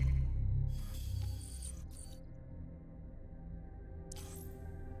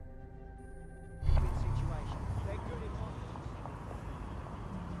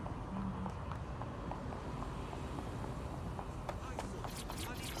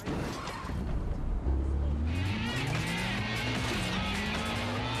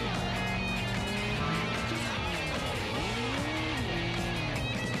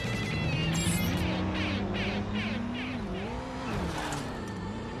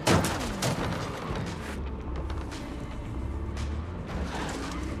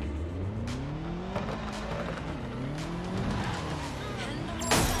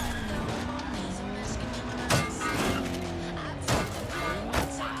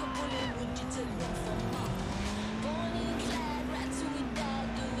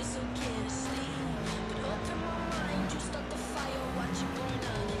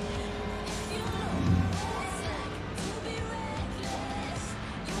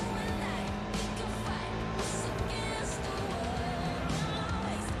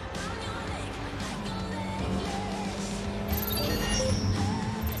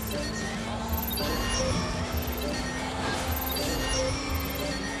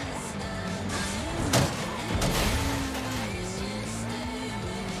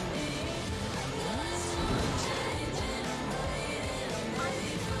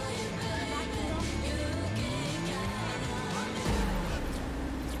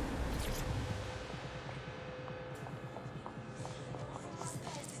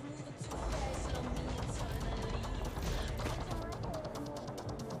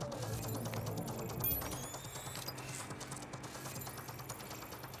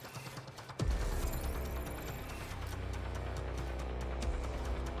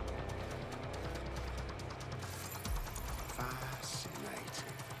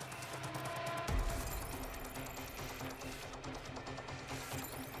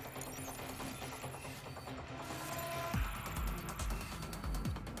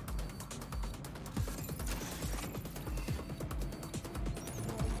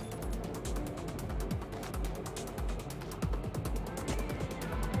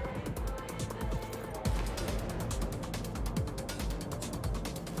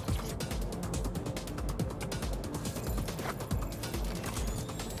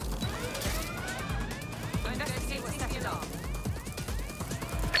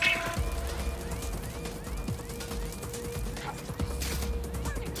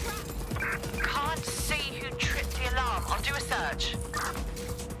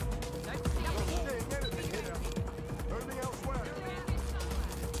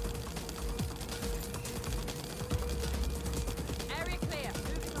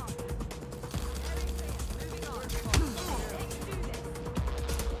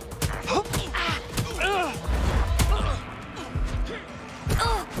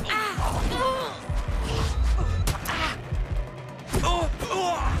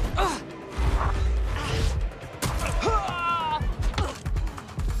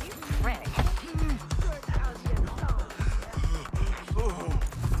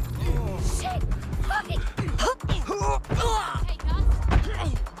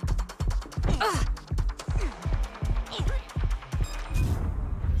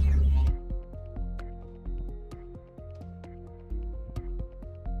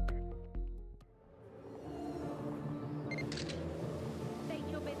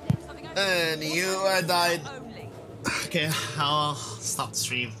 And I died. Okay, I'll stop the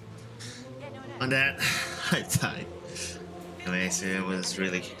stream on that. I died. Anyways, it was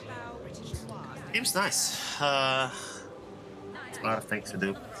really... Game's nice. A lot of things to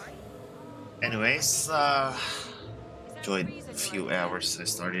do. Anyways, enjoyed a few hours. I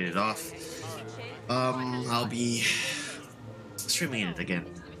started it off. I'll be streaming it again,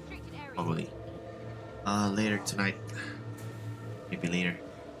 probably later tonight, maybe later.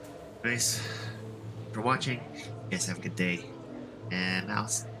 Anyways, for watching, you guys have a good day, and I'll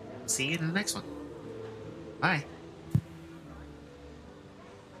See you in the next one. Bye.